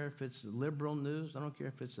don't care if it's liberal news. I don't care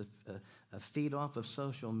if it's a feed off of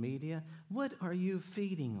social media. What are you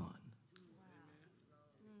feeding on?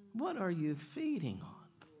 What are you feeding on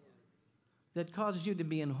that causes you to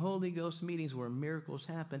be in Holy Ghost meetings where miracles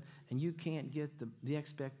happen and you can't get the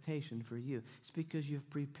expectation for you? It's because you've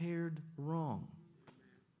prepared wrong.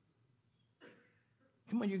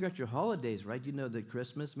 Come on, you got your holidays right. You know that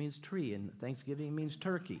Christmas means tree and Thanksgiving means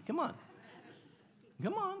turkey. Come on.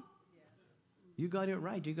 You got it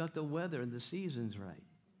right. You got the weather and the seasons right.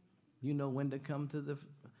 You know when to come to the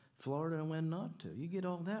Florida and when not to. You get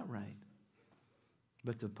all that right.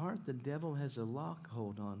 But the part the devil has a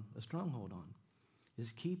stronghold on,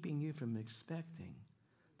 is keeping you from expecting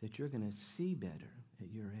that you're going to see better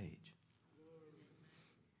at your age.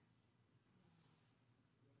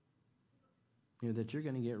 That you're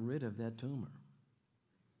going to get rid of that tumor.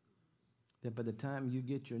 That by the time you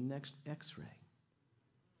get your next x-ray,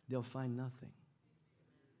 they'll find nothing.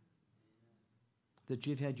 That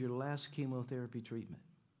you've had your last chemotherapy treatment.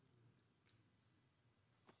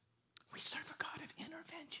 We serve a God of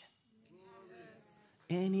intervention.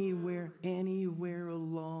 Anywhere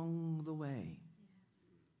along the way.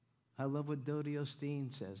 I love what Dodie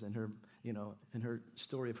Osteen says in her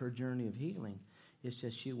story of her journey of healing. It's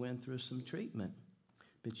just she went through some treatment,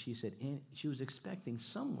 but she said she was expecting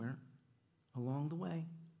somewhere along the way,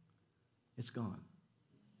 it's gone.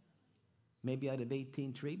 Maybe out of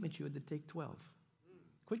 18 treatments, you had to take 12.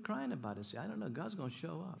 Quit crying about it. Say, I don't know, God's going to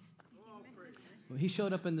show up. Well, he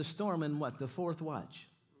showed up in the storm in what? The fourth watch.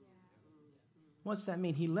 What's that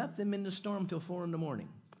mean? He left them in the storm till 4 a.m.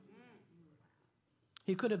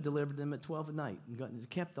 He could have delivered them at 12 at night and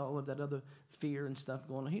kept all of that other fear and stuff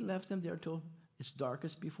going on. He left them there till it's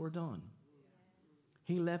darkest before dawn.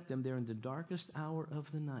 He left them there in the darkest hour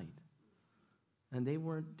of the night. And they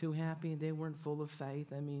weren't too happy. They weren't full of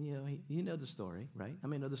faith. I mean, you know the story, right? How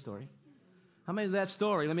many know the story? How many of that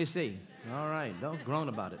story? Let me see. All right. Don't groan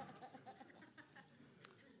about it.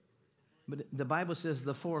 But the Bible says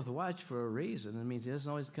the fourth watch for a reason. It means it doesn't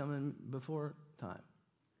always come in before time.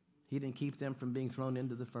 He didn't keep them from being thrown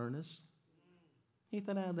into the furnace. He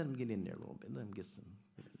thought, let them get in there a little bit. Let them get some.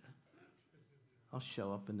 I'll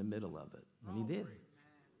show up in the middle of it. And he did.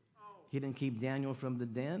 He didn't keep Daniel from the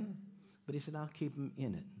den, but he said, I'll keep him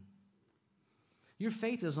in it. Your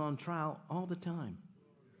faith is on trial all the time.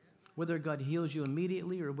 Whether God heals you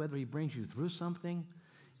immediately or whether he brings you through something,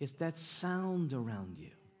 it's that sound around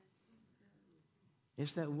you.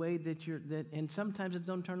 It's that way and sometimes it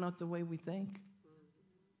don't turn out the way we think.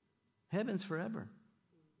 Heaven's forever.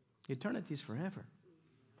 Eternity's forever.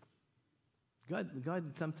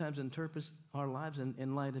 God sometimes interprets our lives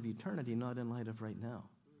in light of eternity, not in light of right now.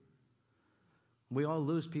 We all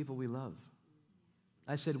lose people we love.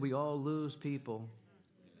 I said we all lose people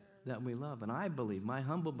that we love. And I believe, my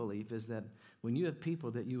humble belief is that when you have people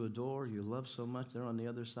that you adore, you love so much, they're on the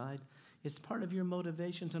other side, it's part of your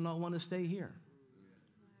motivation to not want to stay here.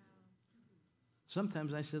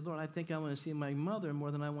 Sometimes I said, Lord, I think I want to see my mother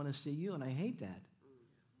more than I want to see you, and I hate that.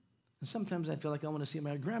 And sometimes I feel like I want to see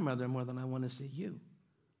my grandmother more than I want to see you.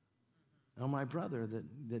 Or my brother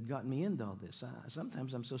that got me into all this.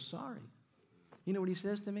 Sometimes I'm so sorry. You know what he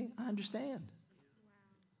says to me? I understand.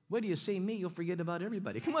 Wait till you see me, you'll forget about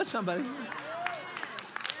everybody. Come on, somebody.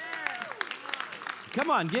 Come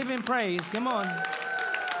on, give him praise. Come on.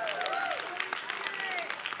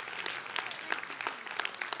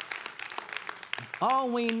 All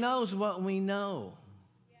we know is what we know.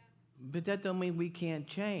 But that don't mean we can't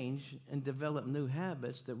change and develop new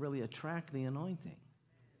habits that really attract the anointing.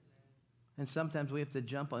 And sometimes we have to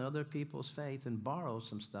jump on other people's faith and borrow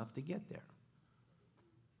some stuff to get there.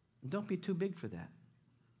 Don't be too big for that.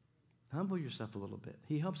 Humble yourself a little bit.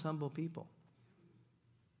 He helps humble people.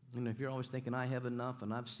 You know, if you're always thinking, I have enough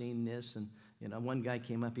and I've seen this, and, you know, one guy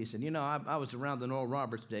came up, he said, you know, I was around in Oral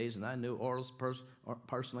Roberts' days, and I knew Oral's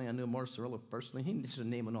personally, I knew Morris Cirillo personally. He was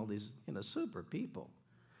naming all these, you know, super people.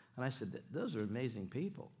 And I said, those are amazing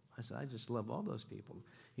people. I said, I just love all those people.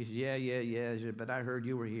 He said, yeah, but I heard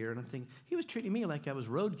you were here. And I'm thinking, he was treating me like I was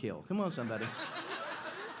roadkill. Come on, somebody.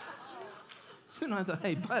 And I thought,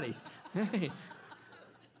 hey, buddy, hey,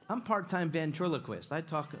 I'm part-time ventriloquist. I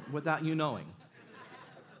talk without you knowing.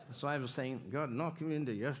 So I was saying, God, knock him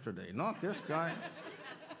into yesterday. Knock this guy.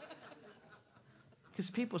 Because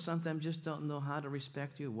people sometimes just don't know how to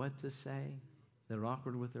respect you, what to say. They're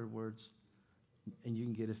awkward with their words. And you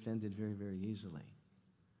can get offended very, very easily.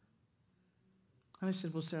 And I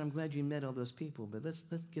said, well, sir, I'm glad you met all those people, but let's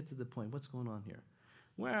get to the point. What's going on here?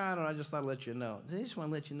 Well, I don't know. I just thought I'd let you know. I just want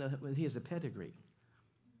to let you know that he has a pedigree.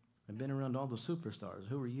 I've been around all the superstars.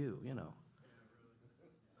 Who are you, you know?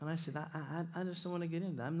 And I said, I just don't want to get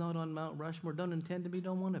into it. I'm not on Mount Rushmore. Don't intend to be,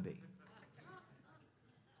 don't want to be.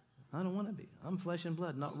 I don't want to be. I'm flesh and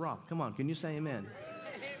blood, not rock. Come on, can you say amen?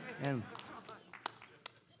 And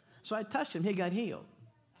so I touched him. He got healed.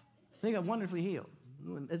 He got wonderfully healed.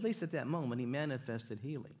 At least at that moment, he manifested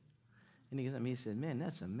healing. And he said, man,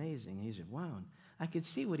 that's amazing. And he said, wow. And I could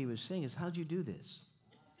see what he was saying is, how'd you do this?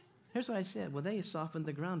 Here's what I said. Well, they softened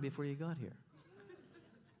the ground before you got here.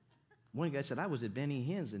 One guy said, I was at Benny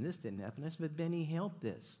Hinn's and this didn't happen. I said, but Benny helped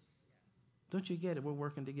this. Don't you get it? We're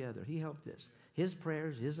working together. He helped this. His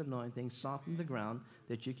prayers, his anointing softened the ground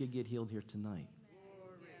that you could get healed here tonight.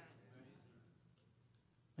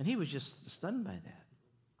 And he was just stunned by that.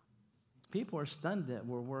 People are stunned that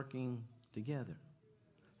we're working together.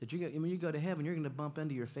 That when you go to heaven, you're going to bump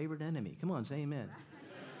into your favorite enemy. Come on, say amen.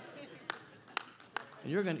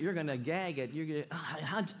 And you're going to gag it. You're going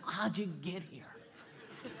to, how'd you get here?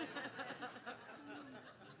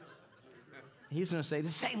 He's going to say, the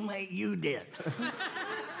same way you did.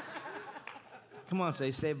 Come on,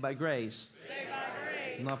 say, saved by grace. Saved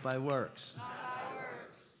by grace. Not by works. Not by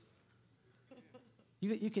works.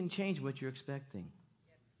 You can change what you're expecting.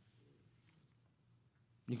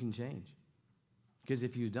 You can change. Because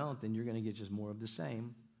if you don't, then you're going to get just more of the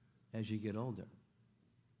same as you get older.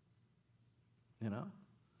 You know?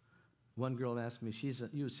 One girl asked me,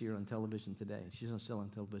 you see her on television today. She's still on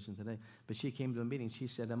television today. But she came to a meeting. She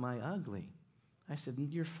said, am I ugly? I said,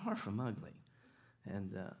 you're far from ugly.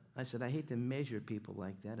 And I said, I hate to measure people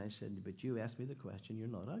like that. I said, but you asked me the question, you're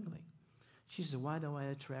not ugly. She said, why do I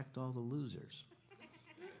attract all the losers?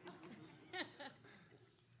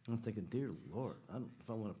 I'm thinking, dear Lord, I don't know if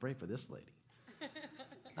I want to pray for this lady.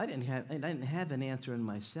 I didn't have an answer in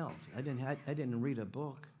myself. I didn't read a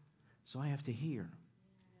book, so I have to hear.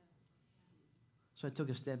 So I took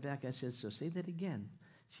a step back. I said, so say that again.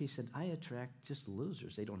 She said, I attract just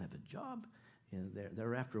losers. They don't have a job. You know,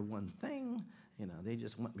 they're after one thing. You know, they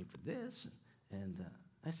just want me for this. And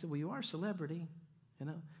I said, well, you are a celebrity. You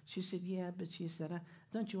know? She said, yeah, but she said,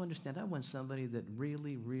 don't you understand? I want somebody that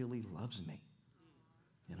really, really loves me.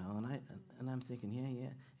 You know, and I'm thinking, yeah.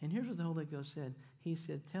 And here's what the Holy Ghost said. He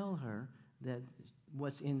said, tell her that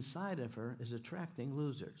what's inside of her is attracting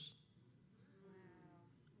losers.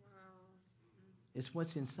 It's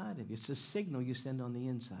what's inside of you. It's a signal you send on the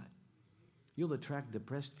inside. You'll attract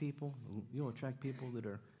depressed people. You'll attract people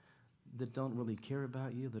that don't really care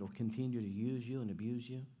about you, that will continue to use you and abuse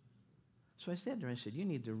you. So I said to her, I said, you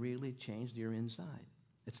need to really change your inside.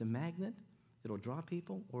 It's a magnet. It'll draw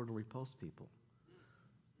people or it'll repulse people.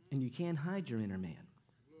 And you can't hide your inner man.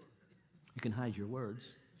 You can hide your words.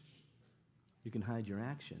 You can hide your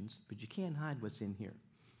actions, but you can't hide what's in here.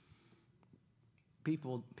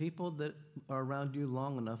 People that are around you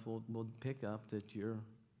long enough will pick up that you're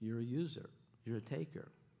a user. You're a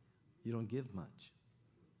taker. You don't give much.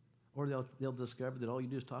 Or they'll discover that all you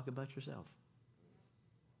do is talk about yourself.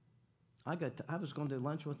 I was going to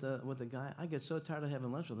lunch with a guy. I get so tired of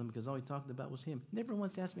having lunch with him because all he talked about was him. Never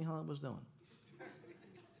once asked me how I was doing.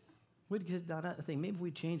 We'd get down. I think maybe if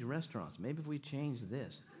we change restaurants, maybe if we change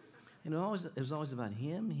this. And it was always about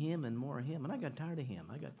him, and more him. And I got tired of him.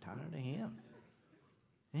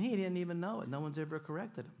 And he didn't even know it. No one's ever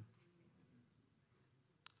corrected him.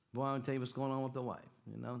 Boy, I'm going to tell you what's going on with the wife.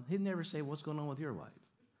 You know, he'd never say, what's going on with your wife?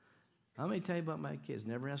 I'm going to tell you about my kids.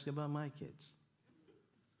 Never ask about my kids.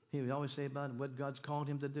 He would always say about what God's called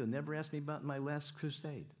him to do. Never ask me about my last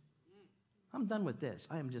crusade. I'm done with this.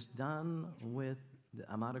 I am just done with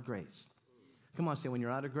I'm out of grace. Come on, say, when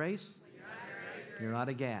you're out of grace, you're out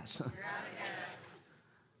of gas.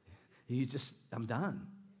 I'm done.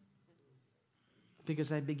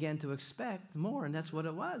 Because I began to expect more, and that's what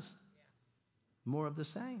it was. More of the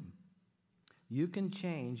same. You can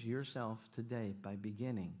change yourself today by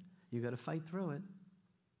beginning. You got to fight through it.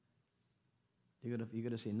 You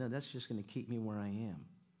got to say, no, that's just going to keep me where I am.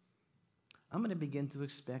 I'm going to begin to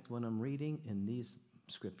expect what I'm reading in these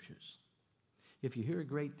scriptures. If you hear a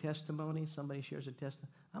great testimony, somebody shares a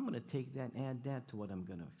testimony, I'm going to take that and add that to what I'm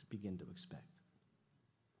going to begin to expect.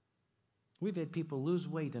 We've had people lose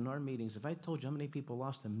weight in our meetings. If I told you how many people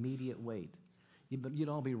lost immediate weight, you'd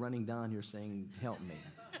all be running down here saying, help me.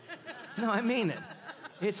 No, I mean it.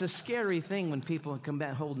 It's a scary thing when people come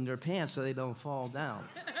back holding their pants so they don't fall down.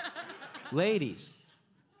 Ladies,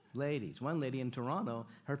 one lady in Toronto,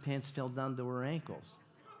 her pants fell down to her ankles.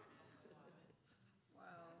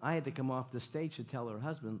 I had to come off the stage to tell her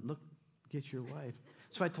husband, look, get your wife.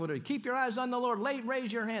 So I told her, keep your eyes on the Lord.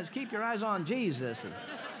 Raise your hands. Keep your eyes on Jesus.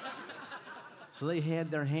 So they had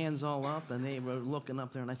their hands all up, and they were looking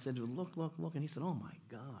up there, and I said, look. And he said, oh, my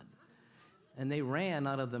God. And they ran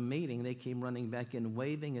out of the meeting. They came running back in,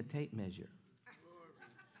 waving a tape measure,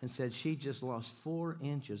 and said she just lost 4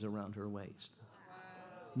 inches around her waist.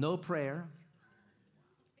 No prayer.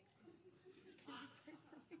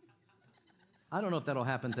 I don't know if that'll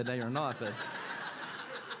happen today or not, but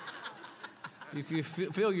if you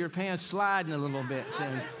feel your pants sliding a little bit,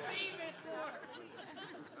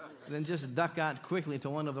 then just duck out quickly to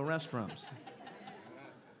one of the restrooms.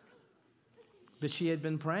 But she had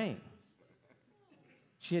been praying.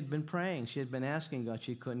 She had been asking God.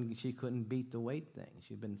 She couldn't beat the weight thing.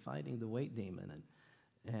 She'd been fighting the weight demon,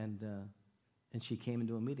 and she came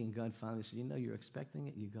into a meeting. God finally said, you're expecting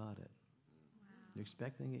it, you got it. Wow. You're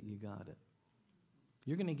expecting it, you got it.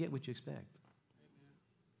 You're going to get what you expect.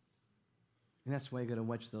 And that's why you got to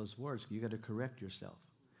watch those words. You got to correct yourself.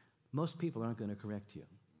 Most people aren't going to correct you.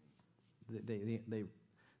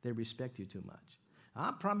 They respect you too much.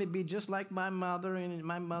 I'll probably be just like my mother, and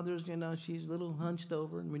my mother's, she's a little hunched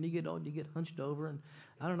over. And when you get old, you get hunched over. And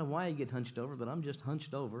I don't know why you get hunched over, but I'm just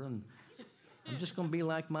hunched over. And I'm just going to be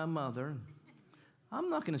like my mother. I'm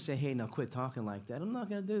not going to say, hey, now quit talking like that. I'm not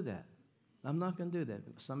going to do that. I'm not going to do that.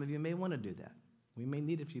 Some of you may want to do that. We may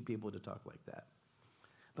need a few people to talk like that.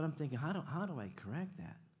 But I'm thinking, how do I correct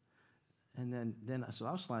that? And so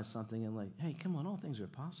I'll slide something and hey, come on, all things are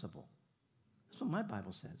possible. That's what my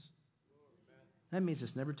Bible says. That means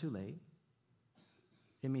it's never too late.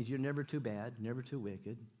 It means you're never too bad, never too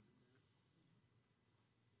wicked.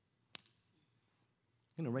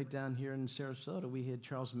 Right down here in Sarasota, we had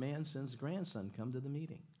Charles Manson's grandson come to the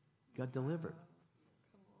meeting, got delivered.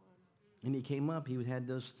 And he came up, he had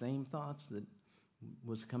those same thoughts that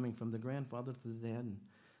was coming from the grandfather to the dad. And,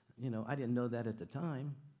 I didn't know that at the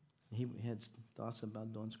time. He had thoughts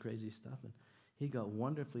about doing crazy stuff. And he got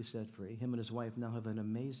wonderfully set free. Him and his wife now have an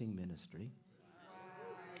amazing ministry.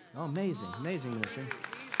 Oh, amazing ministry.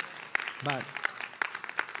 But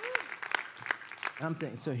I'm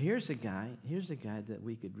thinking, so here's a guy that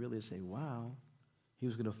we could really say, wow, he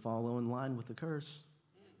was going to follow in line with the curse.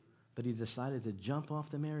 but he decided to jump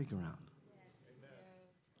off the merry-go-round.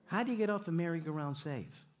 How do you get off the merry-go-round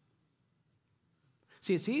safe?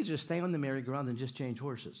 See, it's easier to stay on the merry-go-round than just change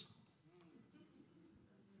horses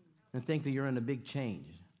and think that you're in a big change.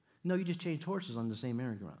 No, you just changed horses on the same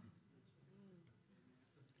merry-go-round.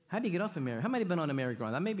 How do you get off a merry-go-round? How many have been on a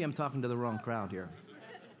merry-go-round? Maybe I'm talking to the wrong crowd here.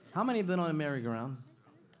 How many have been on a merry-go-round?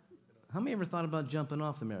 How many ever thought about jumping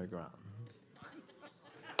off the merry-go-round?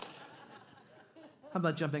 How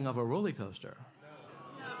about jumping off a roller coaster?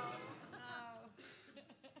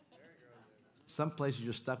 Some places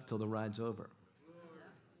you're stuck till the ride's over.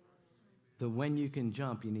 When you can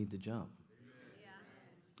jump, you need to jump.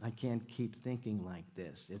 I can't keep thinking like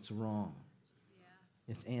this. It's wrong.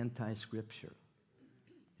 It's anti-scripture.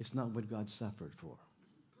 It's not what God suffered for.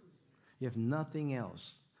 If nothing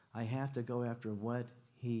else, I have to go after what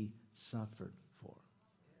he suffered for.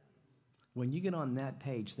 When you get on that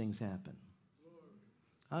page, things happen.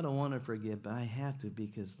 I don't want to forgive, but I have to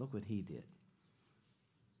because look what he did.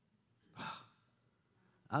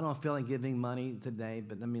 I don't feel like giving money today,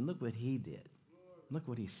 but I mean, look what he did. Look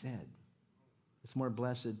what he said. It's more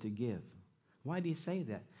blessed to give. Why do you say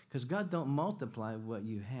that? Because God don't multiply what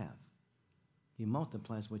you have. He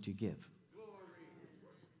multiplies what you give.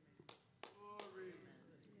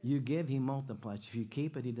 You give, he multiplies. If you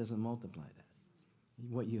keep it, he doesn't multiply that.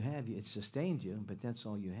 What you have, it sustains you, but that's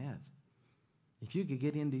all you have. If you could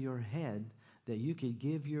get into your head that you could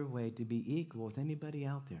give your way to be equal with anybody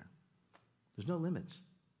out there, there's no limits.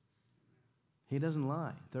 He doesn't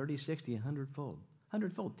lie. 30, 60, 100-fold.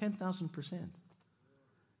 100-fold, 10,000%.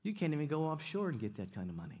 You can't even go offshore and get that kind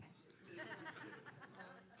of money.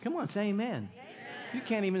 Come on, say amen. You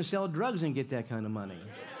can't even sell drugs and get that kind of money.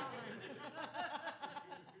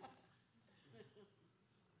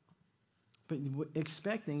 But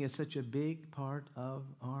expecting is such a big part of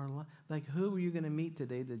our life. Like, who are you going to meet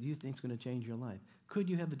today that you think is going to change your life? Could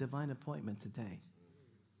you have a divine appointment today?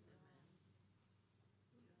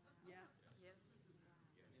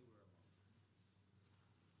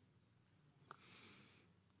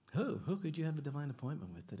 Who could you have a divine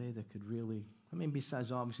appointment with today that could really, I mean,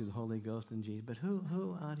 besides obviously the Holy Ghost and Jesus, but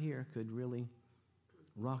who out here could really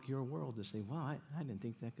rock your world to say, wow, I didn't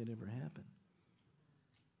think that could ever happen?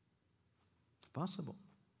 It's possible.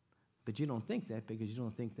 But you don't think that because you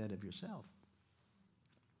don't think that of yourself.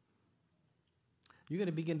 You're going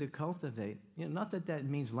to begin to cultivate, not that that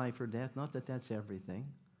means life or death, not that that's everything,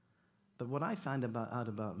 but what I find out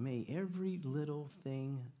about me, every little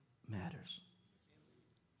thing matters.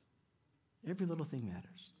 Every little thing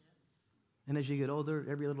matters. And as you get older,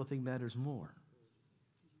 every little thing matters more.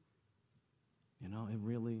 It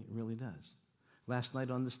really, really does. Last night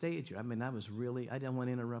on the stage, I didn't want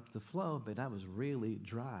to interrupt the flow, but I was really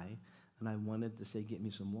dry, and I wanted to say, get me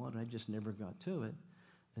some water. I just never got to it.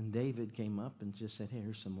 And David came up and just said, hey,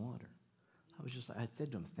 here's some water. I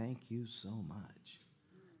said to him, thank you so much.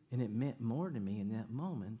 And it meant more to me in that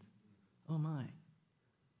moment. Oh, my.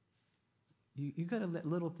 You got to let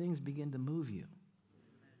little things begin to move you.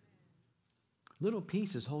 Little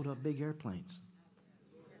pieces hold up big airplanes.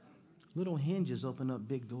 Little hinges open up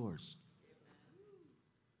big doors.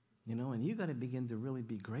 And you got to begin to really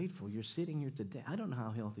be grateful. You're sitting here today. I don't know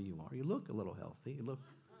how healthy you are. You look a little healthy.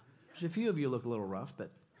 There's a few of you look a little rough,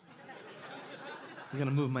 but I'm going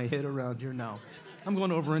to move my head around here now. I'm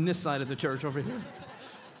going over on this side of the church over here.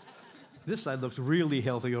 This side looks really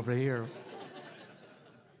healthy over here.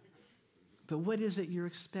 But what is it you're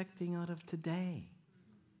expecting out of today?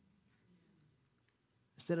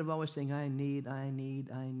 Instead of always saying, I need,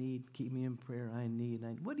 keep me in prayer, I need.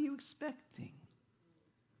 What are you expecting?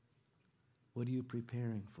 What are you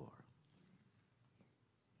preparing for?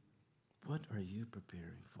 What are you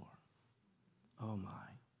preparing for? Oh, my.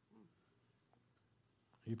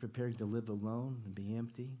 Are you preparing to live alone and be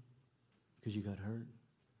empty because you got hurt?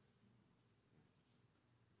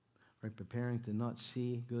 Are you preparing to not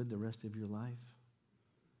see good the rest of your life?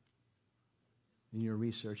 And you're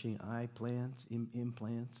researching eye plants,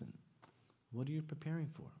 implants, and what are you preparing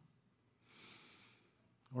for?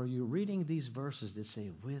 Or are you reading these verses that say,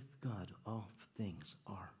 with God, all things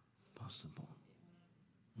are possible?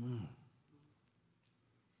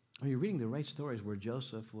 Are you reading the right stories where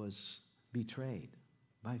Joseph was betrayed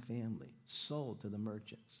by family, sold to the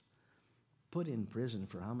merchants, put in prison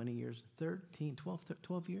for how many years?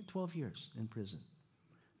 12 years in prison.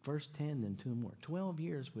 First 10, then 2 more. 12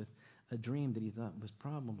 years with a dream that he thought was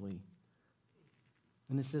probably,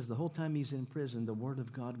 and it says the whole time he's in prison, the Word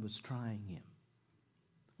of God was trying him.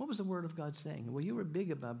 What was the Word of God saying? Well, you were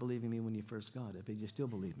big about believing me when you first got it, but you still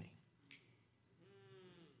believe me.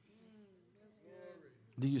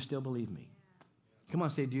 Do you still believe me? Come on,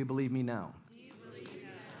 say, do you believe me now? Do you believe me now?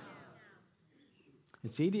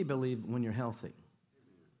 It's easy to believe when you're healthy.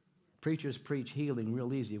 Preachers preach healing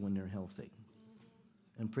real easy when they're healthy.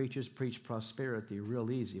 And preachers preach prosperity real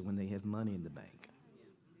easy when they have money in the bank.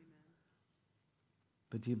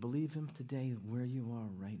 But do you believe him today where you are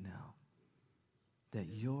right now? That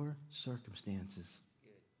your circumstances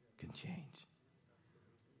can change.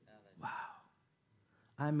 Wow.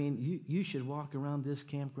 I mean, you should walk around this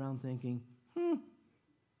campground thinking,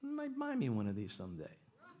 might buy me one of these someday.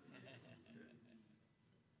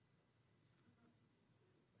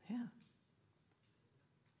 Yeah.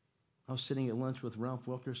 I was sitting at lunch with Ralph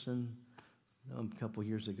Wilkerson a couple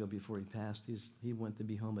years ago before he passed. He went to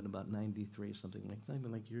be home at about 93, something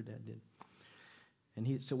like your dad did.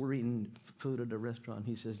 And so we're eating food at a restaurant.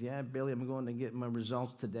 He says, yeah, Billy, I'm going to get my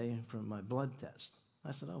results today from my blood test.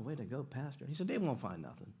 I said, oh, way to go, Pastor. He said, they won't find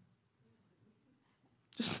nothing.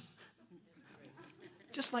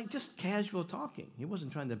 Just casual talking. He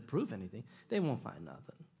wasn't trying to prove anything. They won't find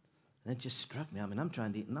nothing. And it just struck me. I mean, I'm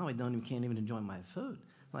trying to eat. Now can't even enjoy my food.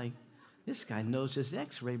 Like, this guy knows his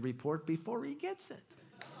x-ray report before he gets it.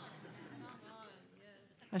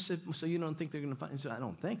 I said, so you don't think they're going to find? He said, I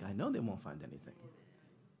don't think. I know they won't find anything.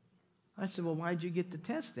 I said, well, why'd you get the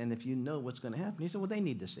test then if you know what's going to happen? He said, well, they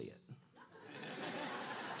need to see it.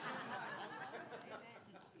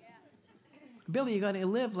 Billy, you got to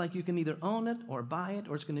live like you can either own it or buy it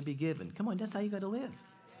or it's going to be given. Come on, that's how you got to live.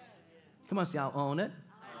 Come on, say, I'll own it.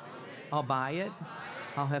 I'll buy it.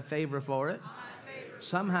 I'll have favor for it.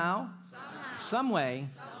 Somehow, some way,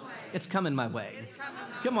 it's coming my way.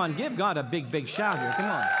 Come on, give God a big, big shout here. Come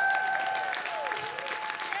on.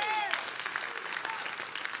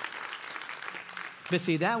 But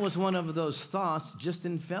see, that was one of those thoughts just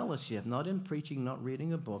in fellowship, not in preaching, not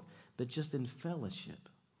reading a book, but just in fellowship.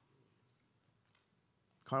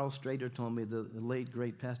 Carl Strader told me, the late,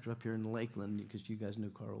 great pastor up here in Lakeland, because you guys knew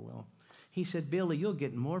Carl well. He said, Billy, you'll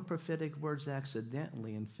get more prophetic words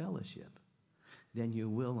accidentally in fellowship than you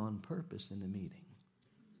will on purpose in a meeting.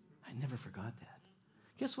 I never forgot that.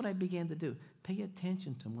 Guess what I began to do? Pay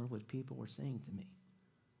attention to more what people were saying to me.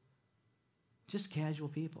 Just casual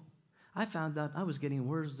people. I found out I was getting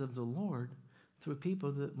words of the Lord through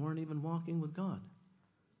people that weren't even walking with God.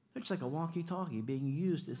 They're just like a walkie-talkie being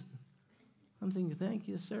used as... I'm thinking, thank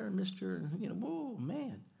you, sir, Mr. Whoa,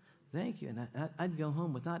 man, thank you. And I'd go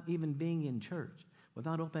home without even being in church,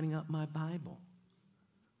 without opening up my Bible,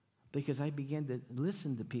 because I began to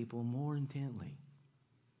listen to people more intently.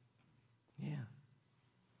 Yeah.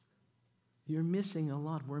 You're missing a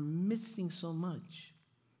lot. We're missing so much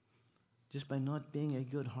just by not being a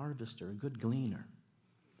good harvester, a good gleaner.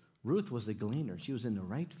 Ruth was a gleaner. She was in the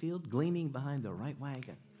right field, gleaning behind the right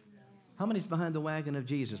wagon. How many's behind the wagon of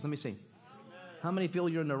Jesus? Let me see. How many feel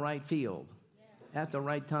you're in the right field at the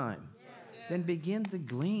right time? Then begin to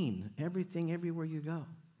glean everything everywhere you go.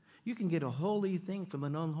 You can get a holy thing from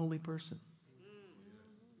an unholy person.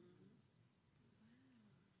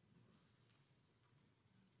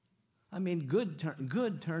 I mean, good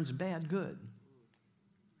turns bad good.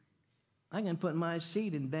 I can put my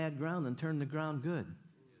seed in bad ground and turn the ground good.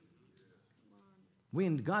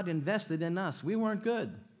 God invested in us. We weren't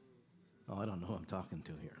good. Oh, I don't know who I'm talking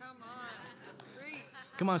to here. Come on. Preach.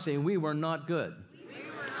 Come on, say, we were not good. We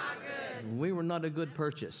were not good. We were not a good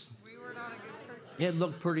purchase. We were not a good purchase. It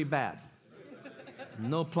looked pretty bad.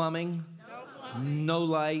 No plumbing, No plumbing. no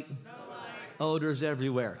light, No light. odors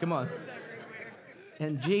everywhere. Come on. Odors everywhere.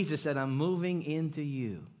 And Jesus said, I'm moving into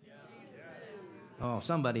you. Oh,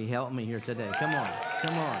 somebody help me here today. Come on.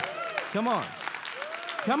 Come on. Come on.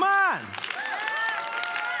 Come on.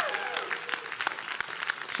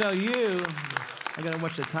 So I got to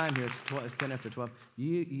watch the time here. It's 10 after 12.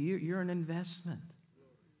 You're an investment.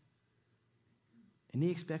 And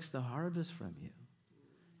he expects the harvest from you.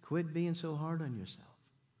 Quit being so hard on yourself.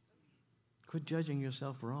 Quit judging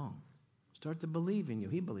yourself wrong. Start to believe in you.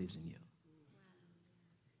 He believes in you.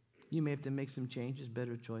 You may have to make some changes,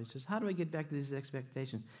 better choices. How do I get back to these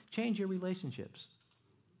expectations? Change your relationships.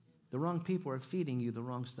 The wrong people are feeding you the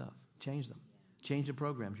wrong stuff. Change them. Change the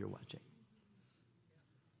programs you're watching.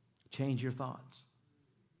 Change your thoughts.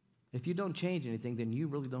 If you don't change anything, then you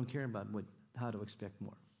really don't care about how to expect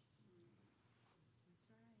more.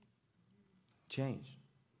 Change.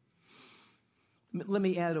 Let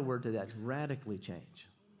me add a word to that. Radically change.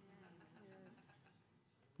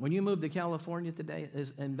 When you move to California today,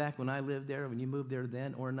 and back when I lived there, when you moved there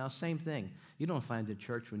then, or now, same thing. You don't find a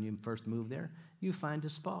church when you first move there. You find a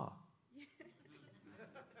spa.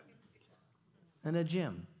 And a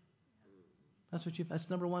gym. That's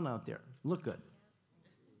number one out there. Look good.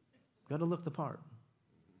 Got to look the part.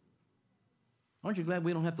 Aren't you glad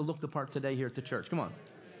we don't have to look the part today here at the church? Come on.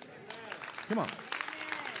 Come on.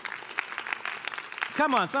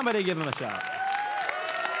 Come on, somebody give him a shout.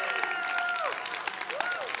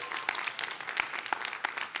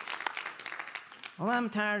 Well, I'm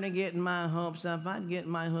tired of getting my hopes up. I'd get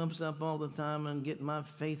my hopes up all the time and get my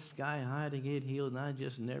faith sky high to get healed, and I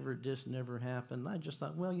just never happened. I just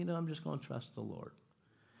thought, well, I'm just going to trust the Lord.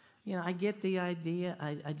 I get the idea.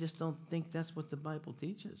 I just don't think that's what the Bible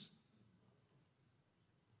teaches.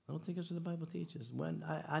 I don't think that's what the Bible teaches. When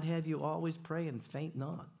I'd have you always pray and faint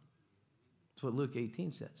not. That's what Luke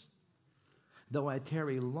 18 says. Though I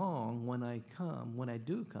tarry long, when I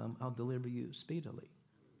do come, I'll deliver you speedily.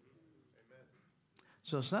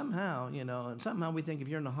 So somehow, we think if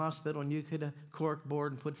you're in the hospital and you could have cork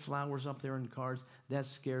board and put flowers up there in cars, that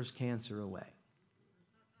scares cancer away.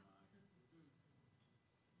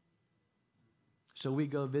 So we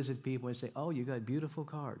go visit people and say, oh, you got beautiful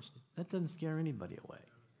cars. That doesn't scare anybody away.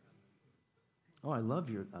 Oh, I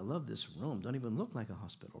love this room. Don't even look like a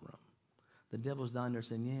hospital room. The devil's down there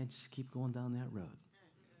saying, yeah, just keep going down that road.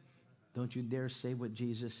 Don't you dare say what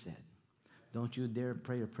Jesus said. Don't you dare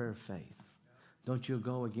pray a prayer of faith. Don't you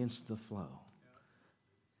go against the flow.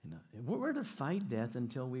 We're to fight death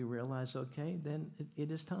until we realize, okay, then it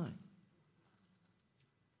is time.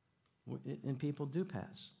 And people do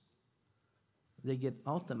pass. They get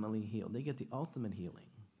ultimately healed. They get the ultimate healing.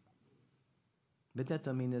 But that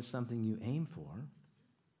doesn't mean that's something you aim for.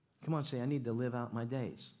 Come on, say, I need to live out my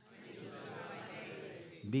days.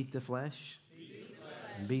 Beat the flesh.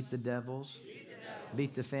 Beat the devils.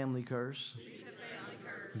 Beat the family curse.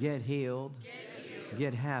 Get healed.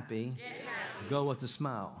 Get happy. Go with a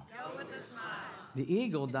smile. The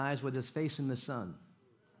eagle dies with his face in the sun.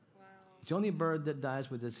 It's the only bird that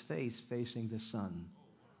dies with his face facing the sun.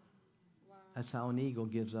 That's how an eagle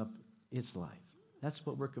gives up its life. That's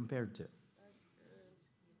what we're compared to.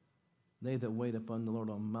 They that wait upon the Lord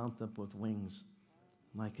will mount up with wings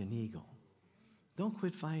like an eagle. Don't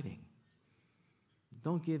quit fighting.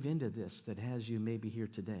 Don't give in to this that has you maybe here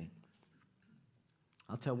today.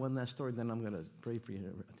 I'll tell one last story, then I'm going to pray for you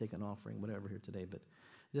to take an offering, whatever, here today. But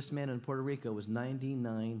this man in Puerto Rico was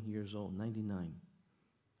 99 years old, 99.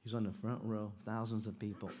 He's on the front row, thousands of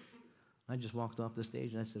people. I just walked off the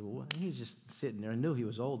stage, and I said, well, he's just sitting there. I knew he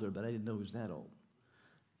was older, but I didn't know he was that old.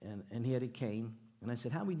 And he had a cane. And I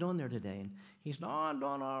said, how are we doing there today? And he said, oh, I'm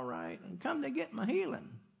doing all right. And come to get my healing.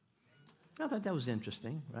 I thought that was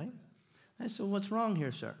interesting, right? I said, what's wrong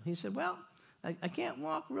here, sir? He said, well, I can't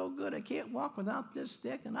walk real good. I can't walk without this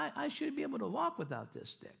stick, and I should be able to walk without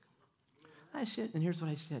this stick. I said, and here's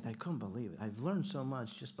what I said. I couldn't believe it. I've learned so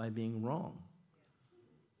much just by being wrong.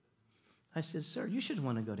 I said, sir, you should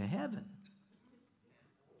want to go to heaven.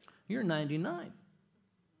 You're 99.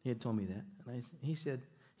 He had told me that. And he said,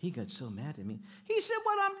 he got so mad at me. He said,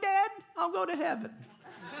 when I'm dead, I'll go to heaven.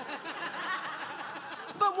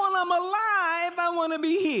 But when I'm alive, I want to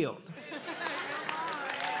be healed.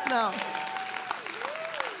 Now,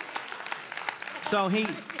 so he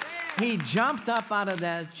jumped up out of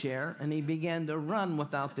that chair and he began to run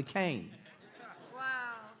without the cane. Wow.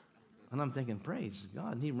 And I'm thinking, praise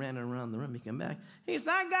God. And he ran around the room. He came back. He said,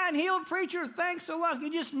 I got healed, preacher. Thanks a lot.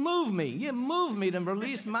 You just moved me. You moved me to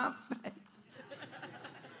release my faith.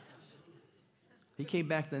 He came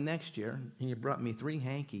back the next year and he brought me 3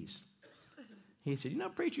 hankies. He said,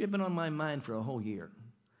 preacher, you've been on my mind for a whole year.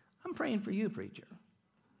 I'm praying for you, preacher.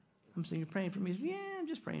 I'm saying, you're praying for me? He said, yeah, I'm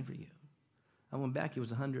just praying for you. I went back, he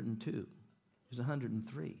was 102. He was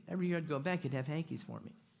 103. Every year I'd go back, he'd have hankies for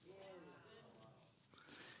me.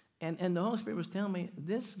 And the Holy Spirit was telling me,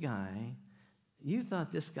 this guy, you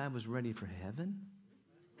thought this guy was ready for heaven?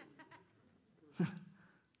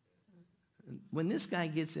 When this guy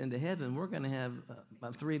gets into heaven, we're going to have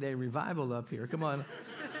a 3-day revival up here. Come on.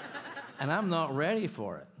 And I'm not ready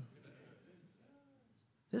for it.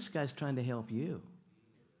 This guy's trying to help you.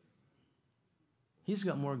 He's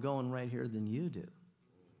got more going right here than you do.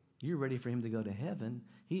 You're ready for him to go to heaven.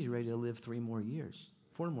 He's ready to live 4 more years.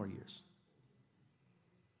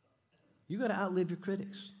 You got to outlive your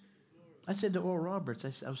critics. I said to Oral Roberts,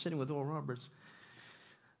 I was sitting with Oral Roberts.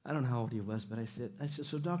 I don't know how old he was, but I said,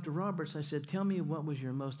 so Dr. Roberts, I said, tell me what was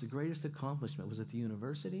your the greatest accomplishment? Was it the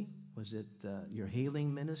university? Was it your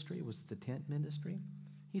healing ministry? Was it the tent ministry?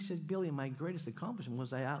 He said, Billy, my greatest accomplishment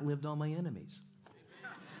was I outlived all my enemies.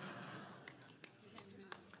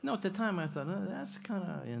 No, at the time I thought, oh, that's kind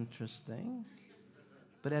of interesting.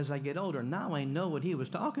 But as I get older, now I know what he was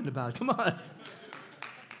talking about. Come on.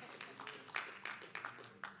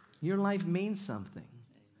 Your life means something.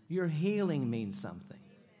 Your healing means something.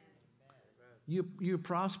 You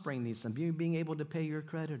prospering means something. You being able to pay your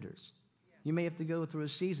creditors. You may have to go through a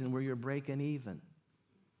season where you're breaking even.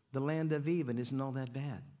 The land of even isn't all that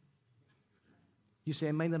bad. You say,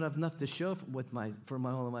 I may not have enough to show for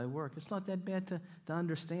all of my work. It's not that bad to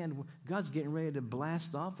understand. God's getting ready to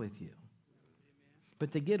blast off with you.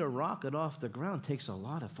 But to get a rocket off the ground takes a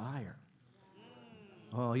lot of fire.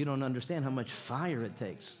 Oh, you don't understand how much fire it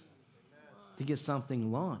takes to get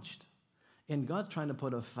something launched. And God's trying to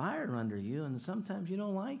put a fire under you, and sometimes you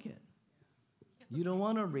don't like it. You don't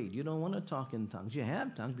want to read. You don't want to talk in tongues. You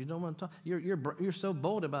have tongues, but you don't want to talk. You're so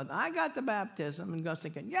bold about it. I got the baptism, and God's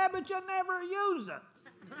thinking, yeah, but you never use it.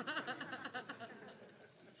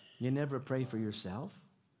 You never pray for yourself.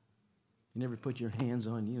 You never put your hands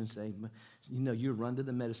on you and say, you run to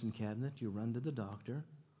the medicine cabinet, you run to the doctor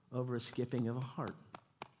over a skipping of a heart.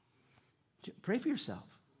 Pray for yourself.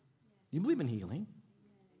 You believe in healing.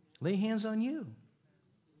 Lay hands on you.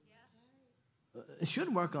 It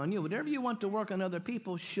should work on you. Whatever you want to work on other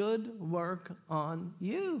people should work on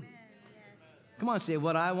you. Come on, say,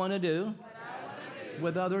 what I want to do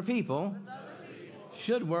with other people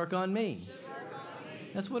should work on me.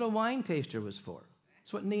 That's what a wine taster was for.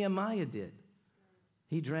 That's what Nehemiah did.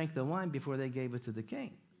 He drank the wine before they gave it to the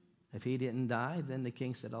king. If he didn't die, then the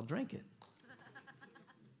king said, I'll drink it.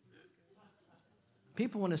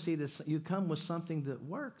 People want to see this. You come with something that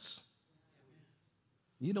works.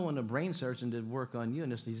 You don't want a brain surgeon to work on you,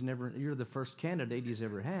 and you're the first candidate he's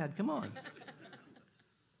ever had. Come on.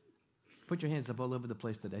 Put your hands up all over the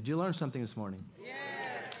place today. Did you learn something this morning? Yes.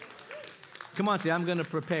 Come on, say, I'm going to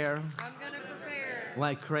prepare. I'm going to prepare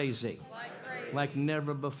Like crazy. Like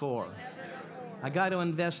never before. I got to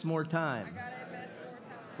invest more time.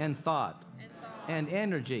 And thought. And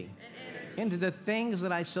energy. Into the things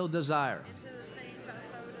that I so desire.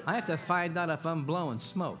 I have to find out if I'm blowing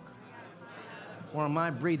smoke. Or am I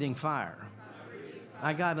breathing fire?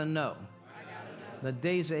 I got to know. The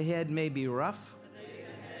days ahead may be rough.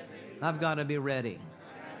 I've got to be ready.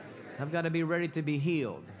 I've got to be ready to be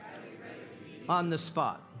healed on the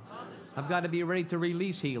spot. I've got to be ready to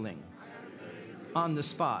release healing on the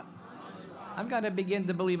spot. I've got to begin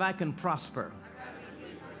to believe I can prosper.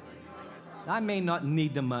 I may not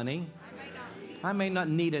need the money. I may not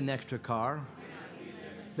need an extra car.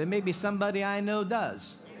 But maybe somebody I know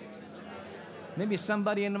does. Maybe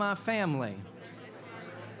somebody in my family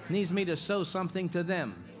needs me to sow something to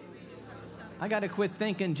them. I got to quit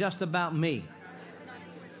thinking just about me.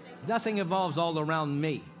 Nothing evolves all around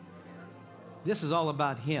me. This is all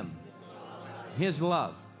about Him. His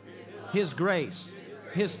love, His grace,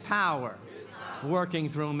 His power working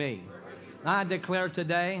through me. I declare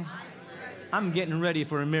today, I'm getting ready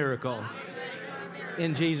for a miracle.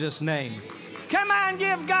 In Jesus' name. Come on,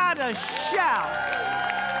 give God a shout.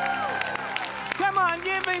 Come on,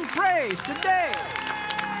 give Him praise today.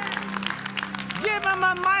 Give Him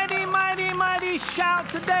a mighty, mighty, mighty shout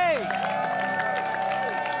today.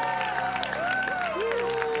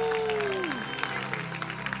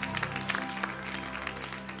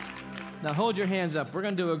 Now hold your hands up. We're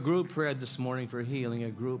going to do a group prayer this morning for healing,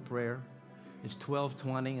 a group prayer. It's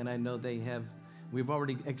 12:20, and I know we've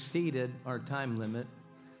already exceeded our time limit.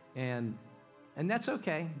 And that's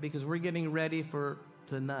okay, because we're getting ready for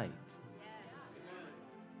tonight.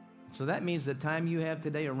 So that means the time you have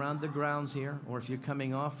today around the grounds here, or if you're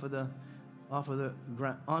coming onto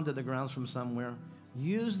the grounds from somewhere,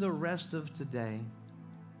 use the rest of today.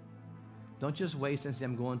 Don't just waste and say,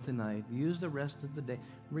 I'm going tonight. Use the rest of the day.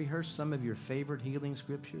 Rehearse some of your favorite healing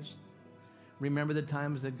scriptures. Remember the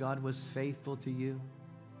times that God was faithful to you.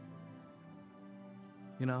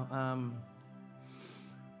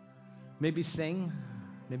 Maybe sing,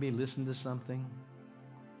 maybe listen to something.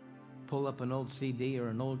 Pull up an old CD or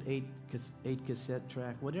an old 8 cassette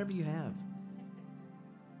track, whatever you have.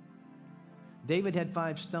 David had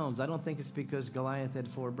 5 stones. I don't think it's because Goliath had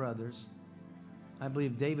 4 brothers. I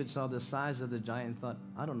believe David saw the size of the giant and thought,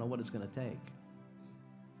 I don't know what it's going to take.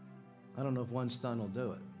 I don't know if 1 stone will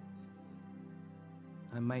do it.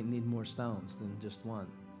 I might need more stones than just 1.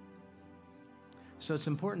 So it's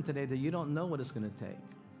important today that you don't know what it's going to take.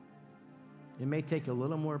 It may take a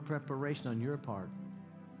little more preparation on your part.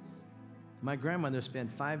 My grandmother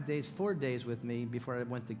spent 4 days with me before I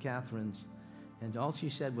went to Catherine's, and all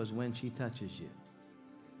she said was, when she touches you.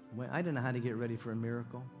 I didn't know how to get ready for a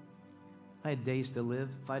miracle. I had days to live,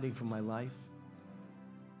 fighting for my life.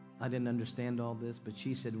 I didn't understand all this, but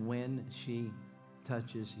she said, when she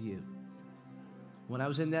touches you. When I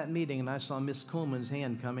was in that meeting and I saw Miss Coleman's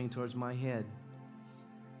hand coming towards my head,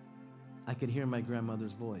 I could hear my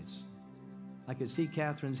grandmother's voice. I could see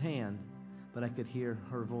Catherine's hand, but I could hear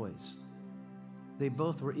her voice. They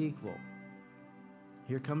both were equal.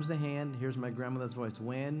 Here comes the hand. Here's my grandmother's voice.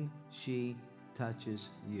 When she touches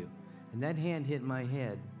you. And that hand hit my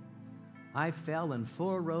head. I fell and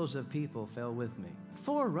 4 rows of people fell with me.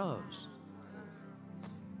 4 rows.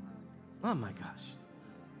 Oh my gosh.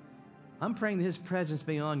 I'm praying that His presence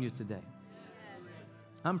be on you today.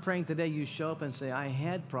 I'm praying today you show up and say, I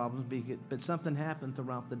had problems, but something happened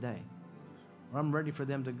throughout the day. Or I'm ready for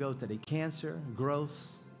them to go today. Cancer,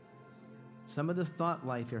 growths. Some of the thought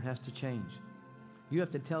life here has to change. You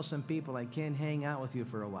have to tell some people, I can't hang out with you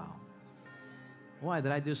for a while. Why?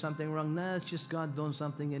 Did I do something wrong? No, it's just God doing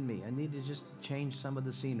something in me. I need to just change some of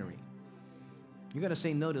the scenery. You got to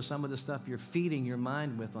say no to some of the stuff you're feeding your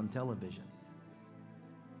mind with on television.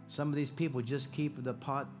 Some of these people just keep the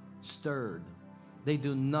pot stirred. They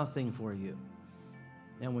do nothing for you.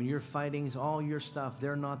 And when you're fighting all your stuff,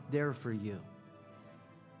 they're not there for you.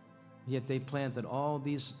 Yet they planted all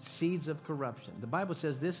these seeds of corruption. The Bible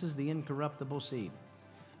says this is the incorruptible seed.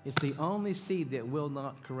 It's the only seed that will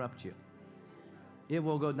not corrupt you. It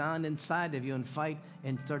will go down inside of you and fight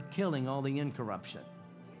and start killing all the incorruption.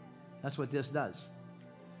 That's what this does.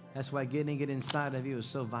 That's why getting it inside of you is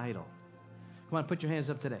so vital. Come on, put your hands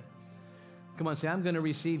up today. Come on, say, I'm going to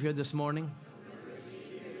receive here this morning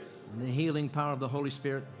the healing power of the Holy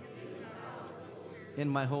Spirit in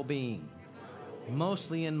my whole being,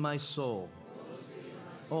 mostly in my soul.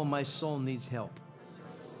 Oh, my soul needs help.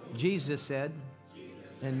 Jesus said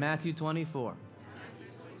in Matthew 24,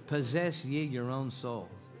 possess ye your own soul.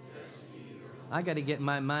 I got to get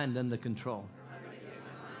my mind under control.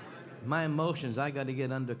 My emotions, I got to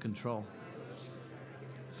get under control.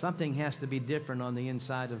 Something has to be different on the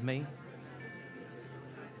inside of me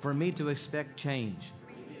for me to expect change.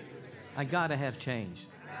 I got to have change.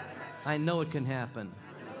 I know it can happen.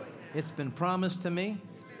 It's been promised to me.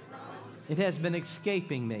 It has been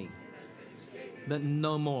escaping me, but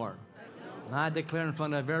no more. I declare in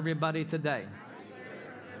front of everybody today,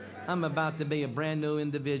 I'm about to be a brand new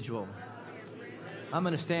individual. I'm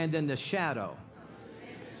going to stand in the shadow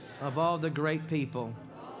of all the great people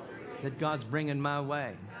that God's bringing my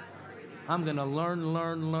way. I'm going to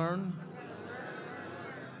learn.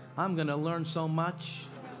 I'm going to learn so much,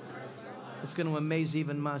 it's going to amaze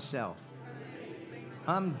even myself.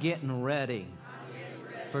 I'm getting ready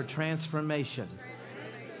for transformation,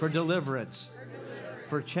 for deliverance,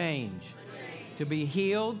 for change, to be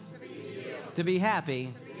healed, to be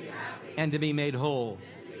happy, and to be made whole.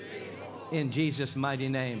 In Jesus' mighty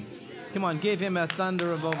name. Come on, give Him a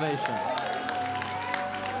thunder of ovation.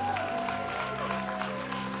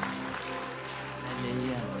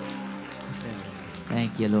 Hallelujah.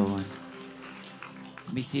 Thank you, Lord.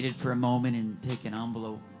 Be seated for a moment and take an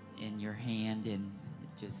envelope in your hand and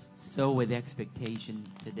just sow with expectation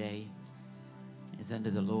today as unto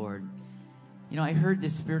the Lord. You know, I heard the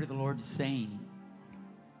Spirit of the Lord saying,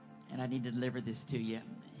 and I need to deliver this to you.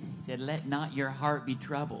 He said, let not your heart be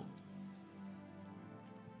troubled.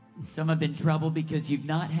 Some have been troubled because you've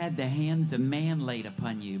not had the hands of man laid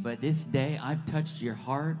upon you. But this day, I've touched your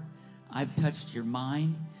heart. I've touched your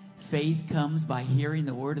mind. Faith comes by hearing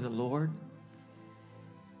the word of the Lord.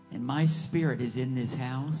 And my Spirit is in this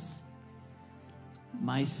house.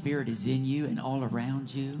 My Spirit is in you and all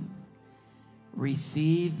around you.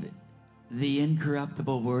 Receive the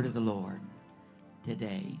incorruptible word of the Lord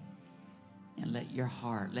today. And let your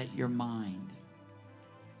heart, let your mind,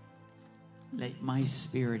 let my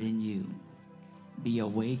Spirit in you be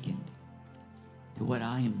awakened to what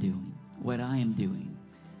I am doing,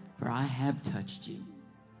 for I have touched you.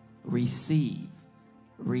 Receive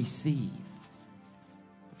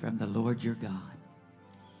from the Lord your God.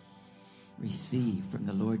 Receive from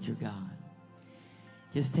the Lord your God.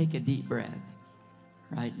 Just take a deep breath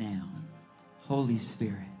right now. Holy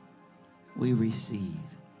Spirit, we receive.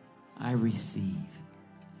 I receive.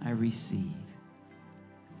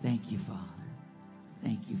 Thank you, Father.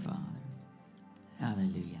 Thank you, Father.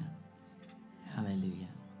 Hallelujah. Hallelujah.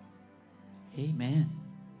 Amen.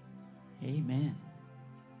 Amen.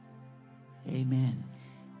 Amen.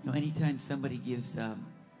 You know, anytime somebody gives a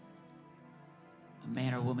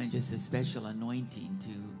man or woman just a special anointing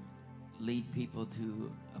to lead people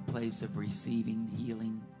to a place of receiving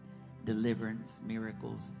healing, deliverance,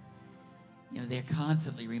 miracles, you know, they're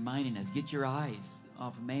constantly reminding us, get your eyes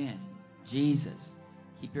off man, Jesus.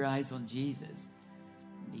 Keep your eyes on Jesus,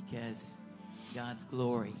 because God's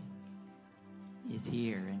glory is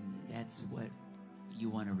here, and that's what you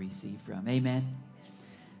want to receive from. Amen.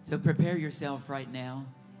 So prepare yourself right now,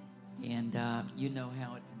 and you know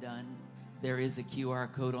how it's done. There is a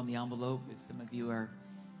QR code on the envelope if some of you are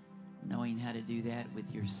knowing how to do that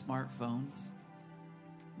with your smartphones.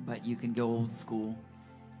 But you can go old school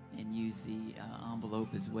and use the envelope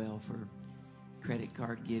as well for credit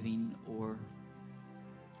card giving or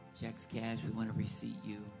checks, cash. We want to receipt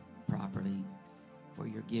you properly for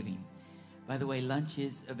your giving. By the way, lunch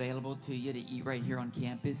is available to you to eat right here on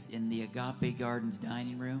campus in the Agape Gardens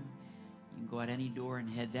dining room. You can go out any door and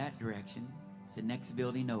head that direction. It's the next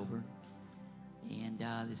building over. And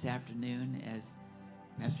this afternoon, as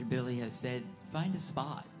Pastor Billy has said, find a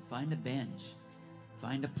spot, find a bench,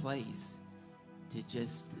 find a place to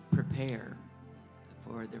just prepare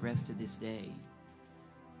for the rest of this day.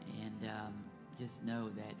 And just know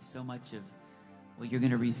that so much of what you're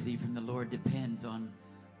going to receive from the Lord depends on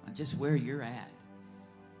just where you're at.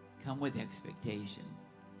 Come with expectation.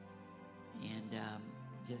 And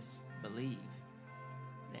just believe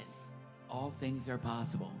that all things are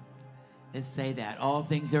possible. Let's say that. All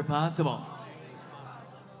things are possible.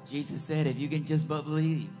 Jesus said, if you can just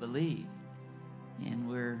believe. And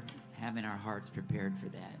we're having our hearts prepared for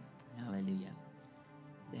that. Hallelujah.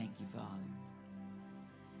 Thank you, Father.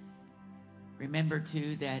 Remember,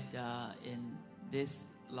 too, that in this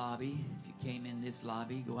lobby, if you came in this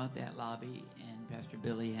lobby, go out that lobby, and Pastor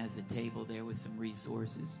Billy has a table there with some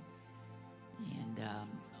resources. And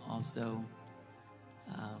also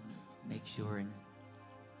make sure and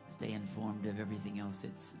stay informed of everything else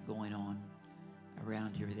that's going on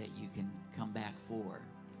around here that you can come back for,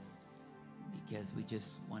 because we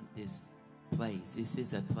just want this place. This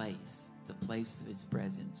is a place. It's a place of His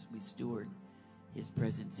presence. We steward His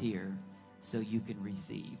presence here so you can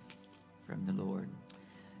receive from the Lord.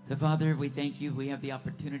 So, Father, we thank you. We have the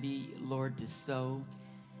opportunity, Lord, to sow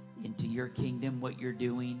into your kingdom what you're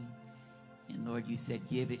doing. And, Lord, you said,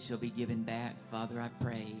 give, it shall be given back. Father, I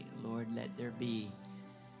pray, Lord, let there be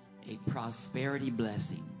a prosperity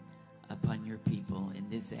blessing upon your people in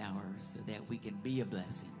this hour so that we can be a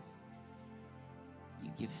blessing.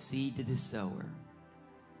 You give seed to the sower,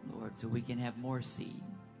 Lord, so we can have more seed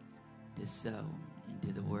to sow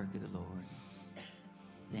into the work of the Lord.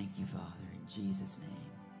 Thank you, Father, in Jesus'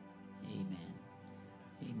 name. Amen.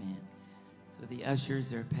 Amen. So the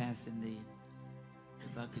ushers are passing the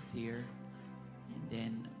buckets here, and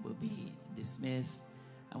then we'll be dismissed.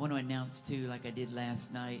 I want to announce, too, like I did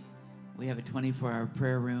last night, we have a 24-hour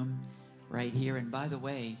prayer room right here. And by the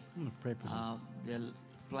way, the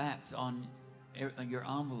flaps on your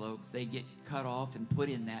envelopes, they get cut off and put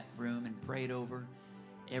in that room and prayed over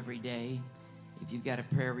every day. If you've got a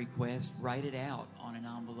prayer request, write it out on an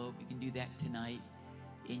envelope. You can do that tonight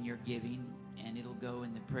in your giving, and it'll go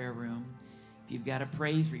in the prayer room. If you've got a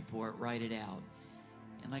praise report, write it out.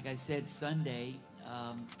 And like I said, Sunday,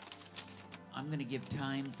 I'm going to give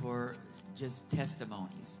time for just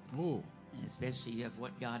testimonies. Ooh. And especially of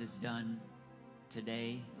what God has done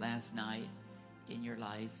today, last night in your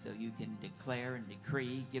life, so you can declare and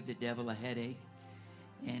decree, give the devil a headache,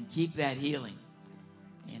 and keep that healing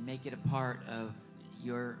and make it a part of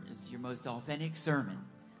your most authentic sermon,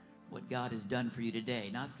 what God has done for you today.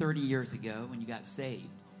 Not 30 years ago when you got saved.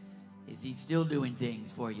 Is He still doing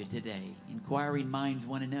things for you today? Inquiring minds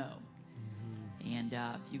want to know. Mm-hmm. And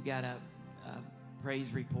if you've got a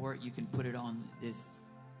praise report, you can put it on this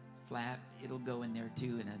flap. It'll go in there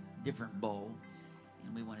too in a different bowl.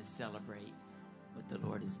 And we want to celebrate what the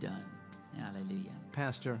Lord has done. Hallelujah.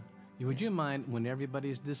 Pastor, would you mind, when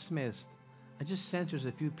everybody's dismissed, I just sense there's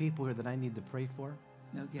a few people here that I need to pray for.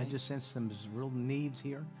 Okay. I just sense some real needs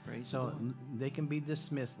here. Praise so the Lord. They can be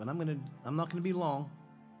dismissed, but I'm not gonna be long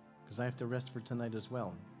because I have to rest for tonight as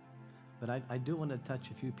well. But I do want to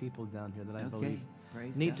touch a few people down here that I believe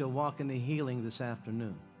need to walk in the healing this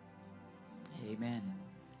afternoon. Amen.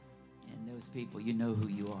 And those people, you know who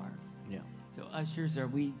you are. Yeah. So ushers, are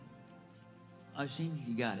we ushing?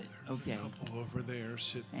 You got it. Okay. Couple over there.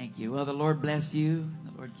 Sit. Thank you. Well, the Lord bless you.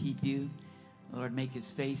 The Lord keep you. The Lord make His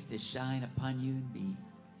face to shine upon you and be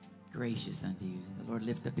gracious unto you. The Lord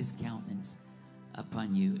lift up His countenance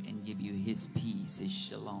upon you and give you His peace, His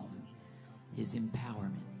shalom, His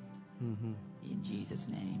empowerment. Mm-hmm. In Jesus'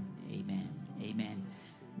 name, amen. Amen.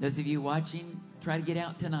 Those of you watching, try to get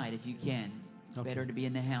out tonight if you can. It's better to be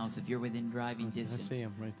in the house if you're within driving distance. I see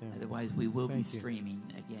him right there. Otherwise, we will be Thank you. streaming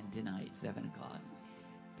again tonight, 7 o'clock.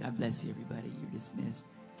 God bless you, everybody. You're dismissed.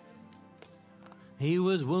 He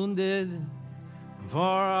was wounded for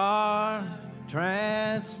our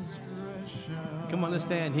transgression. Come on, let's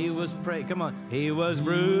stand. He was prayed. Come on. He was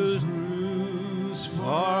bruised for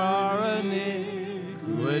our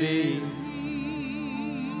iniquities.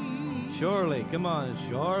 Surely, come on.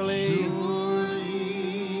 Surely,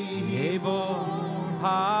 he bore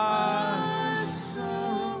our